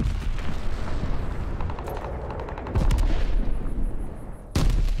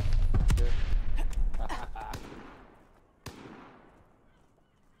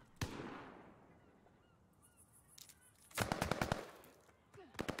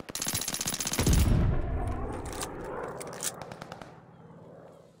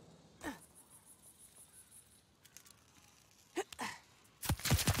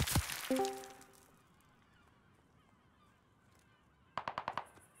 here.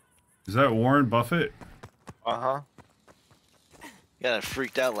 Is that Warren Buffett? Uh-huh. Yeah, I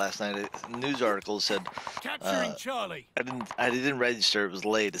freaked out last night. A news article said Capturing Charlie. I didn't register. It was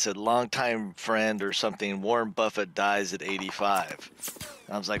late. It said longtime friend or something. Warren Buffett dies at 85.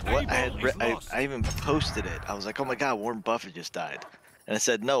 And I was like, what? I even posted it. I was like, oh my God, Warren Buffett just died. And it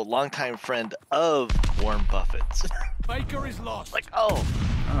said, no, longtime friend of Warren Buffett's. Baker is lost. Like, oh.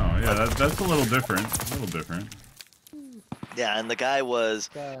 Oh yeah, that's a little different. A little different. Yeah, and the guy was,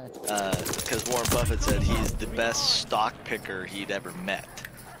 because Warren Buffett said he's the best stock picker he'd ever met.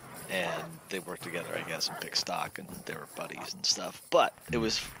 And they worked together, I guess, and picked stock, and they were buddies and stuff. But it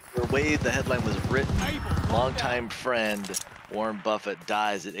was, the way the headline was written, longtime friend Warren Buffett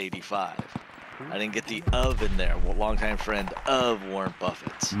dies at 85. I didn't get the of in there. Well, longtime friend of Warren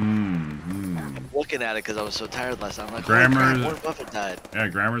Buffett's. I'm looking at it because I was so tired last night. I'm like, Grammar. Warren Buffett died. Yeah,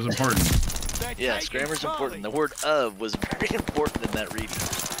 grammar's important. Yes, grammar's important. The word of was very important in that reading.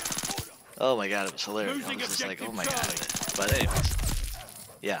 Oh my God, it was hilarious. I was just like, oh my God. But anyways,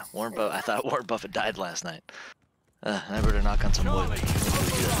 yeah, Warren Buffett. I thought Warren Buffett died last night. I better knock on some wood. He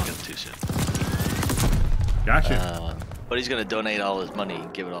doesn't get too soon. Gotcha. But he's gonna donate all his money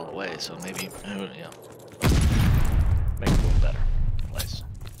and give it all away. So maybe, you know, make it a little better. Nice.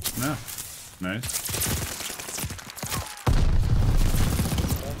 No. Nice.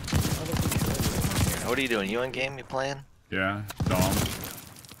 What are you doing? You in game? You playing? Yeah, Dom.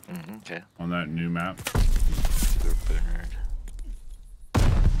 Okay. On that new map. You're Bernard.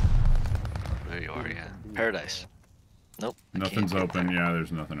 There you are, yeah. Paradise. Nope. Nothing's open. Yeah,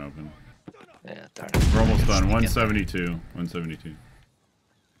 there's nothing open. Yeah, darn it. We're almost done. 172. 172.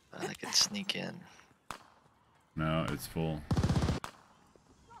 I could sneak in. No, it's full.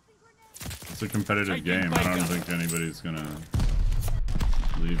 It's a competitive game. I don't think anybody's gonna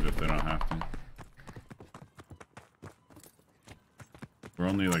leave if they don't have to. We're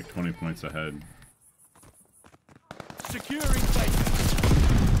only like 20 points ahead. Securing Baker.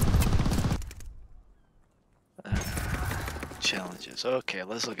 Challenges. Okay,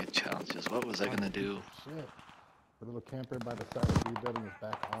 let's look at challenges. What was I gonna do? Shit. The little camper by the side of B building is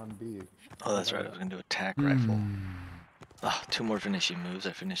back on B. Oh, that's right. I was gonna do attack rifle. Oh, 2 more finishing moves.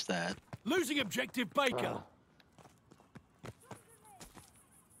 I finished that. Losing objective Baker.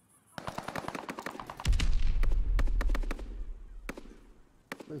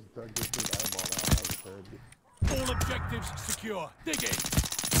 This dug gets his eyeball out. That was terrible. All objectives secure. Dig in.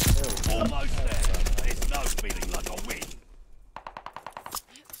 Almost there. There's no feeling like a win.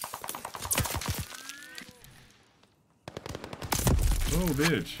 Oh,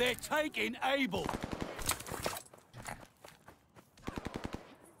 bitch. They're taking Able.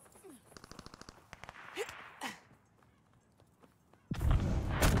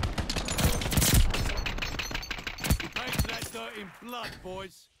 In blood,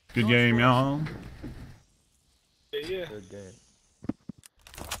 boys. Good game, y'all. Yeah. Good game.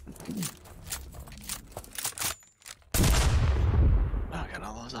 Oh, I got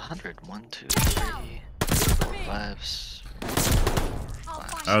all those 100. 1, 2, 3, 4, 5, 6.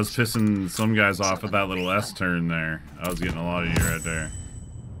 I was pissing some guys off with that little S turn there. I was getting a lot of you right there.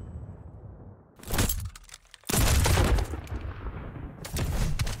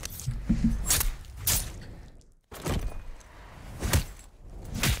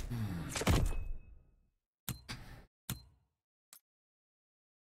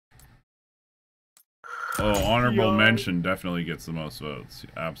 Oh, honorable mention definitely gets the most votes.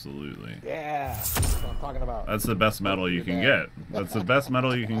 Absolutely. Yeah, that's what I'm talking about. That's the best medal you can get. That's the best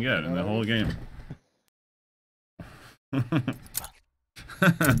medal you can get in the whole game.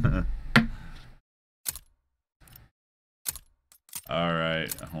 Alright,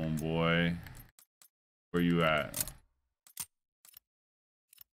 homeboy. Where you at?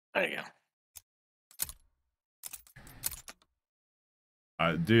 There you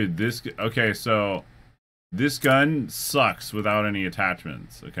go. Dude, this... Okay, so... This gun sucks without any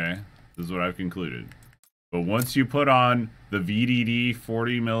attachments, okay? This is what I've concluded. But once you put on the VDD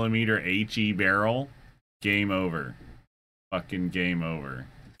 40mm HE barrel, game over. Fucking game over.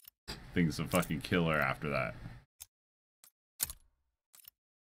 Thing's a fucking killer after that.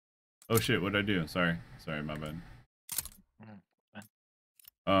 Oh shit, what'd I do? Sorry. Sorry, my bad.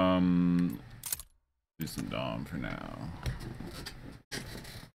 Do some Dom for now.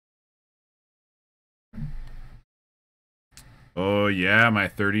 Oh yeah, my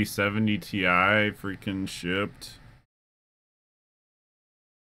 3070 Ti freaking shipped.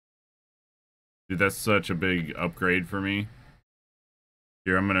 Dude, that's such a big upgrade for me.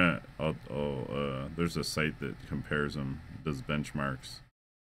 Here, I'm gonna, there's a site that compares them, does benchmarks.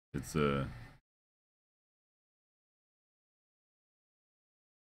 It's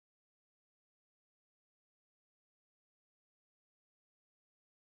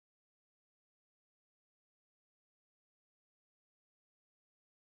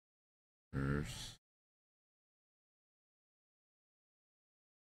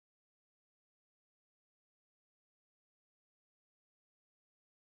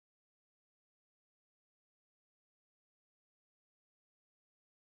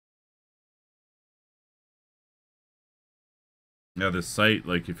yeah, this site,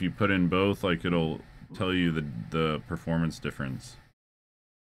 like if you put in both, like it'll tell you the performance difference.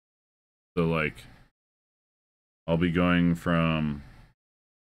 So like I'll be going from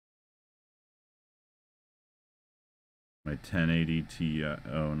my 1080 Ti.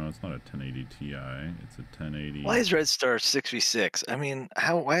 Oh no, it's not a 1080 Ti. It's a 1080. Why is Red Star 6v6? I mean,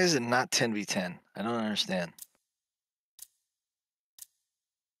 why is it not 10v10? I don't understand.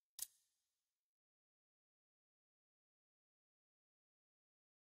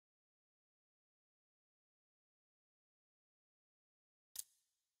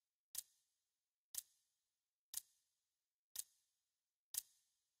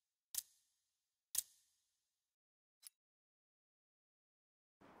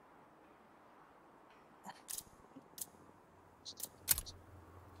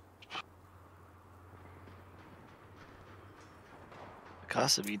 The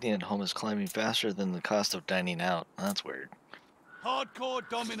cost of eating at home is climbing faster than the cost of dining out. That's weird. Hardcore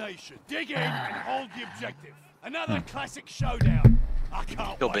domination. Dig in and hold the objective. Another classic showdown. I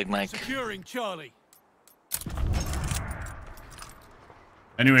can't Go, wait. Big Mike. Securing Charlie.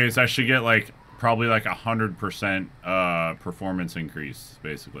 Anyways, I should get like probably like 100% performance increase,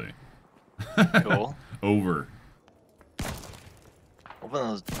 basically. Cool. Over. Open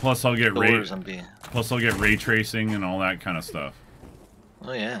those Plus I'll get ray doors and be. plus I'll get ray tracing and all that kind of stuff.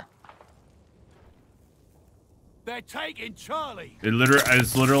 Oh yeah. They're taking Charlie.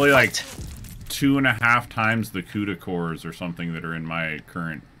 It's literally like 2.5 times the CUDA cores or something that are in my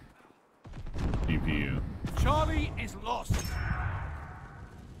current GPU. Charlie is lost.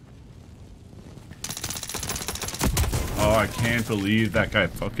 Oh, I can't believe that guy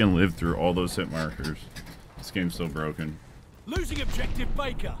fucking lived through all those hit markers. This game's so broken. Losing objective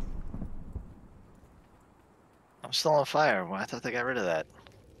Baker. I'm still on fire. Well, I thought they got rid of that.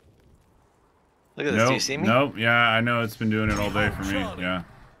 Look at this. Nope, Do you see me? nope. Yeah, I know it's been doing it all day for me. Yeah.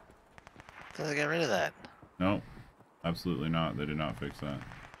 thought they got rid of that. Nope. Absolutely not. They did not fix that.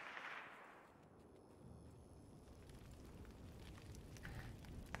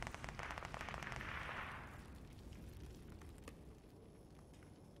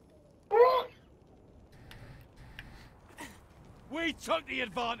 We took the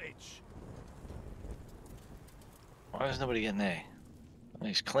advantage. Why is nobody getting A? Well,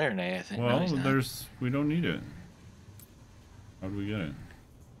 he's clearing A, I think. Well, no, he's not. we don't need it. How do we get it?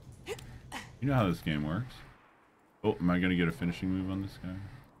 You know how this game works. Oh, am I gonna get a finishing move on this guy?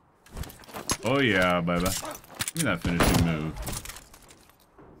 Oh yeah, baby. Give me that finishing move.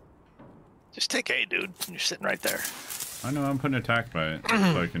 Just take A, dude. You're sitting right there. I know, I'm putting attack by it,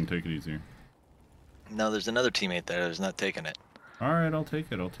 so I can take it easier. No, there's another teammate there who's not taking it. Alright, I'll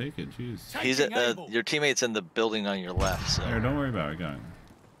take it, jeez. He's at your teammate's in the building on your left, so. Here, don't worry about it, I got it.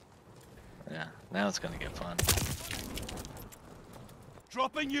 Yeah, now it's gonna get fun.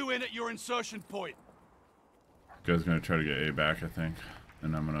 Dropping you in at your insertion point. Guy's gonna try to get A back, I think.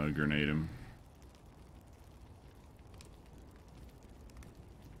 And I'm gonna grenade him.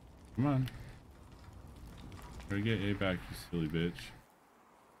 Come on. Try to get A back, you silly bitch.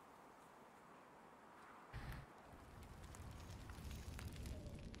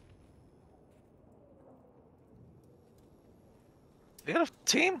 You got a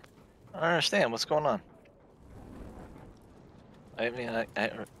team? I don't understand. What's going on? I mean, I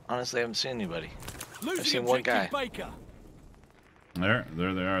honestly haven't seen anybody. I've seen one guy. Baker. There they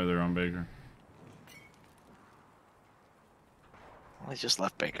are. They're on Baker. Well, he just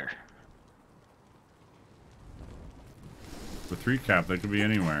left Baker. The 3 cap, that could be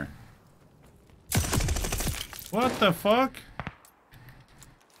anywhere. What the fuck?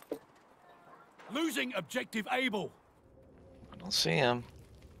 Losing objective Able. I don't see him.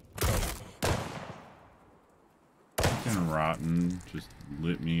 Fucking rotten. Just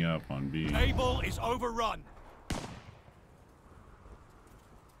lit me up on B. Able is overrun.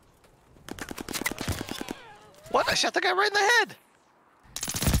 What? I shot the guy right in the head!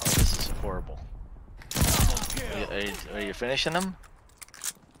 Oh, this is horrible. Are you finishing him?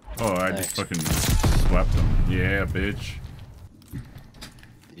 Oh, I just fucking swept him. Yeah, bitch.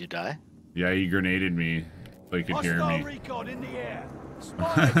 Did you die? Yeah, he grenaded me. So he could hear me. Recon in the air.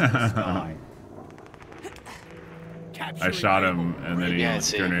 Spies in the sky. I shot him, and then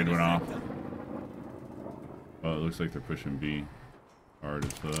his grenade went off. him. Oh, it looks like they're pushing B. Hard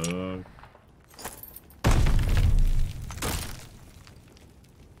as fuck.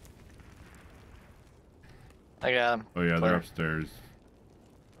 I got him. Oh yeah, Clear. they're upstairs.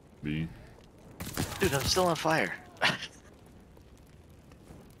 B. Dude, I'm still on fire.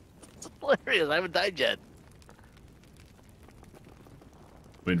 It's hilarious. I haven't died yet.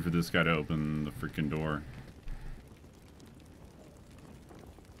 Waiting for this guy to open the freaking door.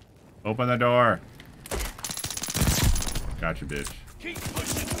 Open the door. Gotcha, bitch. Keep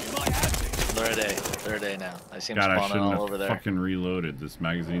pushing. You might have They're at A. They're at A now. I see them God, I spawning shouldn't all over have there. fucking reloaded. This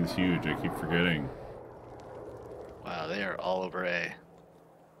magazine's huge. I keep forgetting. Wow, they are all over A.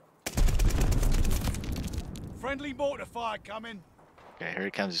 Friendly mortar fire coming. Okay, here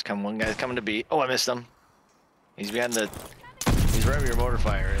he comes. He's coming. One guy's coming to B. Oh, I missed him. He's behind the. He's wherever your mortar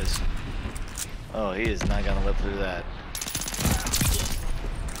fire is. Oh, he is not gonna live through that.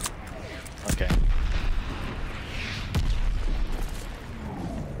 Okay.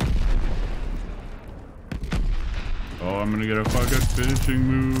 Oh, I'm gonna get a fucking finishing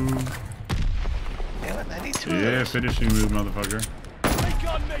move. Damn it, I need 2 of Yeah, those. finishing move, motherfucker.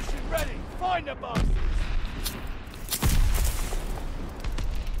 Recon mission ready. Find the bastards.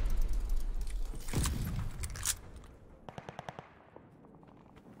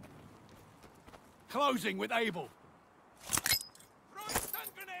 Closing with Able.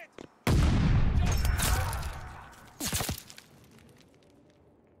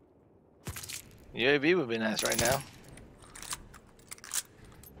 UAV would be nice right now.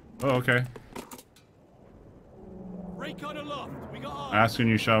 Oh, okay. Recon aloft. We got arms. Ask and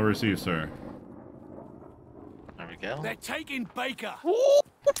you shall receive, sir. There we go. They're taking Baker.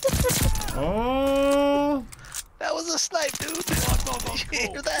 Oh! That was a snipe, dude. Did you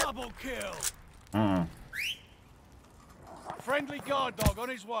hear that? Double kill. Uh-uh. Friendly guard dog on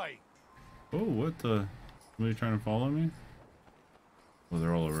his way. Oh, what the? Somebody trying to follow me? Oh,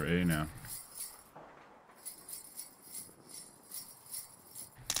 they're all over A now.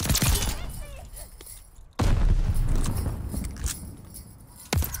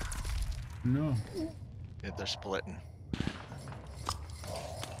 No. Yeah, they're splitting.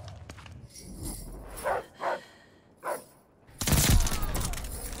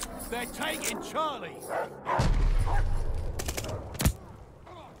 They're taking Charlie.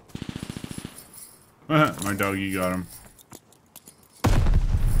 My doggy got him.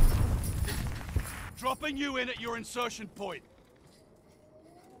 Dropping you in at your insertion point.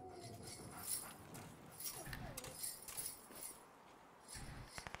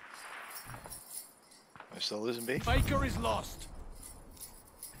 We're still losing B. Baker is lost.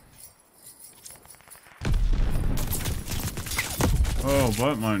 Oh,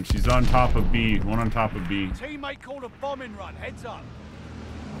 butt munch. She's on top of B. One on top of B. Teammate called a bombing run. Heads up.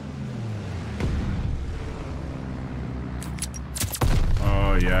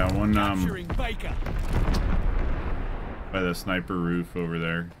 Oh yeah, one Capturing Baker. by the sniper roof over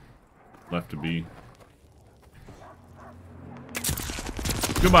there. Left to B.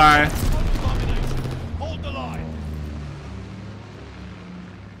 Goodbye. Hold the line.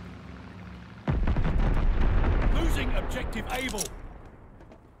 Losing objective Able.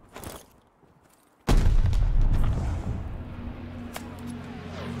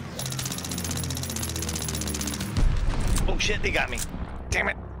 Oh shit, they got me. Damn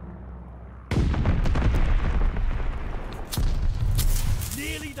it.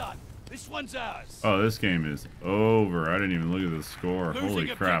 Nearly done. This one's ours. Oh, this game is over. I didn't even look at the score. Losing Holy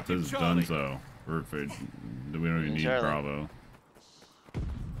crap, this is Charlie. donezo. Perfect. We don't even need Charlie. Bravo.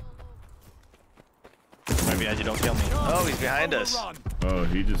 Maybe you don't kill me. Oh, he's behind us. Oh,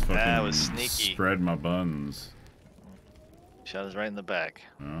 he just fucking That was sneaky. spread my buns. Shot us right in the back.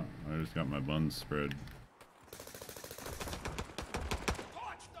 Oh, I just got my buns spread.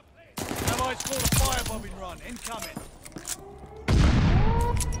 Allies called a firebombing run. Incoming.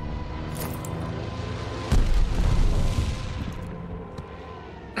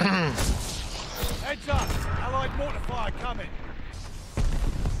 Heads up. Allied mortar fire coming.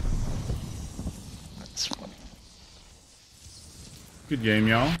 That's funny. Good game,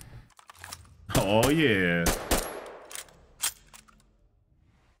 y'all. Oh yeah.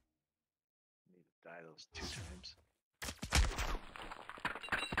 Need to die those 2 times.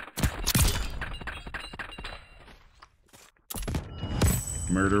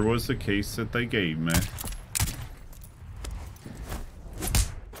 Murder was the case that they gave me.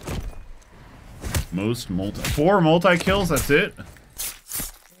 Most 4 multi kills, that's it?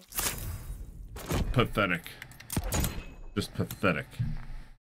 Pathetic. Just pathetic.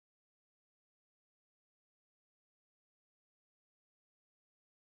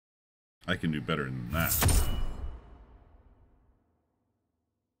 I can do better than that.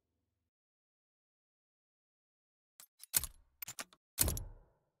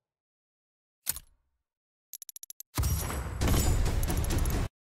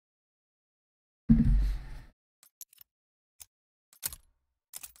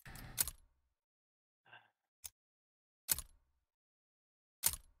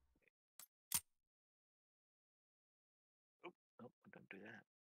 Oh, don't do that.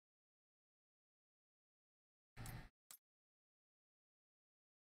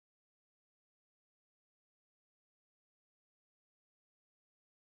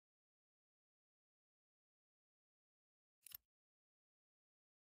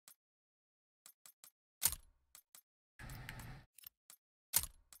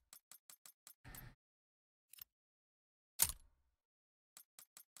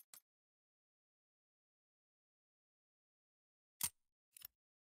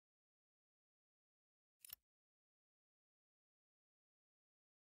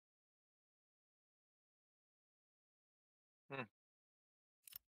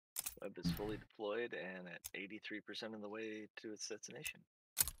 Web is fully deployed and at 83% of the way to its destination.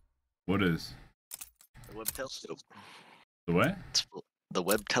 What is? The Webb telescope. The what? It's the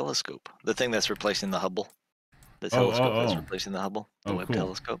Webb telescope. The thing that's replacing the Hubble. The telescope that's replacing the Hubble. The Webb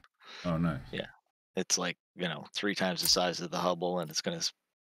telescope. Oh, nice. Yeah. It's like, 3 times the size of the Hubble, and it's gonna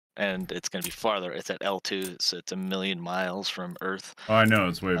be farther. It's at L2, so it's 1,000,000 miles from Earth. Oh, I know,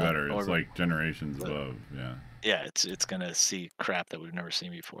 it's way better. It's like generations above, yeah. Yeah, it's gonna see crap that we've never seen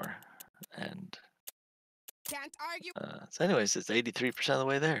before. And can't argue. So anyways, it's 83% of the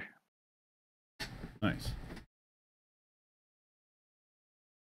way there. Nice.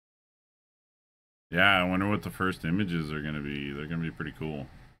 Yeah, I wonder what the first images are gonna be. They're gonna be pretty cool.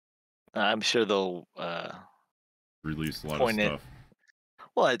 I'm sure they'll release a lot of stuff.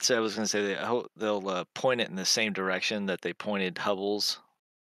 Well, I was gonna say they'll point it in the same direction that they pointed Hubble's.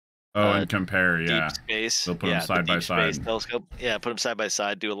 Oh, and compare, yeah. Deep space. They'll put them side by side. Telescope. Yeah, put them side by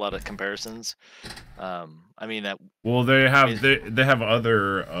side. Do a lot of comparisons. I mean that. Well, they have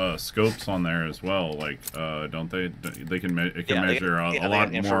other scopes on there as well. Like, don't they? They can measure a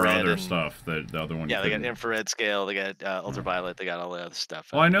lot more other stuff that the other one. Yeah, they got infrared scale. They got ultraviolet. They got all the other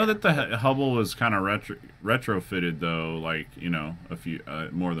stuff. Well, I know that the Hubble was kind of retrofitted though. Like a few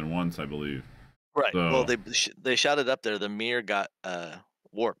more than once, I believe. Right. So, Well, they shot it up there. The mirror got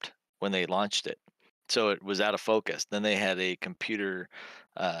warped when they launched it, so it was out of focus. Then they had a computer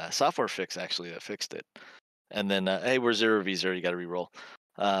software fix actually that fixed it. And then, hey, we're 0v0. You got to re-roll.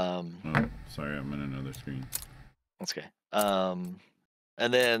 oh, sorry, I'm in another screen. That's okay.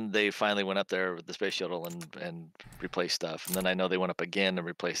 And then they finally went up there with the space shuttle and replaced stuff. And then I know they went up again and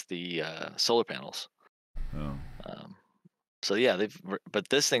replaced the solar panels. Oh. So yeah, but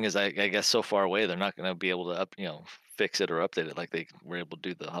this thing is, I guess, so far away, they're not going to be able to fix it or update it like they were able to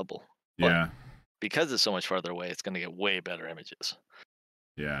do the Hubble. Yeah. But because it's so much farther away, it's going to get way better images.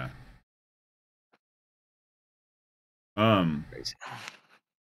 Yeah. Crazy.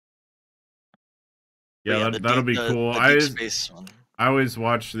 Yeah, But that'll be cool. the deep space one. I always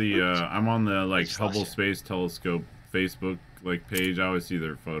watch the I'm on the Hubble Space Telescope Facebook page. I always see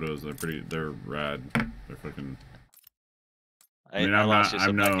their photos. They're rad. They're fucking I lost you,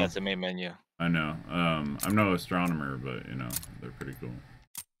 so back at the main menu. I know. I'm no astronomer, but they're pretty cool.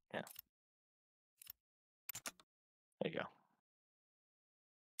 Yeah. There you go.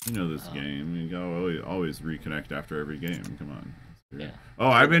 You know this game. You gotta always reconnect after every game. Come on. Yeah. Oh,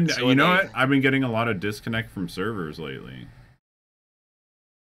 I've been. You know what? I've been getting a lot of disconnect from servers lately.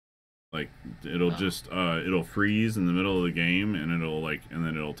 Like it'll just it'll freeze in the middle of the game, and and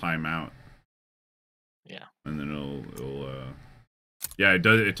then it'll time out. Yeah. And then it'll yeah, it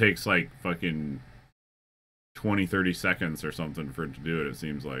does. It takes fucking 20-30 seconds or something for it to do it. It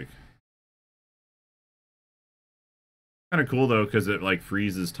seems like. Kind of cool though, because it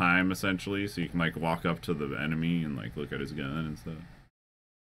freezes time essentially, so you can walk up to the enemy and look at his gun and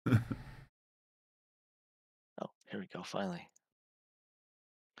stuff. Oh, here we go. Finally.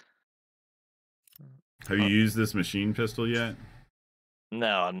 Have you used this machine pistol yet?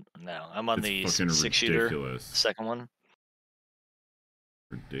 No. I'm on the 6-shooter, second one.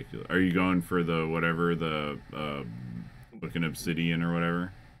 Ridiculous. Are you going for the fucking obsidian or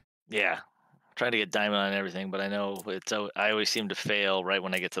whatever? Yeah. Trying to get diamond on everything, but I know I always seem to fail right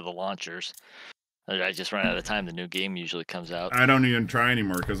when I get to the launchers. I just run out of time. The new game usually comes out. I don't even try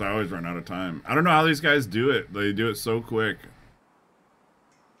anymore because I always run out of time. I don't know how these guys do it. They do it so quick.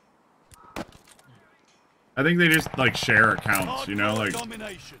 I think they just share accounts, like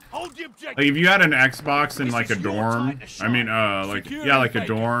if you had an Xbox in a dorm, I mean a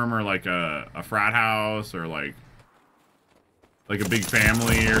dorm or a frat house or like a big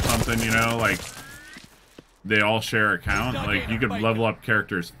family or something, they all share account. You could level up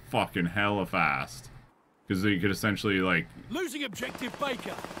characters fucking hella fast because you could essentially losing objective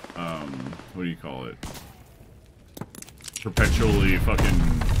Baker. What do you call it? Perpetually fucking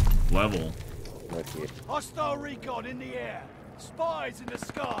level. Hostile recon in the air. Spies in the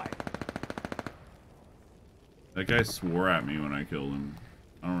sky. That guy swore at me when I killed him.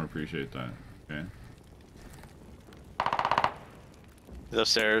 I don't appreciate that. Okay. He's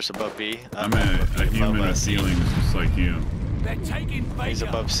upstairs above B. I'm a human of feelings just like you. They're taking Baker. He's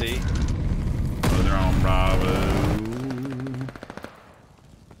above C. Oh, they're on Bravo.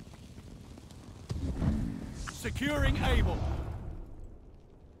 Securing Able.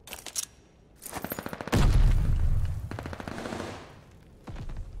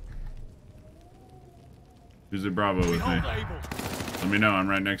 Who's at Bravo with me? Let me know. I'm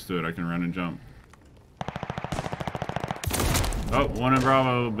right next to it. I can run and jump. Oh, one in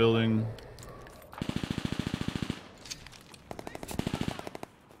Bravo building.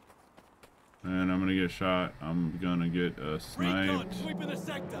 And I'm gonna get shot. I'm gonna get sniped. Sweeping the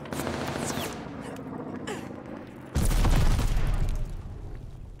sector.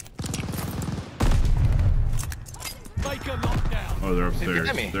 Baker locked down. Oh, they're upstairs.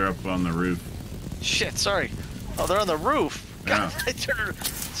 They're up on the roof. Shit, sorry. Oh, they're on the roof. Yeah. God,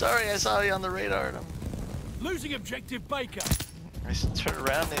 sorry, I saw you on the radar. And losing objective Baker. I turned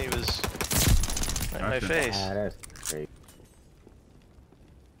around and he was right in my face. That's great.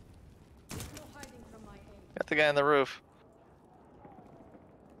 Got the guy on the roof.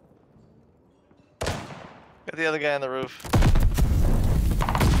 Got the other guy on the roof.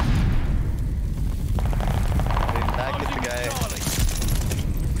 I did not get the guy.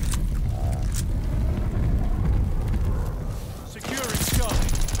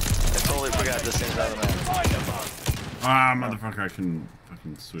 I totally forgot this thing's out of the map. Ah, motherfucker, I can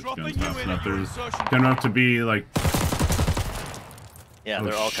fucking switch guns fast enough. There's enough to be Yeah,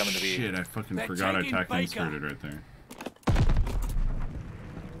 they're all coming to be. Shit, I fucking forgot I tack inserted right there.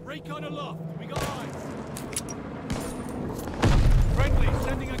 Recon aloft. We got eyes. Friendly,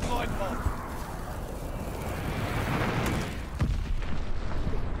 sending a glide bomb.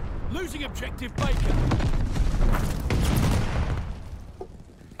 Losing objective Baker.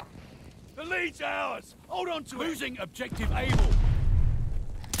 The lead's ours! Hold on to losing objective Able.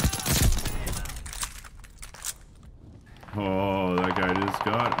 Oh, that guy just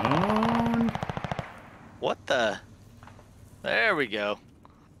got owned. What the? There we go.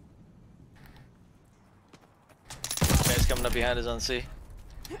 Guy's coming up behind us on C.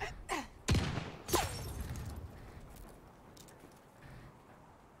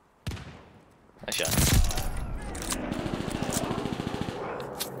 Nice shot.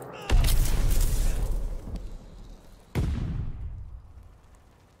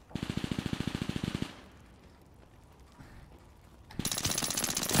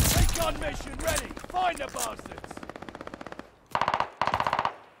 Recon mission ready! Find the bastards!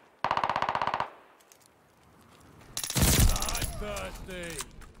 I'm thirsty!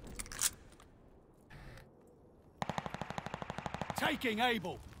 Taking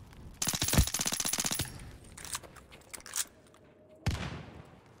Able!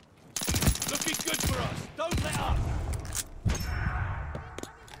 Looking good for us! Don't let up!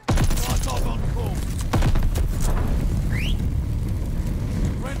 Guard dog on call!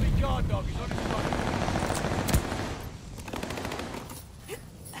 Friendly guard dog is on his way.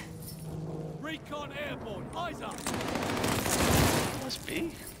 Recon airborne, eyes up! Must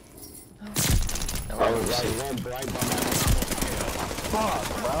be. I was right by my... Fuck,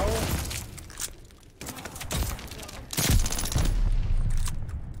 bro.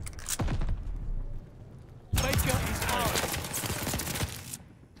 Baker is ours.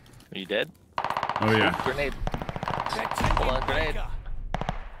 Are you dead? Oh yeah. Grenade. Hold on, grenade.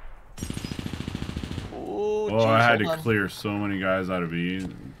 Ooh, Oh, I had to clear so many guys out of B.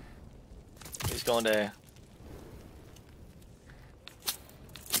 He's going to A.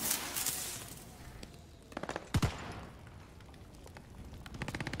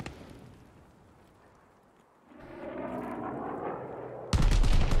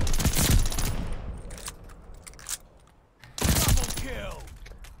 Double kill.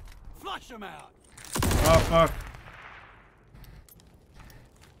 Flush them out. Oh fuck.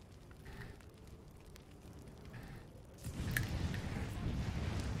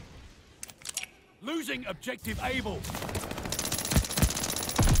 Losing objective Able.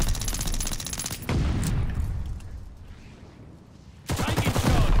 Taking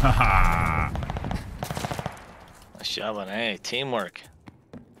shot. Haha. Nice job on A. Teamwork.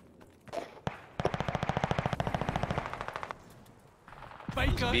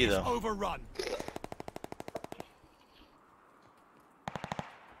 Baker B, is though. overrun.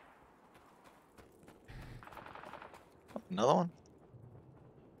 Another one?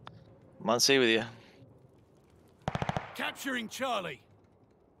 I'm on C with you. Capturing Charlie.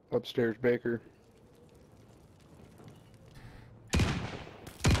 Upstairs, Baker.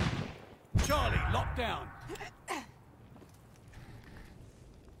 Charlie locked down.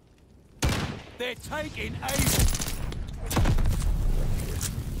 They're taking Able.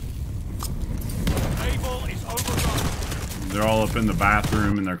 Able is overrun. They're all up in the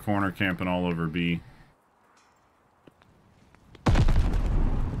bathroom and they're corner camping all over B.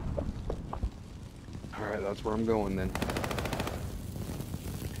 Alright, that's where I'm going then.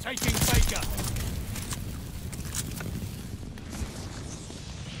 Taking Baker.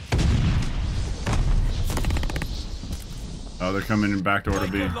 Oh, they're coming in back door to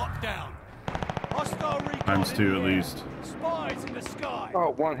B. Baker locked down. Hostile recon Times in 2 the at air. least. Spies in the sky.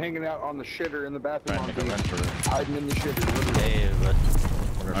 Oh, one hanging out on the shitter in the bathroom. Trying to go run for it. Hiding in the shitter. Literally. Dave, but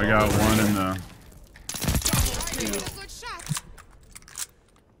I got one in the...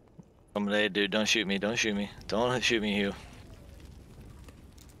 Come today, dude. Don't shoot me. Don't shoot me. Don't shoot me, Hugh.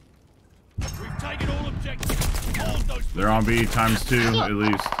 We've taken all objectives. Hold those. They're on B times 2 at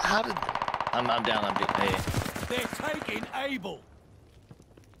least. How did... I'm down on B. Hey. They're taking Able.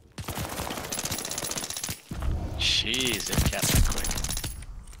 Jeez, it kept me quick.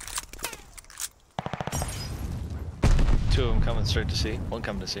 2 of them coming straight to C. 1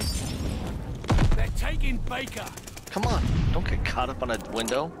 coming to C. They're taking Baker. Come on. Don't get caught up on a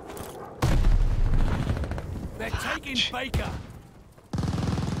window. They're taking Baker.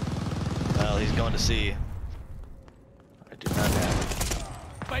 Well, he's going to C. I do not have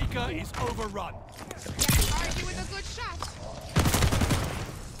it. Baker is overrun. Argue with a good shot.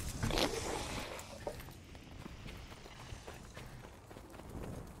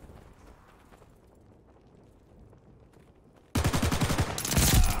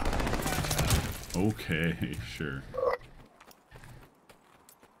 Okay, sure.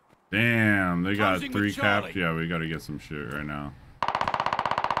 Damn, they got Closing 3 with Charlie. caps. Yeah, we gotta get some shit right now.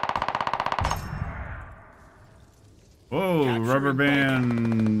 Whoa, Capturing rubber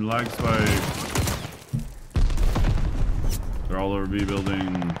band, lag spike. They're all over B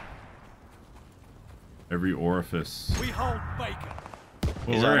building. Every orifice. We hold Baker. Well,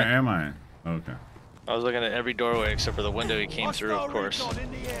 He's where on it. am I? Okay. I was looking at every doorway except for the window he came through, of course.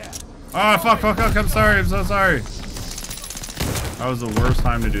 Oh, fuck. I'm sorry. I'm so sorry. That was the worst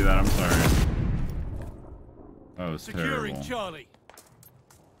time to do that. I'm sorry. That was terrible. Charlie.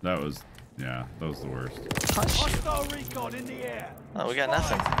 That was, yeah, that was the worst. Hostile recon in the air. Oh, we got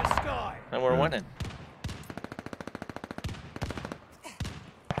nothing. And we're winning.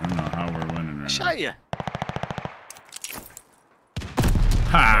 I don't know how we're winning right Shot you.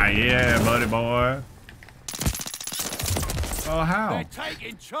 Ha, yeah, buddy boy. Oh, how? They're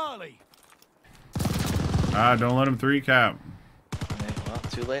taking Charlie. Ah, don't let him 3-cap. Well,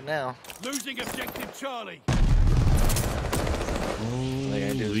 too late now. Losing objective Charlie.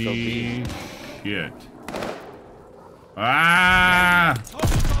 Holy shit. Ah!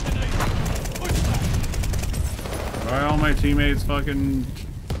 Why are all my teammates fucking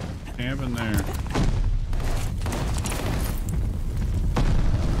camping there?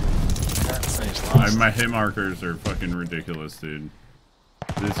 My hit markers are fucking ridiculous, dude.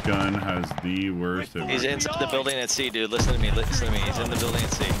 This gun has the worst hit He's markers. inside the building at C, dude. Listen to me. Listen to me. He's in the building at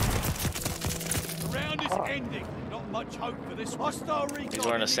C. The round is ending. Not much hope for this hostile recon. He's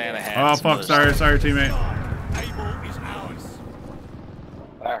wearing a Santa hat. Oh fuck! Sorry, teammate. Able is ours.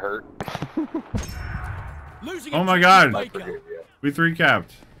 That hurt. Losing Oh my god! Baker. We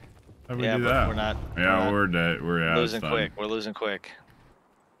 3-capped. How do we Yeah, do but that? we're not. Yeah, we're dead. We're out. Losing quick. We're losing quick.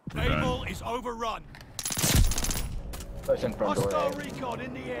 We're done. Able is overrun. Pushing front door. Hostile recon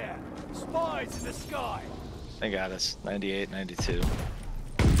in the air. Spies in the sky. They got us. 98, 92.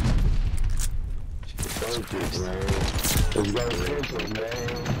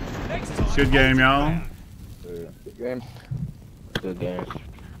 Good game, y'all. Good game. Good game.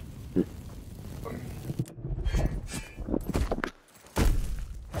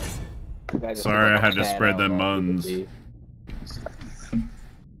 Sorry, I had to spread them muns.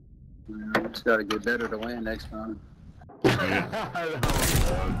 Just gotta get better to win next time.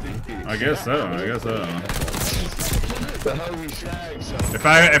 I guess so. I guess so.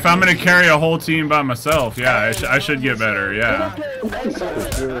 If I'm gonna carry a whole team by myself, yeah, I should get better. Yeah.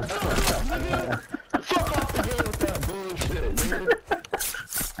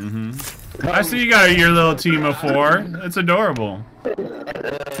 I see you got your little team of 4. It's adorable.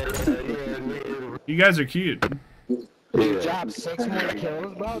 You guys are cute. Good job. 6 more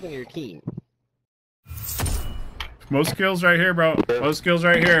kills, bro, than your team. Most kills right here, bro. Most kills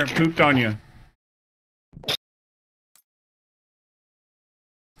right here. Pooped on you.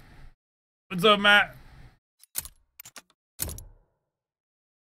 What's up, Matt?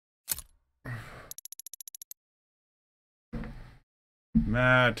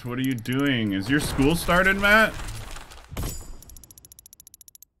 Matt, what are you doing? Is your school started, Matt?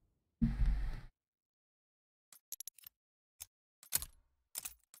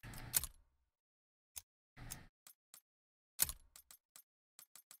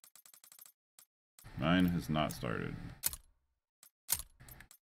 Mine has not started.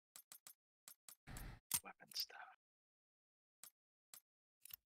 Weapon stuff.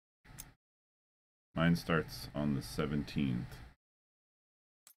 Mine starts on the 17th.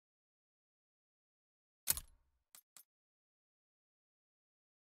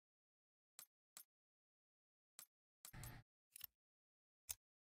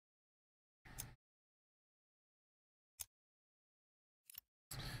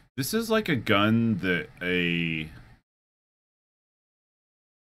 This is like a gun that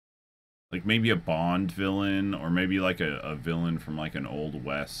like maybe a Bond villain or maybe like a villain from like an Old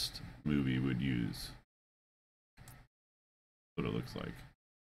West movie would use. That's what it looks like.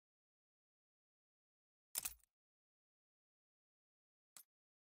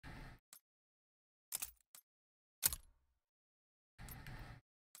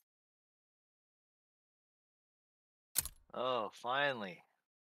 Oh, finally.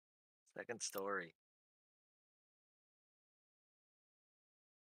 Second story.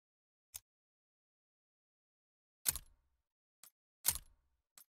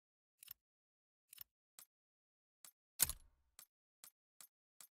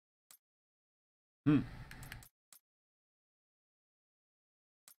 Hmm.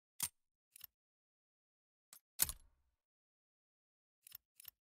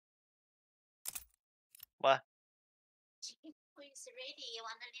 What? Chicken is ready. You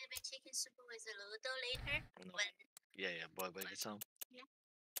want a little bit chicken soup with a noodle later? No. Yeah, boy, get some. Yeah.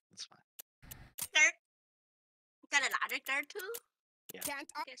 That's fine. Skirt. You got another skirt too? Yeah.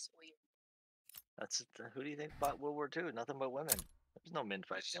 Guess weird. That's who do you think fought World War II? Nothing but women. There's no men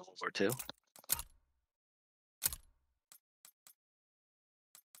fighting in World War II.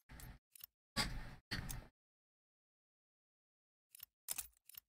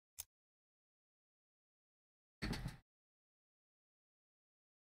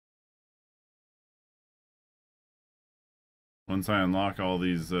 Once I unlock all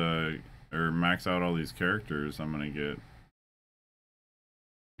these, or max out all these characters, I'm gonna get.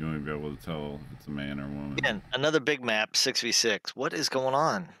 You won't be able to tell if it's a man or woman. Again, another big map, 6v6. What is going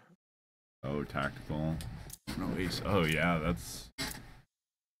on? Oh, tactical. No ace. Oh yeah, that's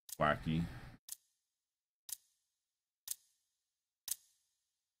wacky.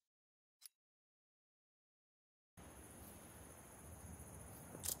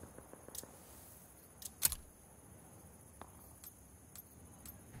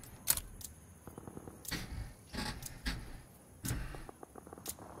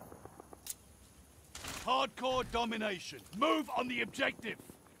 Hardcore domination. Move on the objective.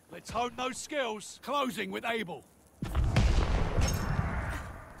 Let's hone those skills. Closing with Abel.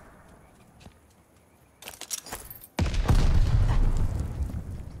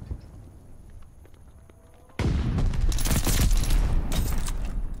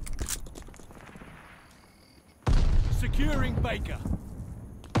 Securing Baker.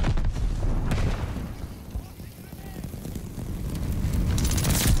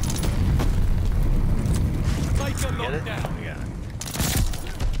 Baker locked down. Yeah.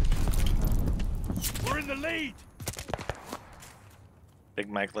 We're in the lead. Big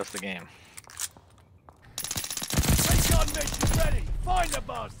Mike left the game. Recon mission ready. Find the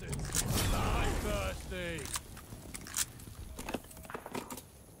bastards. Die thirsty.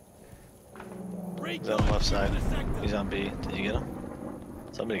 He's on the left side. He's on B. Did you get him?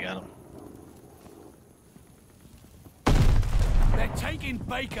 Somebody got him. They're taking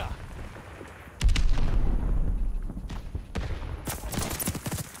Baker.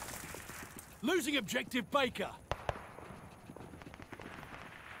 Losing objective Baker.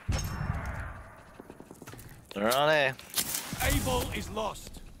 They're on A. Abel is lost.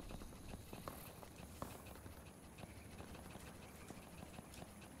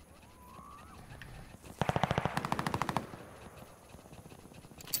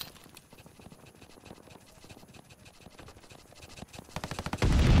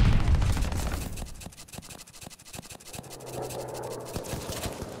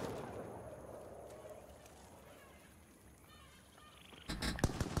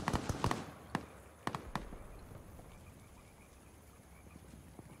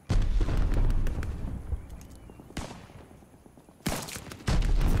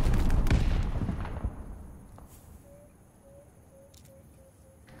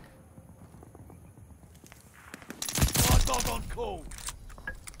 Dog on call.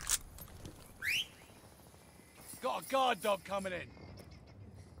 Got a guard dog coming in.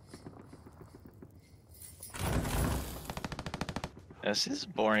 This is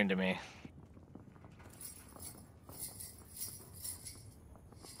boring to me.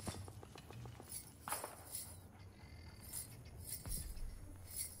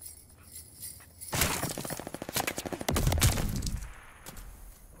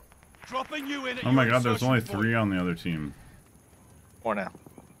 Dropping you in at Oh my your god, there's only insertion 3 on the other team. 4 now.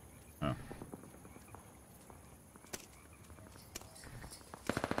 Oh.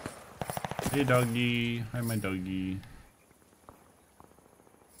 Hey doggy. Hi my doggy.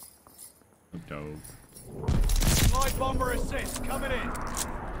 Good dog. Light bomber assist coming in.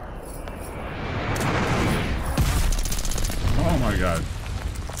 Oh my god.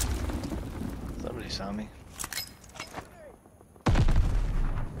 Somebody saw me.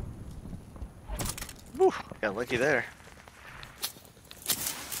 Whew, got lucky there.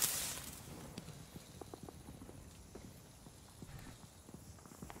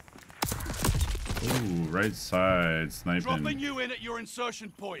 Ooh, right side, sniping. Dropping you in at your insertion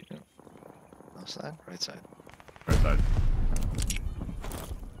point. Left side, right side. Right side.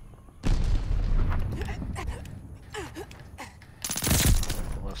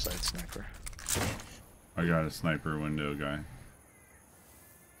 Left side sniper. I got a sniper window guy.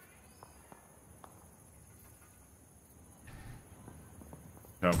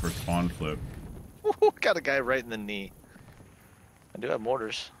 Out for spawn flip. Got a guy right in the knee. I do have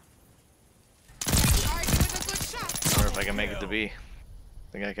mortars. I wonder if I can make it to B.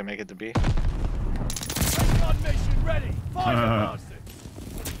 Think I can make it to B? Recon mission ready. Find the bastard.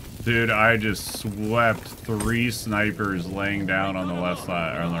 Dude, I just swept 3 snipers laying down on the left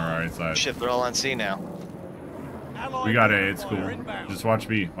side or on the right side. Shit, they're all on C now. We got A, it's cool. Just watch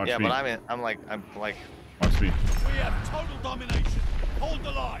B. Watch yeah, B. but I'm like. Watch B. We have total domination. Hold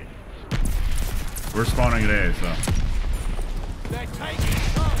the line. We're spawning at A, so. They're taking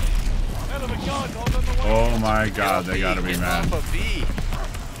charge. Hell of a guard dog on the way. Oh my god, they gotta be mad.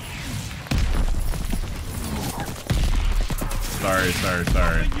 Sorry.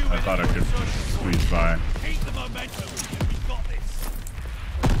 I thought I could squeeze by. Keep the momentum. We've got this.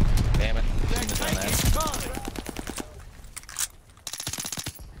 Damn it. They're taking charge.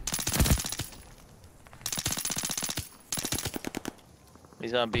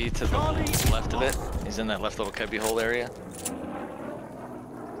 He's on B to the left of it. He's in that left little cubby hole area.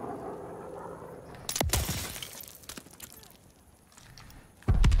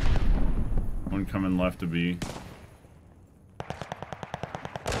 One coming left to B.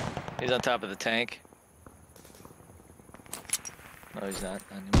 He's on top of the tank. No, he's not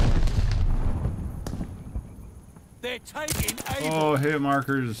anymore. They're taking Able. Oh, hit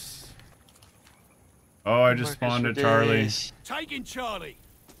markers. Oh, I just spawned at Charlie. Taking Charlie.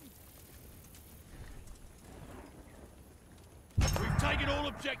 We've taken all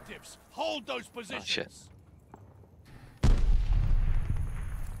objectives. Hold those positions. Oh, shit.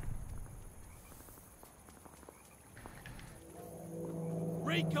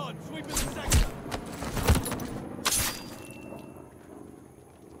 Recon, sweeping the sector.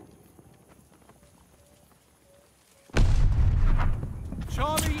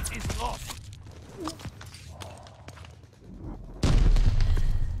 Charlie is lost.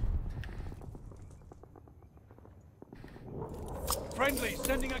 Friendly,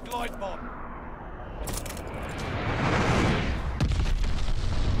 sending a glide bomb.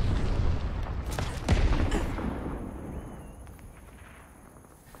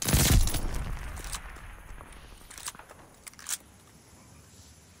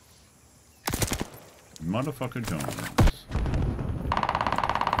 Motherfucker Jones.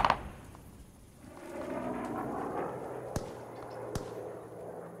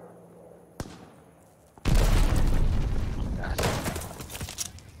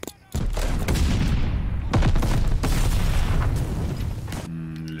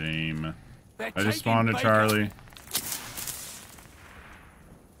 Lame. I just spawned a Charlie.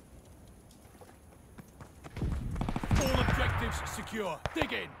 All objectives secure.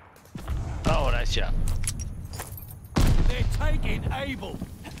 Dig in. Oh, nice shot. They're taking Able.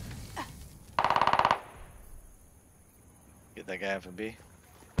 Get that guy off of B.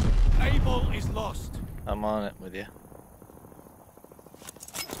 Able is lost. I'm on it with you.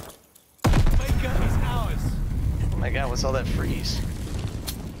 Baker is ours. Oh my god, what's all that freeze?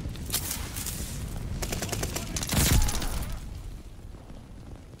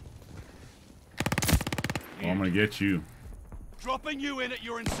 Oh, I'm gonna get you. Dropping you in at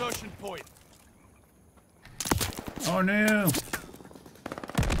your insertion point. Oh no.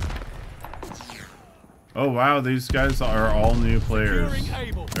 Oh wow, these guys are all new players.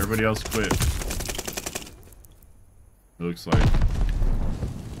 Everybody else quit. It looks like.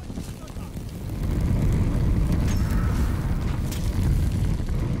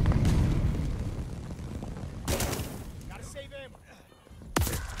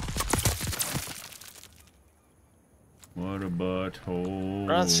 What a butthole.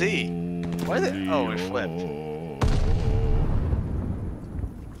 We're on C. Why they? Oh, we flipped.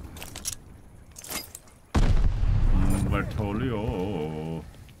 Bartolio.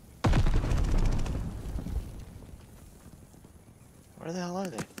 Where the hell are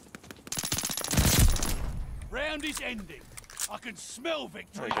they? Round is ending. I can smell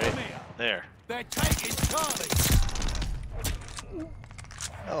victory Oh, from here. There. They're taking Charlie.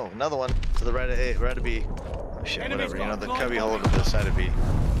 Oh, another one to the right of A, right of B. Oh shit, Enemy's whatever. You know, got the blind cubby hole bomb. over the side of B.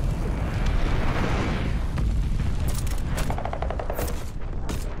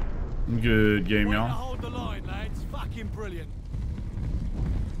 Good game, Way to y'all. hold the line, lads. Fucking brilliant.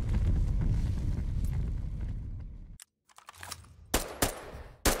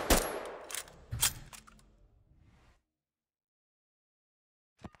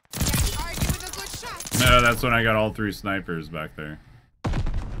 No, that's when I got all three snipers back there.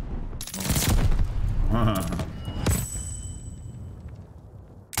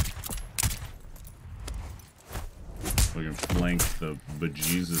 Fucking flanked the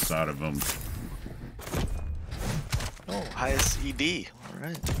bejesus out of them. Oh, highest ED.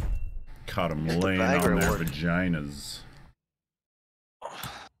 Alright. Caught them Get the laying bag on their reward. vaginas.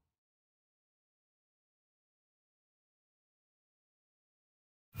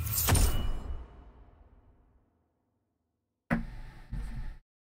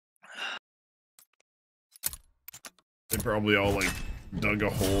 They probably all like dug a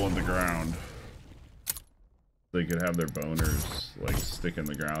hole in the ground. They could have their boners like stick in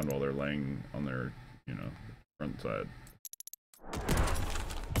the ground while they're laying on their, you know, front side.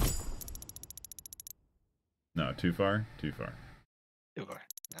 No, too far? Too far. Too far.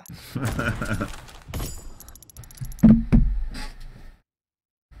 No.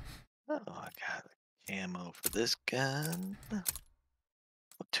 Oh, I got a camo for this gun. Oh,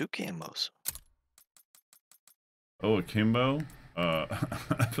 2 camos. Oh, akimbo?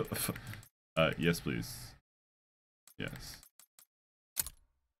 Yes, please. Yes.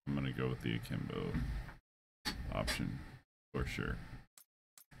 I'm gonna go with the akimbo option for sure.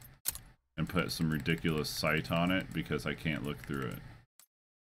 and put some ridiculous sight on it because I can't look through it.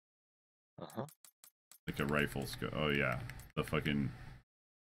 Uh-huh. Like a rifle scope. Oh yeah, the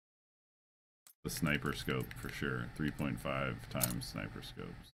sniper scope for sure. 3.5 times sniper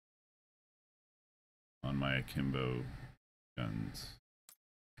scopes on my akimbo guns.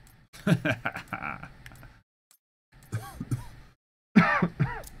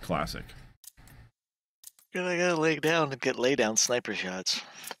 Classic. I gotta lay down and get lay down sniper shots.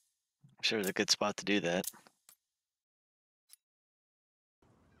 I'm sure it's a good spot to do that.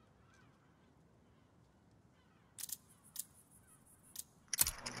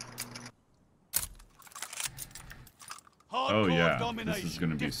 Oh yeah, domination. this is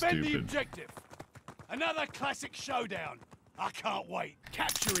gonna be Defend the stupid. objective. Another classic showdown. I can't wait.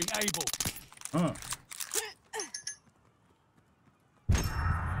 Capturing Able. Oh.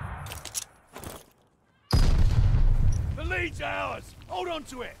 The lead's ours. Hold on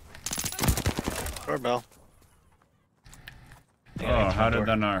to it. Doorbell. Oh, how did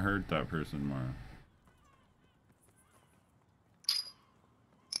that not hurt that person more?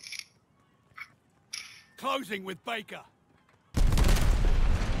 Closing with Baker.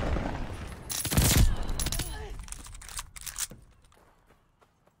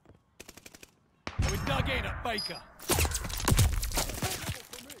 We're dug in at Baker.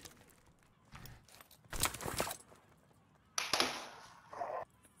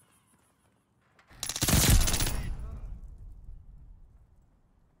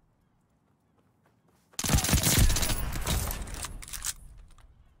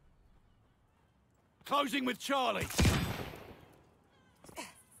 Closing with Charlie.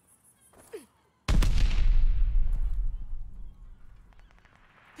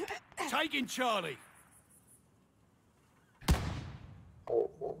 Taking Charlie.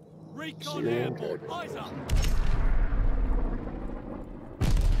 Recon airborne. Eyes up.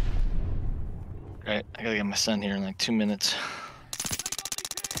 Alright, I gotta get my son here in like 2 minutes.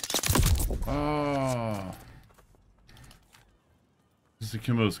 Oh. This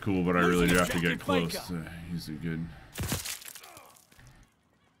akimbo's cool, but I really do have to get close. He's a good.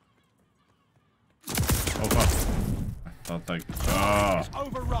 Oh fuck! I thought that. Oh.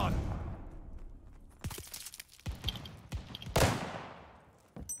 Overrun.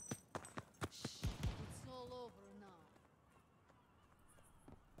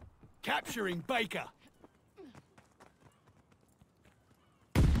 Capturing Baker.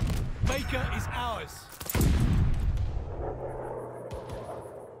 Baker is ours.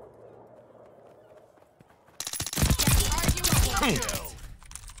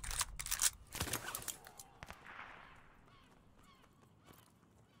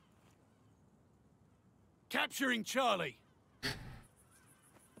 Capturing Charlie.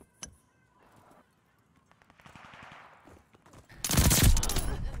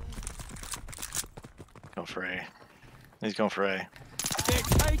 Go for A. He's going for A. They're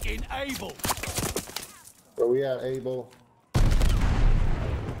taking Able. Where we at, Able?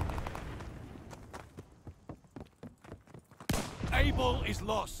 Able is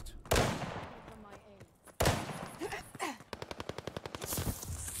lost.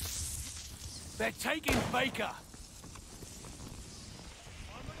 They're taking Baker.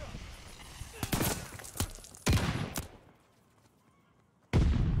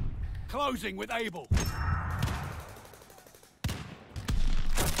 Closing with Able.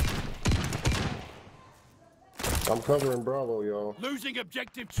 I'm covering Bravo, y'all. Losing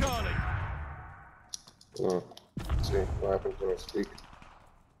objective Charlie. Let's see what happens when I speak.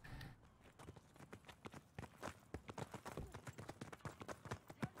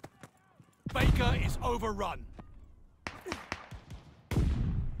 Baker is overrun.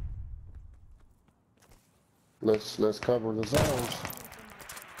 Let's cover the zones.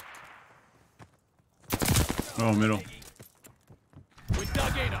 Oh, middle. We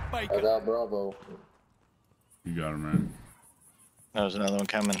dug in at Baker. I got Bravo. You got him, man. There's another one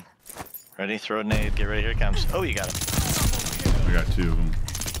coming. Ready? Throw a nade. Get ready. Here it comes. Oh, you got him. I got 2 of them.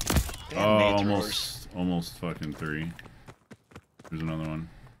 Damn, Oh, nade almost fucking 3. There's another one.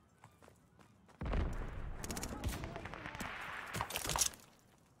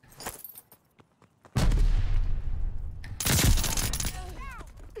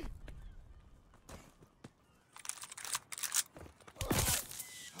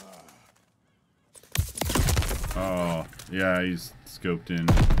 Oh, yeah, he's scoped in.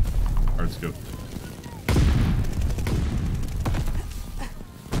 Hard scoped.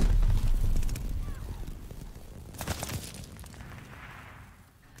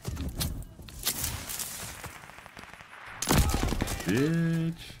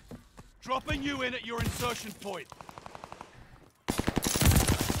 Bitch. Dropping you in at your insertion point.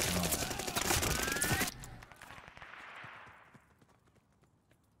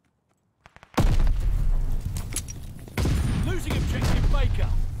 Baker.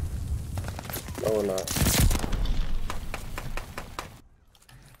 No, we're not.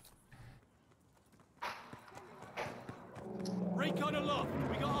 Recon aloft.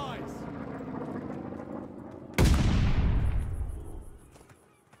 We got eyes.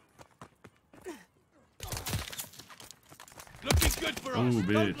 Looking good for us. Ooh, Don't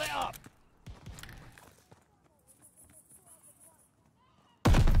bitch. let up.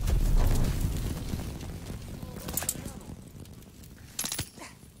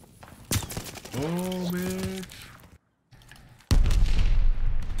 Oh, bitch.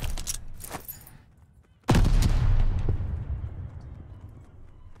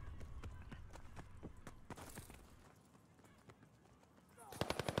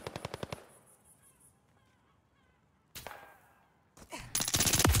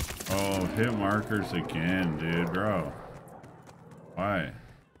 Oh, hit markers again, dude, bro. Why?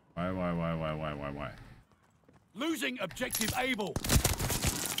 Why? Losing objective able.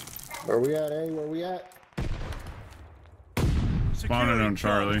 Where we at, eh? Where we at? Spawning on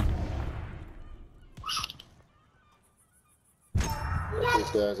Charlie. These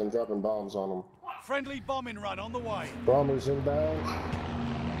guys, I'm dropping bombs on them. Friendly bombing run on the way. Bombers inbound.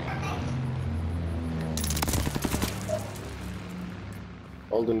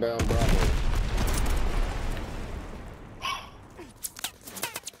 Holding down Bravo.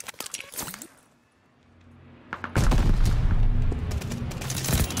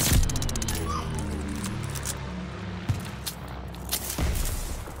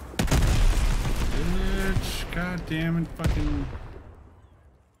 Bitch, god damn it, fucking.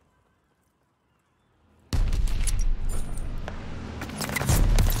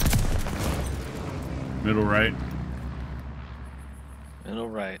 Middle right. Middle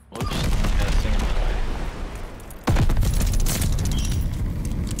right. Whoops. I got a thing in my way.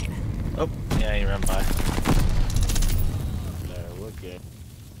 Oh, yeah, he ran by. There, we're good.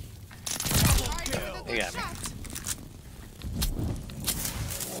 He got me.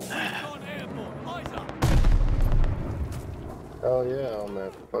 Oh yeah, on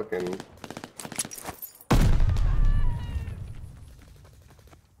that fucking.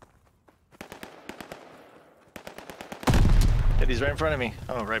 He's right in front of me.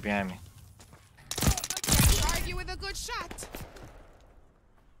 Oh, right behind me. Argue with a good shot.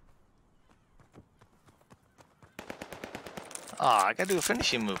 Oh, I gotta do a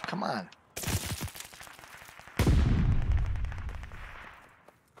finishing move. Come on.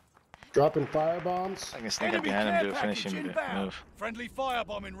 Dropping firebombs. I can sneak up behind him, do a finishing move. Friendly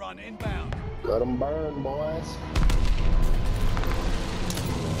firebombing run inbound. Let them burn, boys.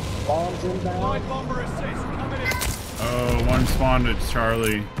 Bombs inbound. Light bomber assist coming in. Oh, one spawned at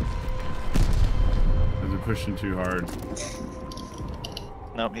Charlie. They're pushing too hard.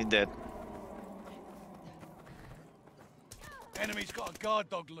 Nope, he's dead. Enemy's got a guard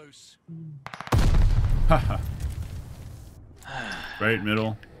dog loose. Haha. Right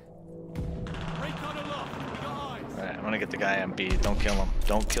middle. Recon aloft. We got eyes. Alright, I'm gonna get the guy on B. Don't kill him.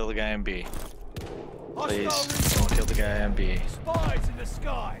 Don't kill the guy on B. Please, Hostile don't kill the guy on B. Spies in the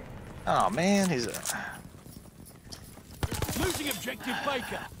sky. Oh man, he's a... Losing objective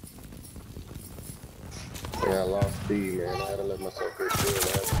Baker. Yeah, I lost B, man. I had to let myself get through it. I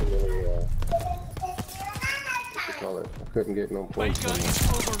had too many, what you call it? I couldn't get no points. Baker is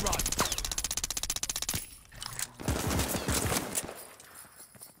overrun.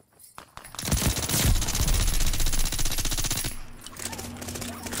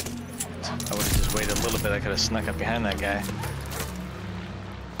 I would have just waited a little bit. I could have snuck up behind that guy.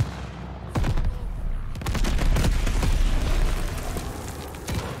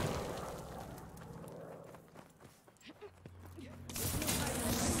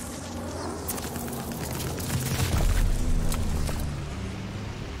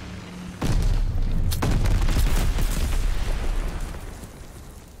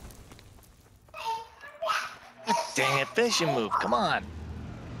 Dang it, finishing move. Come on.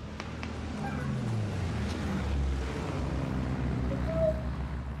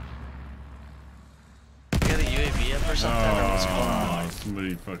 Got a UAV up or something? Or what's going on?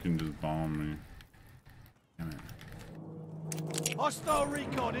 Somebody fucking just bombed me. Damn it. Hostile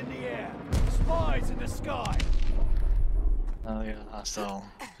recon in the air. Spies in the sky. Oh yeah, hostile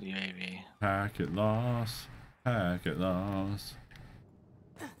UAV. Packet loss. Packet loss.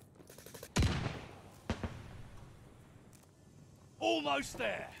 Almost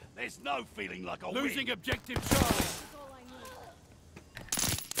there. There's no feeling like a losing win. Objective Charlie.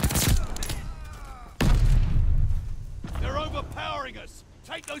 They're overpowering us.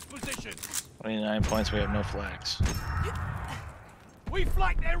 Take those positions. 29 points. We have no flags. We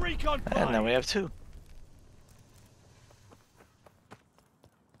flanked their recon plane. And now we have 2.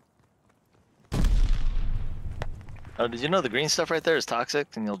 Oh, did you know the green stuff right there is toxic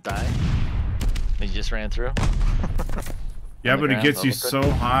and you'll die? You just ran through? Yeah, but it gets you so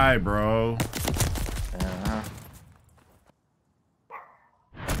high, bro. Uh-huh.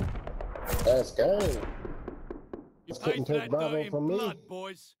 Let's go. You Just paid couldn't for take that Bravo dirty from me. blood,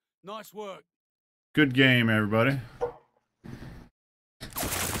 boys. Nice work. Good game, everybody.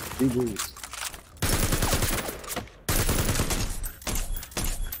 GG's.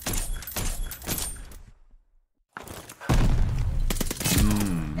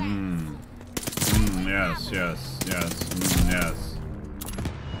 Yes, yes, yes, yes.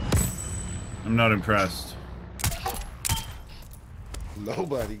 I'm not impressed.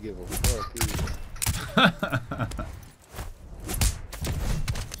 Nobody give a fuck either.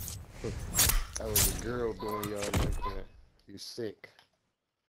 That was a girl doing y'all like that. You sick.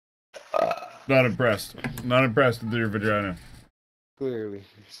 Not impressed. Not impressed with your vagina. Clearly,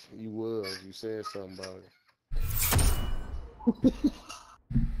 you was. You said something about it.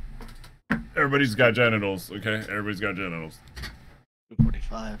 Everybody's got genitals, okay? Everybody's got genitals.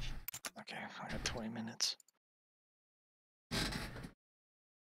 2:45. Okay, I got 20 minutes.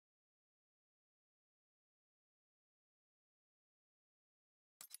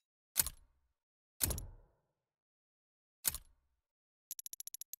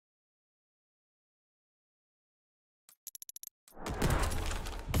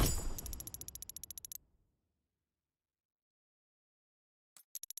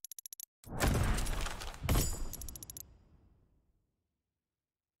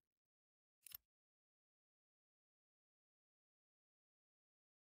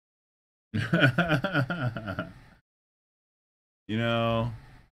 You know,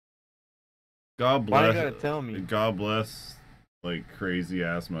 God Why bless. you gotta tell me? God bless, like crazy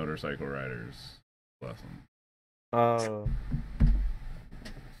ass motorcycle riders. Bless them.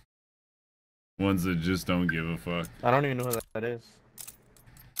 Ones that just don't give a fuck. I don't even know who that is.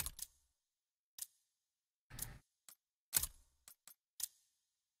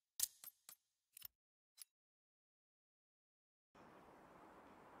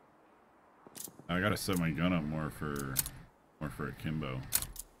 I gotta set my gun up more for akimbo.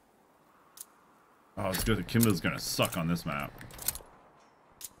 Oh, it's good. Akimbo's gonna suck on this map.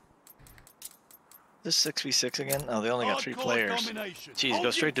 This 6v6 again? Oh, they only got 3 players. Jeez,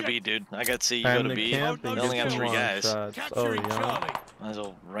 go straight to B, dude. I got C, you go to B. They only got 3 guys. Oh, yeah. Might as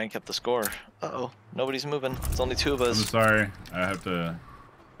well rank up the score. Uh-oh, nobody's moving. It's only 2 of us. I'm sorry. I had to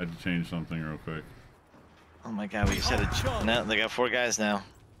change something real quick. Oh my god, we just had a... No, they got 4 guys now.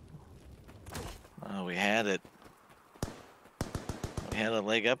 Oh, we had it. We had a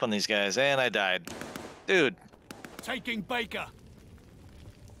leg up on these guys, and I died. Dude. Taking Baker.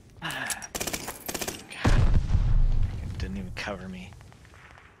 God. It didn't even cover me.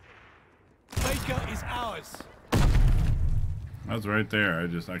 Baker is ours. I was right there.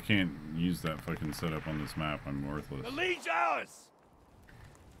 I can't use that fucking setup on this map. I'm worthless. The lead's ours.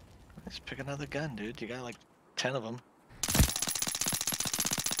 Let's pick another gun, dude. You got like 10 of them.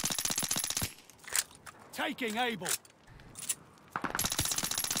 Taking Able.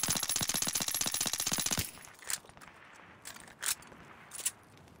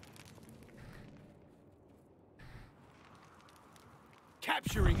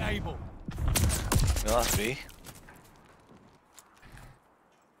 Capturing Able. We lost B.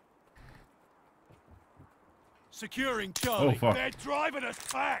 Securing Charlie. Oh, fuck. They're driving us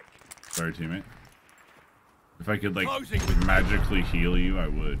back. Sorry, teammate. If I could, like, Closing. magically heal you, I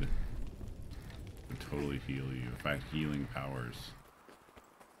would. I would totally heal you if I had healing powers.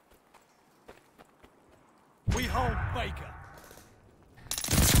 We hold Baker.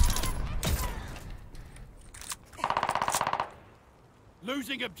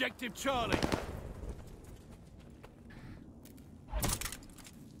 Losing objective Charlie.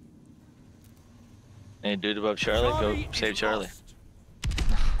 Any dude above Charlie? Go save Charlie.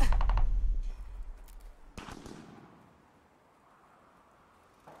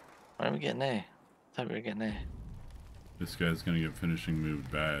 Why are we getting A? I thought we were getting A. This guy's gonna get finishing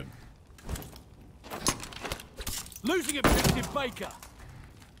move bad. Losing objective Baker.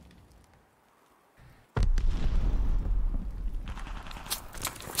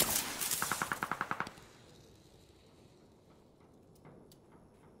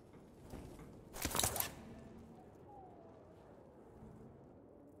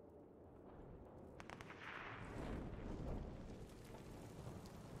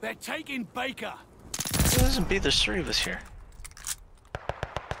 They're taking Baker. It doesn't be, there's 3 of us here.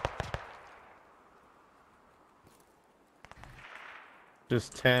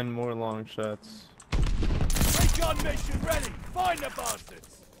 Just 10 more long shots. Recon mission ready. Find the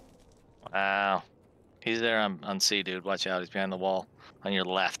bastards. Wow. He's there on C, dude. Watch out. He's behind the wall on your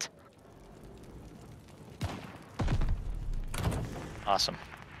left. Awesome.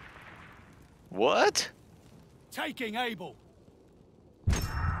 What? Taking Able.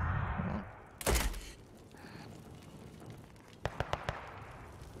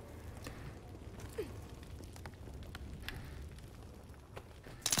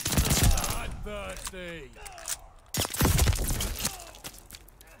 Bloodthirsty.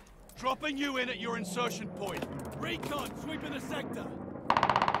 Dropping you in at your insertion point. Recon sweeping the sector.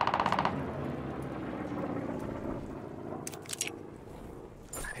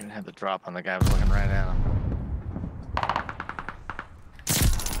 I didn't have the drop on the guy. I was looking right at him.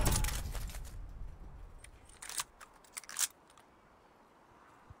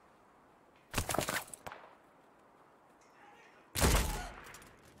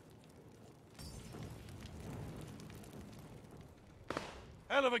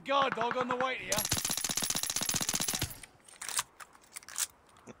 Hell of a guard dog on the way to you.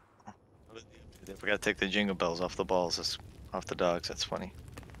 We gotta take the jingle bells off the balls, off the dogs. That's funny.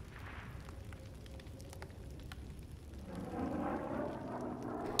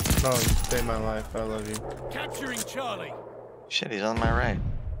 Oh, you saved my life. I love you. Capturing Charlie. Shit, he's on my right.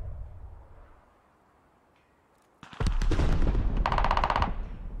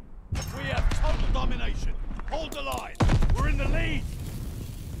 We have total domination. Hold the line. We're in the lead.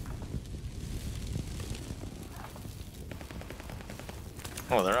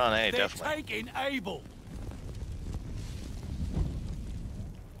 Oh, they're on A, They're definitely. taking Able.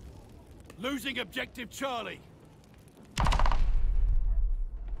 Losing objective Charlie.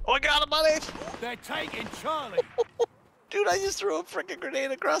 Oh, I got him, buddy! They're taking Charlie. Dude, I just threw a freaking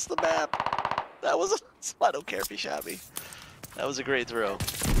grenade across the map. That was a... I don't care if he shot me. That was a great throw.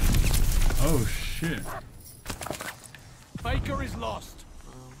 Oh, shit. Baker is lost.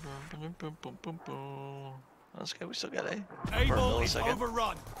 That's okay, we still got A. Able is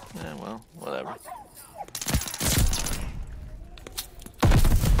overrun. Yeah, well, whatever.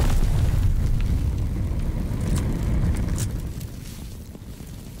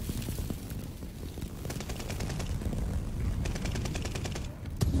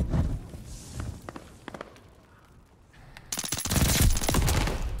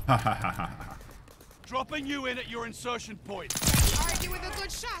 Dropping you in at your insertion point. Argue with a good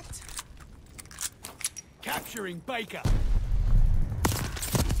shot. Capturing Baker.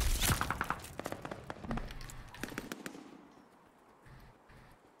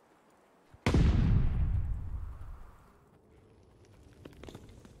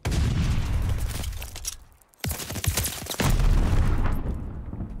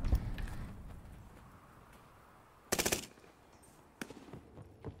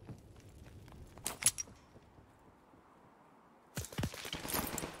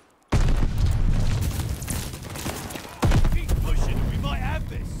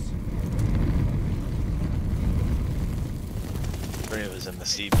 Was in the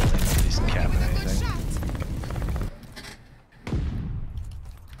C building, nobody's capping anything.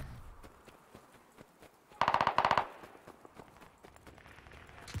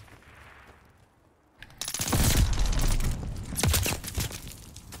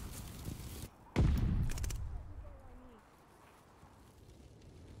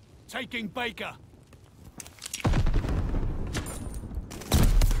 Taking Baker.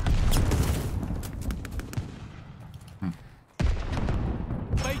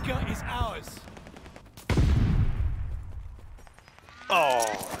 Baker is ours. Oh,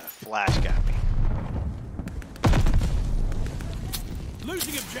 that flash got me.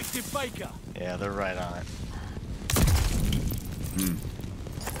 Losing objective Baker. Yeah, they're right on it.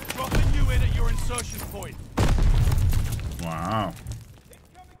 Dropping you in at your insertion point. Wow.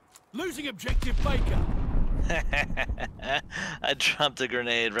 Losing objective Baker. I dropped a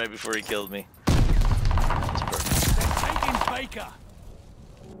grenade right before he killed me. They're taking Baker.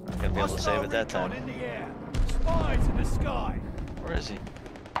 I'm gonna be able to save it that time. In the air. Spies in the sky. Where is he?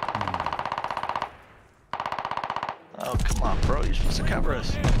 Oh, come on, bro. You're supposed to cover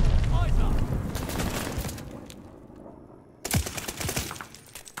us. Eyes up.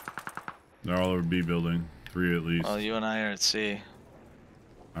 They're all over B building. 3 at least. Well, you and I are at C.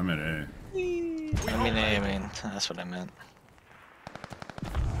 I'm at A. I mean, that's what I meant.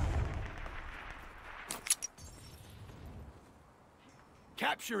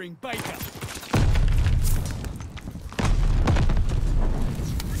 Capturing Baker.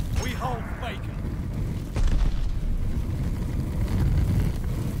 We hold Baker.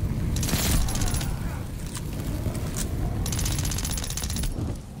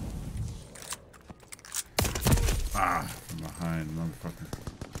 Ah, from behind, motherfucker.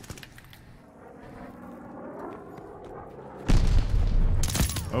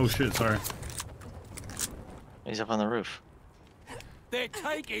 Oh shit, sorry. He's up on the roof. They're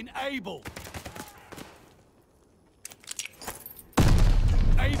taking Able.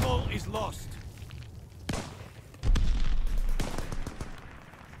 Able is lost.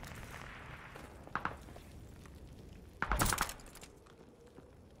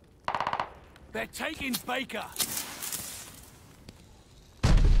 They're taking Baker.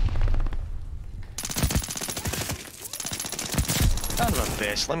 Son of a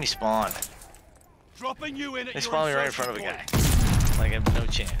bitch, let me spawn. Dropping you in at They your spawn me right in front of a insertion guy. Like I have no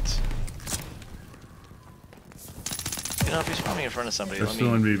chance. You know, if you spawn me in front of somebody, They're let still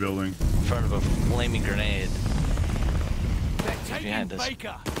me in B building. in front of a flaming grenade. They're He's taking behind us.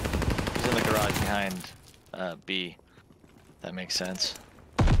 Baker. He's in the garage behind B. That makes sense.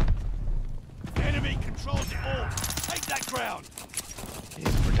 Enemy controls it all. Take that ground.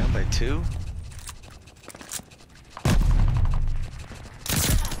 We're down by 2.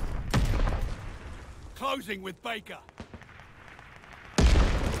 Closing with Baker.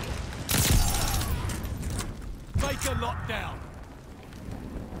 Baker locked down.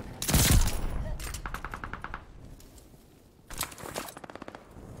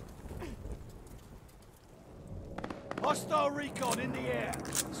 Hostile recon in the air.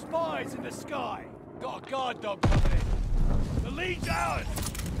 Spies in the sky. Got a guard dog coming in. The lead's ours.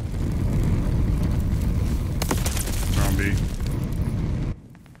 Wrong B.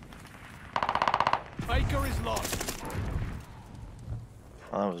 Baker is lost.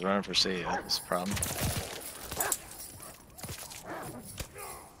 Well, I was running for C. That was the problem.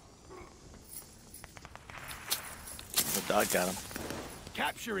 The dog got him.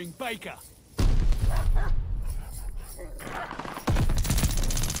 Capturing Baker.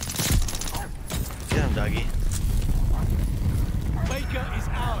 Get him, doggy. Baker is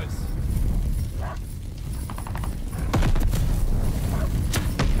ours.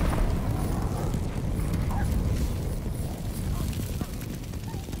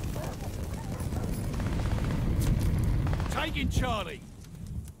 Taking Charlie.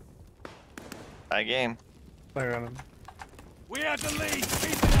 Bye game. Fire on him. We have the lead.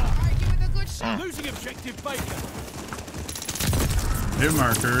 Keep it up. Give it a good shot. Losing objective Baker. Hit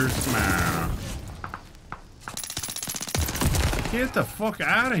markers. Nah. Get the fuck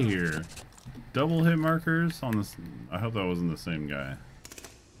out of here. Double hit markers on this. I hope that wasn't the same guy.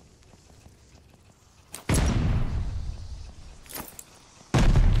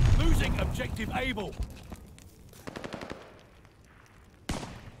 Losing objective Able.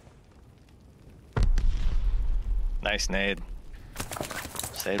 Nice nade.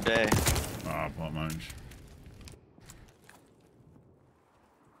 Save day. Ah, pot munch.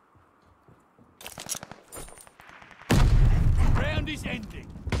 Round is ending.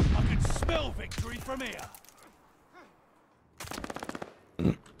 I can smell victory from here.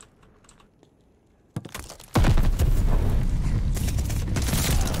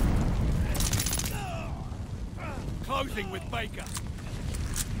 Closing with Baker.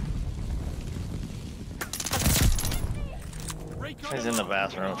 He's in the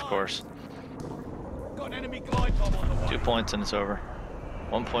bathroom, of course. Got an enemy glide bomb on the way. 2 points and it's over.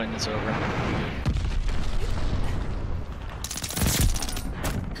 1 point and it's over.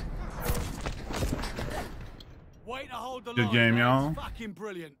 Way to hold the Good line, game, lads. y'all. Fucking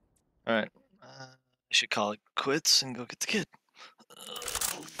brilliant. Alright. I should call it quits and go get the kid.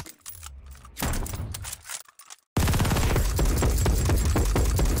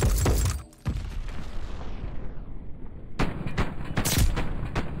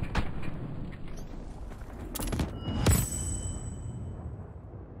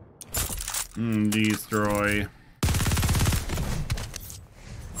 Destroy.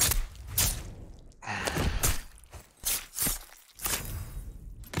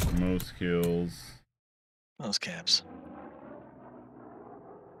 Most kills. Those caps.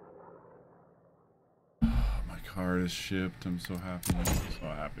 My card is shipped. I'm so happy. So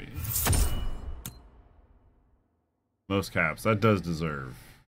happy. Most caps. That does deserve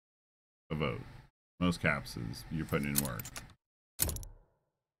a vote. Most caps is you're putting in work.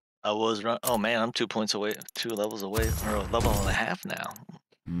 I was run. Oh man, I'm 2 points away, 2 levels away, or a level and a half now.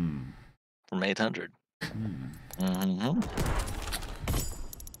 From 800. All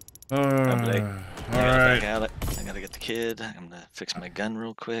right. I gotta get the kid. I'm gonna fix my gun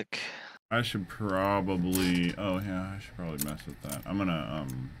real quick. I should probably. Oh yeah, I should probably mess with that. I'm gonna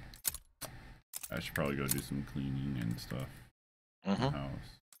I should probably go do some cleaning and stuff in the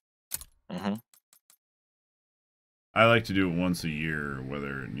house. I like to do it once a year,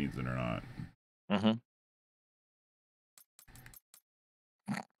 whether it needs it or not. All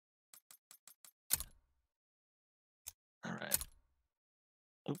right.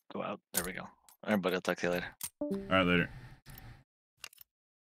 Oh, there we go. Everybody, I'll talk to you later. All right, later.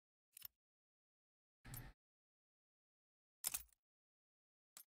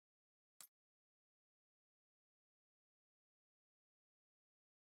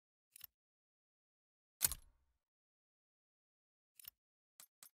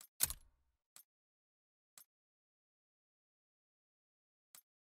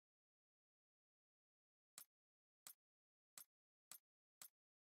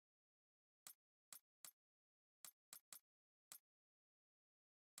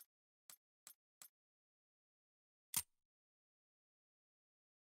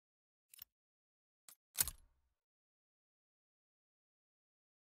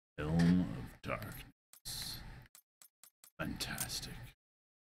 Film of Darkness. Fantastic.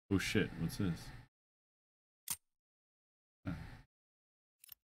 Oh shit, what's this? Oh.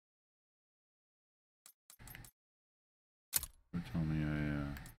 Tell me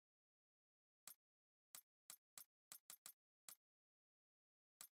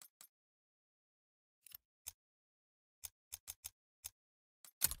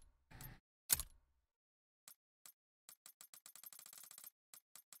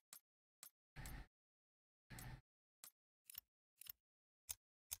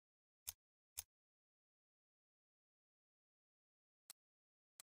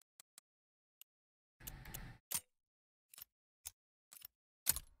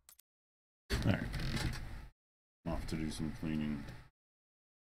Alright. I'm off to do some cleaning.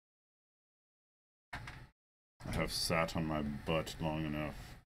 I have sat on my butt long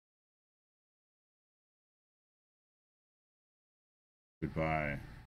enough. Goodbye.